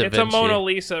 It is Da It's Vinci. a Mona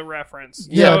Lisa reference.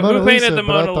 Yeah, So Mona who painted Lisa, the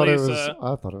but I Mona thought Lisa?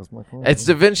 I thought it was Michelangelo. It's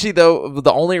Da Vinci, though.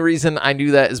 The only reason I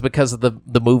knew that is because of the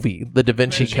movie, the Da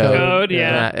Vinci Vinci Code. Code,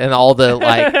 yeah. And all the,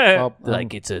 like, Oh,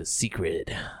 like it's a secret.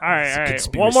 All right, It's a all right.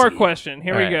 conspiracy. One more question.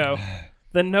 Here All we right. go.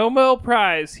 The Nobel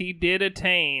Prize he did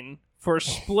attain for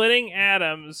splitting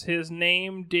atoms his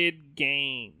name did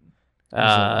gain.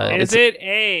 Is it's- it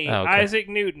A. Oh, okay. Isaac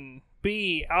Newton,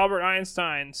 B. Albert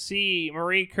Einstein, C.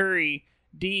 Marie Curie,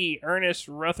 D. Ernest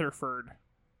Rutherford?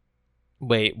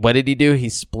 Wait, what did he do? He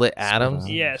split atoms?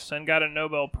 atoms. Yes, and got a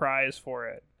Nobel Prize for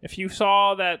it. If you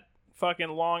saw that fucking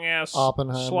long ass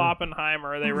Oppenheimer.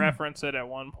 Sloppenheimer, they reference it at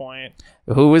one point.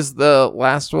 Who was the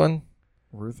last one?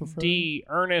 Rutherford? D.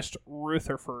 Ernest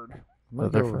Rutherford. I'm gonna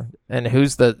go with- And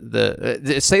who's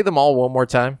the say them all one more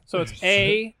time? So it's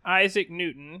A. Isaac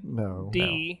Newton, No.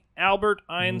 D. Albert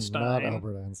Not Einstein,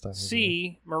 Albert Einstein.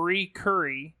 C. Marie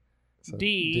Curie, So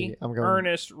D. I'm going.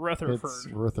 Ernest It's Rutherford.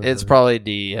 Rutherford. It's probably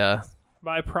D.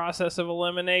 By process of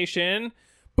elimination,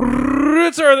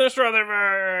 it's Ernest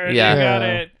Rutherford. Yeah. You got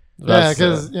Yeah. it. Yeah, That's,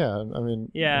 because I mean.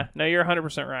 Yeah, no, you're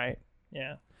 100% right.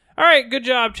 Yeah. All right, good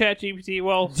job, ChatGPT.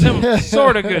 Well,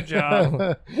 sort of good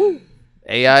job.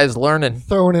 AI is learning.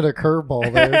 Throwing it a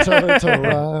curveball there, trying to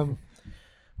rhyme.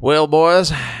 Well,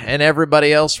 boys, and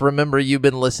everybody else, remember you've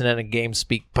been listening to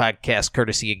GameSpeak Podcast,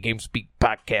 courtesy of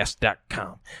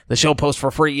GameSpeakPodcast.com. The show posts for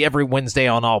free every Wednesday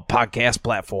on all podcast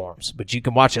platforms, but you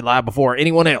can watch it live before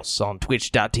anyone else on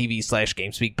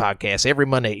twitch.tv/GameSpeakPodcast every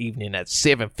Monday evening at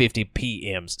 7:50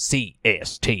 p.m.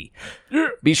 CST.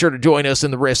 Be sure to join us in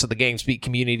the rest of the GameSpeak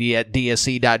community at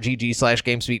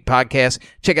dsc.gg/GameSpeakPodcast.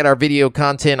 Check out our video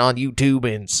content on YouTube,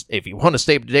 and if you want to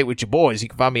stay up to date with your boys, you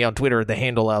can find me on Twitter at the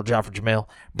handle AlJafferJamel,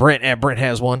 Brent at Brent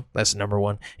Has One, that's the number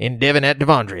 1, and Devin at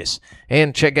Devondrius.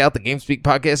 And check out the GameSpeak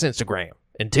Podcast Instagram.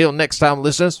 Until next time,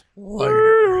 listeners,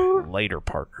 later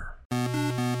partner.